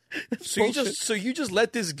 So you just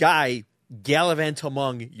let this guy gallivant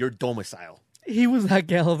among your domicile. He was not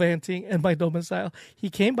gallivanting in my domicile. He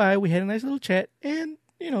came by. We had a nice little chat, and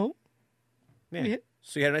Yeah.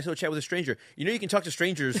 So you had a nice little chat with a stranger. You can talk to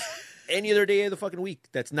strangers any other day of the fucking week.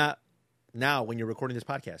 That's not now when you're recording this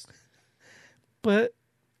podcast. But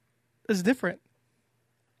it's different.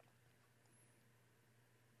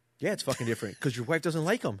 Yeah, it's fucking different because your wife doesn't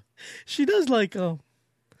like him. She does like him.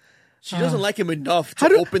 She doesn't like him enough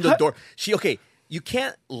to open the door. You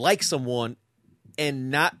can't like someone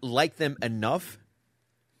and not like them enough.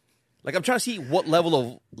 Like, I'm trying to see what level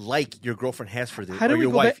of like your girlfriend has for this. How do or we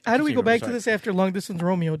your go wife. back? How do we go back to Sorry. this after long distance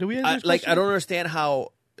Romeo? Do we? I don't understand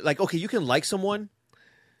how. Like, okay, you can like someone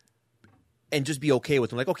and just be okay with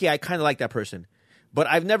them. Like, okay, I kind of like that person, but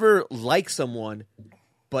I've never liked someone,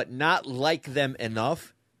 but not like them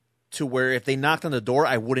enough to where if they knocked on the door,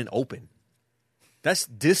 I wouldn't open. That's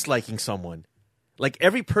disliking someone. Like,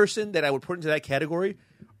 every person that I would put into that category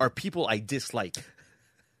are people I dislike.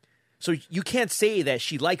 So you can't say that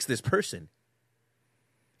she likes this person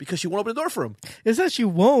because she won't open the door for him. It's that she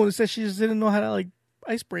won't. It's that she just didn't know how to, like,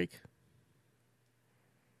 ice break.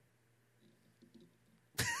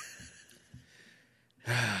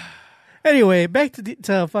 Anyway, back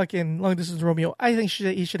to fucking long distance Romeo. I think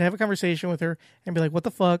he should have a conversation with her and be like, "What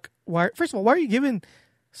the fuck? Why? First of all, why are you giving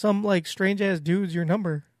some like strange ass dudes your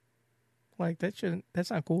number? Like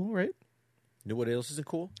that's not cool, right?" You know what else isn't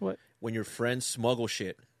cool? What? When your friends smuggle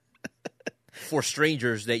shit for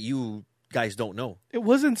strangers that you guys don't know. It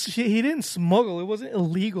wasn't. He didn't smuggle. It wasn't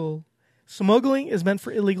illegal. Smuggling is meant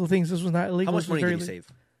for illegal things. This was not illegal. How much money did he save?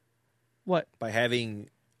 What? By having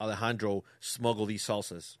Alejandro smuggle these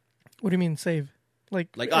salsas. What do you mean save? Like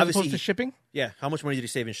as obviously opposed to shipping? Yeah. How much money did he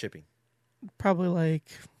save in shipping? Probably like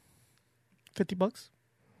 $50.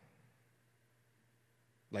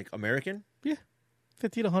 Like American? Yeah,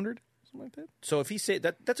 50 to 100, something like that. So if he said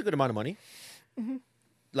that's a good amount of money. Mm-hmm.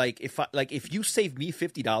 Like if you saved me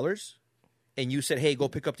 $50 and you said, "Hey, go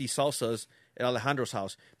pick up these salsas at Alejandro's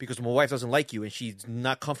house because my wife doesn't like you and she's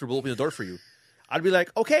not comfortable opening the door for you," I'd be like,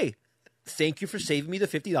 "Okay, thank you for saving me the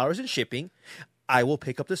 $50 in shipping. I will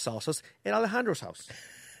pick up the salsas at Alejandro's house."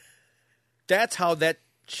 That's how that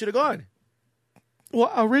should have gone.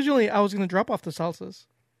 Well, originally I was going to drop off the salsas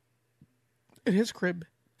at his crib.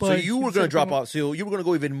 But So you were going to drop off. So you were going to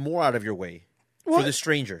go even more out of your way for the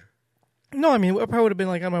stranger. No, I mean, I probably would have been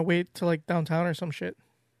like on my way to like downtown or some shit.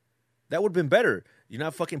 That would have been better. You're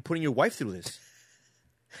not fucking putting your wife through this.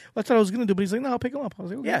 That's what I was going to do, but he's like, "No, I'll pick him up." I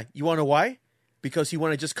was like, "Okay." Yeah, you want to know why? Because he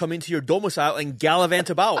want to just come into your domicile and gallivant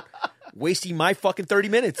about, wasting my fucking 30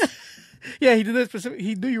 minutes. Yeah, he did that specifically.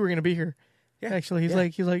 He knew you were going to be here. Yeah, actually, he's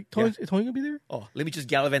like, Tony's going to be there. Oh, let me just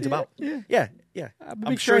gallivant about. Yeah.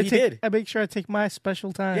 I'm sure he did. I make sure I take my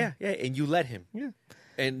special time. Yeah, and you let him. Yeah.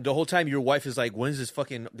 And the whole time your wife is like, "When's this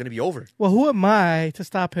fucking going to be over?" Well, who am I to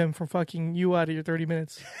stop him from fucking you out of your 30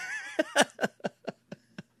 minutes?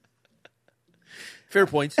 Fair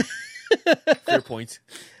points. Fair points.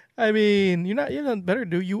 I mean, you're not better,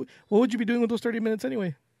 do you? What would you be doing with those 30 minutes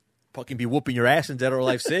anyway? Fucking be whooping your ass in Dead or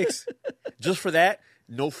Alive 6. Just for that,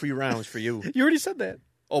 no free rounds for you. You already said that.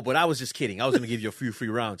 Oh, but I was just kidding. I was going to give you a few free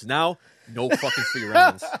rounds. Now, no fucking free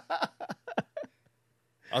rounds. I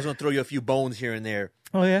was going to throw you a few bones here and there.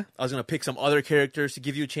 Oh, yeah? I was going to pick some other characters to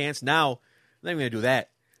give you a chance. Now, I'm not even going to do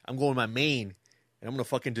that. I'm going my main, and I'm going to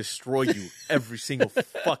fucking destroy you every single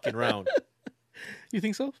fucking round. You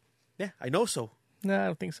think so? Yeah, I know so. No, I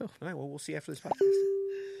don't think so. All right, well, we'll see after this podcast.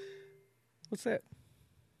 What's that?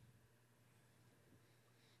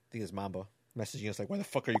 I think it's Mamba messaging us like, "Why the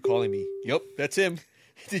fuck are you calling me?" Yep, that's him.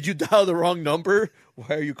 Did you dial the wrong number?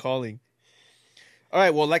 Why are you calling? All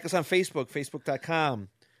right, well, like us on Facebook, facebook.com.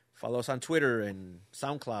 Follow us on Twitter and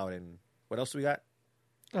SoundCloud. And what else do we got?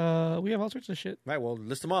 We have all sorts of shit. All right, well,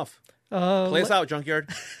 list them off. Play us out, Junkyard.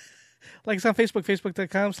 Like us on Facebook,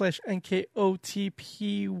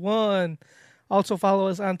 facebook.com/NKOTP1. Also follow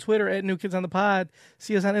us on Twitter at New Kids on the Pod.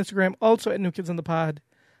 See us on Instagram, also at New Kids on the Pod.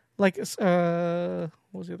 Like us, what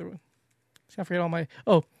was the other one? I forget all my...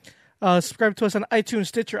 subscribe to us on iTunes,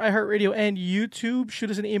 Stitcher, iHeartRadio, and YouTube.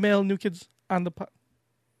 Shoot us an email, newkidsonthepod.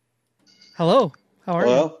 Hello. How are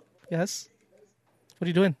you? Yes. What are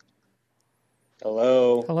you doing?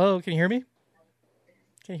 Hello. Hello. Can you hear me?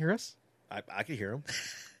 Can you hear us? I can hear him.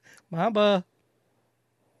 Mamba.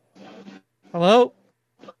 Hello.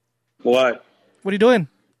 What? What are you doing?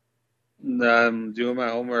 I'm doing my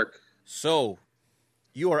homework. So,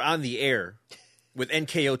 you are on the air with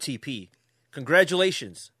NKOTP.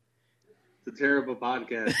 Congratulations. It's a terrible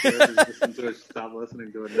podcast. Whoever's listening to it should stop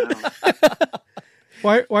listening to it now.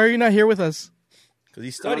 Why are you not here with us? Because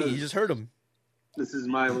he's studying. You just heard him. This is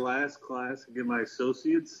my last class to get my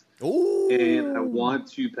associates. Ooh. And I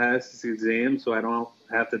want to pass this exam so I don't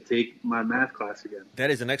have to take my math class again. That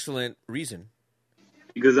is an excellent reason.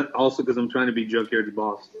 Because I'm trying to be Junkyard's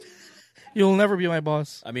boss. You'll never be my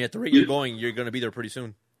boss. I mean, at the rate you're going, you're going to be there pretty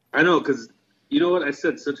soon. I know, because you know what? I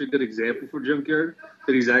set such a good example for Junkyard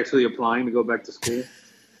that he's actually applying to go back to school.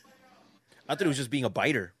 I thought he was just being a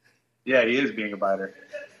biter. Yeah, he is being a biter.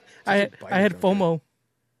 I had FOMO.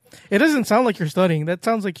 It doesn't sound like you're studying. That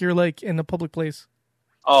sounds like you're like in a public place.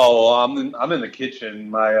 Oh, well, I'm in the kitchen.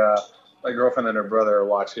 My girlfriend and her brother are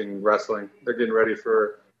watching wrestling. They're getting ready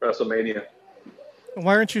for WrestleMania.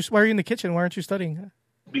 Why are you in the kitchen? Why aren't you studying?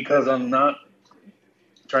 Because I'm not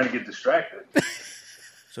trying to get distracted.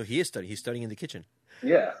 So he is studying. He's studying in the kitchen.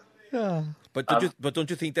 Yeah. But don't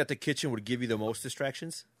you think that the kitchen would give you the most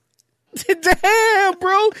distractions? Damn,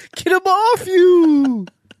 bro, get him off you.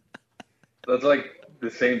 That's like the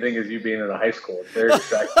same thing as you being in a high school. It's very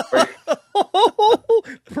distracting. Right?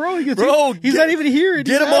 Bro, he's not even here.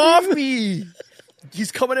 Get him off me.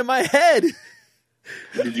 He's coming in my head.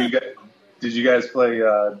 Did you guys play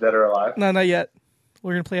Dead or Alive? No, not yet.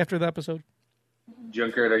 We're gonna play after the episode.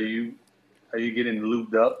 Junkard, are you getting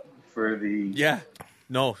lubed up for the? Yeah.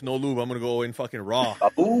 No lube. I'm gonna go in fucking raw.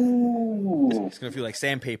 Ooh. It's gonna feel like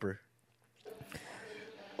sandpaper.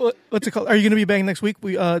 What's it called? Are you gonna be back next week?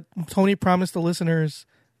 Tony promised the listeners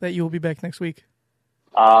that you will be back next week.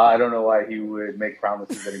 I don't know why he would make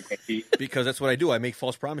promises that he can't keep. Because that's what I do. I make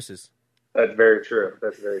false promises. That's very true.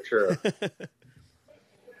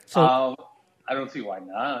 So I don't see why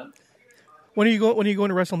not. when are you going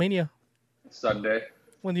to WrestleMania? Sunday.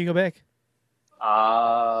 When do you go back?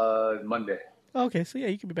 Monday. Oh, okay, so yeah,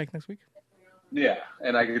 you can be back next week. Yeah,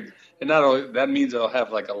 and not only that means I'll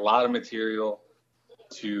have like a lot of material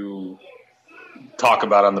to talk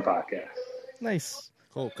about on the podcast. Nice.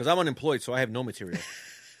 Cool, because I'm unemployed, so I have no material.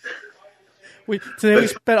 Today we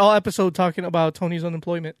spent all episode talking about Tony's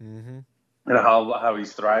unemployment. Mm-hmm. And how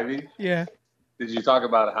he's thriving. Yeah. Did you talk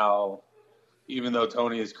about how even though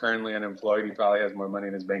Tony is currently unemployed, he probably has more money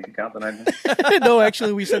in his bank account than I do? No,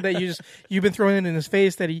 actually, we said that you've been throwing it in his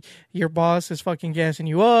face that your boss is fucking gassing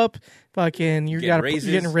you up, fucking you're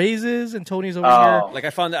getting raises, and Tony's over here. Like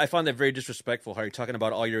I found that very disrespectful. How you're talking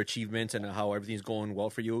about all your achievements and how everything's going well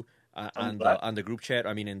for you on the group chat.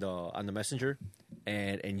 I mean, on the messenger,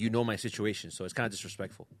 and you know my situation, so it's kind of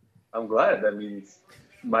disrespectful. I'm glad. That means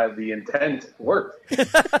the intent worked.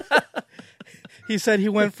 He said he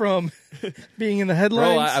went from being in the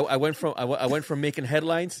headlines. Bro, I went from making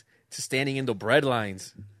headlines to standing in the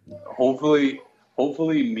breadlines. Hopefully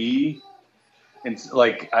me, and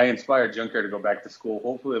like I inspired Junker to go back to school.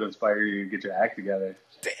 Hopefully it'll inspire you to get your act together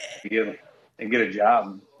and get a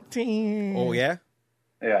job. Damn. Oh yeah?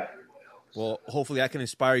 Yeah. Well, hopefully I can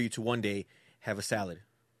inspire you to one day have a salad.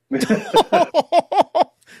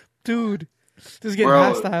 Dude, this is getting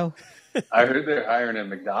hostile. I heard they're hiring at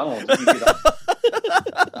McDonald's.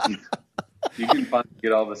 You can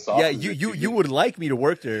get all the sauce. Yeah, you would like me to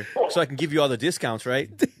work there so I can give you all the discounts, right?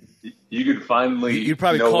 You could finally. You'd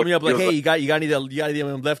probably call me up like, "Hey, you got any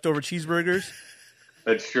leftover cheeseburgers?"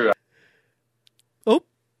 That's true. Oh,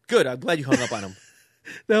 good. I'm glad you hung up on him.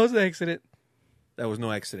 That was an accident. That was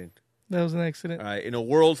no accident. That was an accident. All right. In a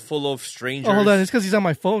world full of strangers. Oh, hold on. It's because he's on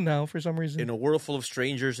my phone now for some reason. In a world full of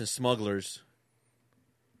strangers and smugglers.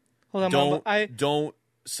 Hold on, don't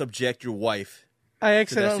subject your wife. I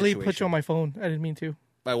accidentally put you on my phone. I didn't mean to.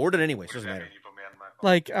 I ordered it anyway. So it doesn't matter.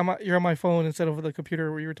 Like you're on my phone instead of the computer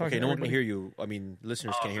where you were talking. Okay, to no one can everybody. hear you. I mean,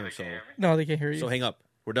 listeners can't hear him. So no, they can't hear you. So hang up.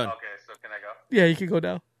 We're done. Okay, so can I go? Yeah, you can go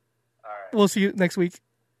now. All right. We'll see you next week.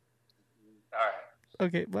 All right.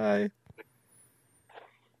 Okay, bye.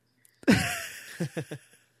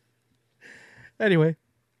 Anyway,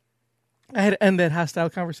 I had to end that hostile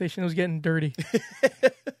conversation. It was getting dirty.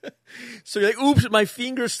 So you're like, oops, my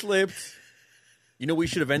finger slipped. You know we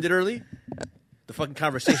should have ended early? The fucking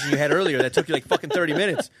conversation you had earlier that took you like fucking 30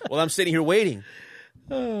 minutes while I'm sitting here waiting.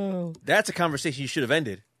 Oh. That's a conversation you should have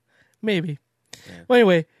ended. Maybe. Yeah. Well,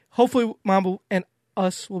 anyway, hopefully Mambo and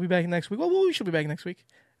us will be back next week. Well, we should be back next week.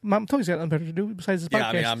 Tony's got nothing better to do besides this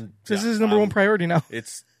podcast. I mean, this is his number one priority now.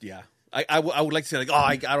 It's, yeah. I would like to say, like,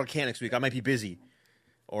 I can't next week. I might be busy.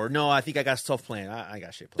 Or, no, I think I got stuff planned. I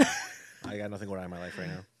got shit planned. I got nothing going on in my life right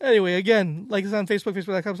now. Anyway, again, like us on Facebook,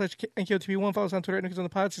 facebook.com/NKOTV1. Follow us on Twitter at New Kids on the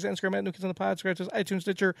Pod. Instagram at New Kids on the Pod. Subscribe to us iTunes,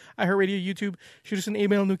 Stitcher, iHeartRadio, YouTube. Shoot us an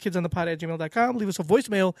email, newkidsonthepod@gmail.com. Leave us a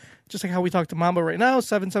voicemail, just like how we talk to Mamba right now,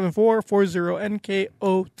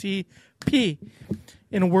 774-40-NKOTP.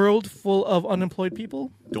 In a world full of unemployed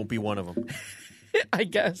people. Don't be one of them. I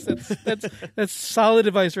guess. That's solid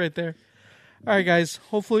advice right there. All right, guys.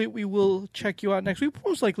 Hopefully we will check you out next week.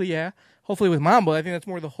 Most likely, yeah. Hopefully with Mamba. I think that's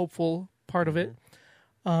more the hopeful part of it.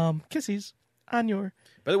 Kissies on your...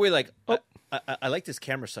 By the way, like, I like this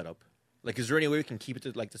camera setup. Like, is there any way we can keep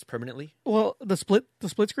it like this permanently? Well, the split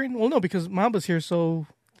screen? Well, no, because Mamba's here, so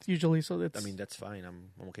that's... I mean, that's fine.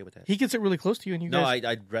 I'm okay with that. He gets it really close to you, and you guys... No,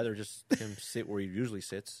 I'd rather just him sit where he usually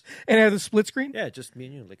sits. And have the split screen? Yeah, just me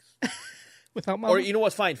and you. Like... Without Mamba? Or, you know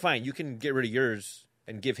what? Fine. You can get rid of yours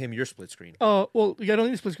and give him your split screen. Oh, well, you don't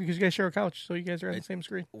need a split screen because you guys share a couch, so you guys are on the same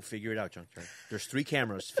screen. We'll figure it out, Junkyard. There's 3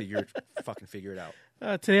 cameras. Fucking figure it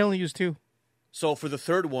out. Today I only used 2. So for the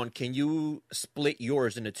third one, can you split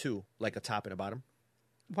yours into 2, like a top and a bottom?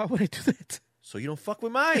 Why would I do that? So you don't fuck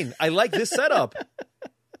with mine. I like this setup.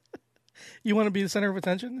 You want to be the center of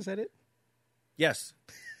attention? Is that it? Yes.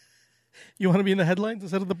 You want to be in the headlines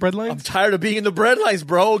instead of the bread lines? I'm tired of being in the bread lines,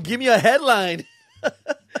 bro. Give me a headline.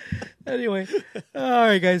 Anyway, all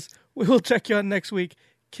right, guys. We will check you out next week.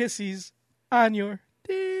 Kissies on your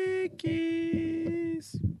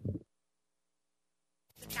dickies.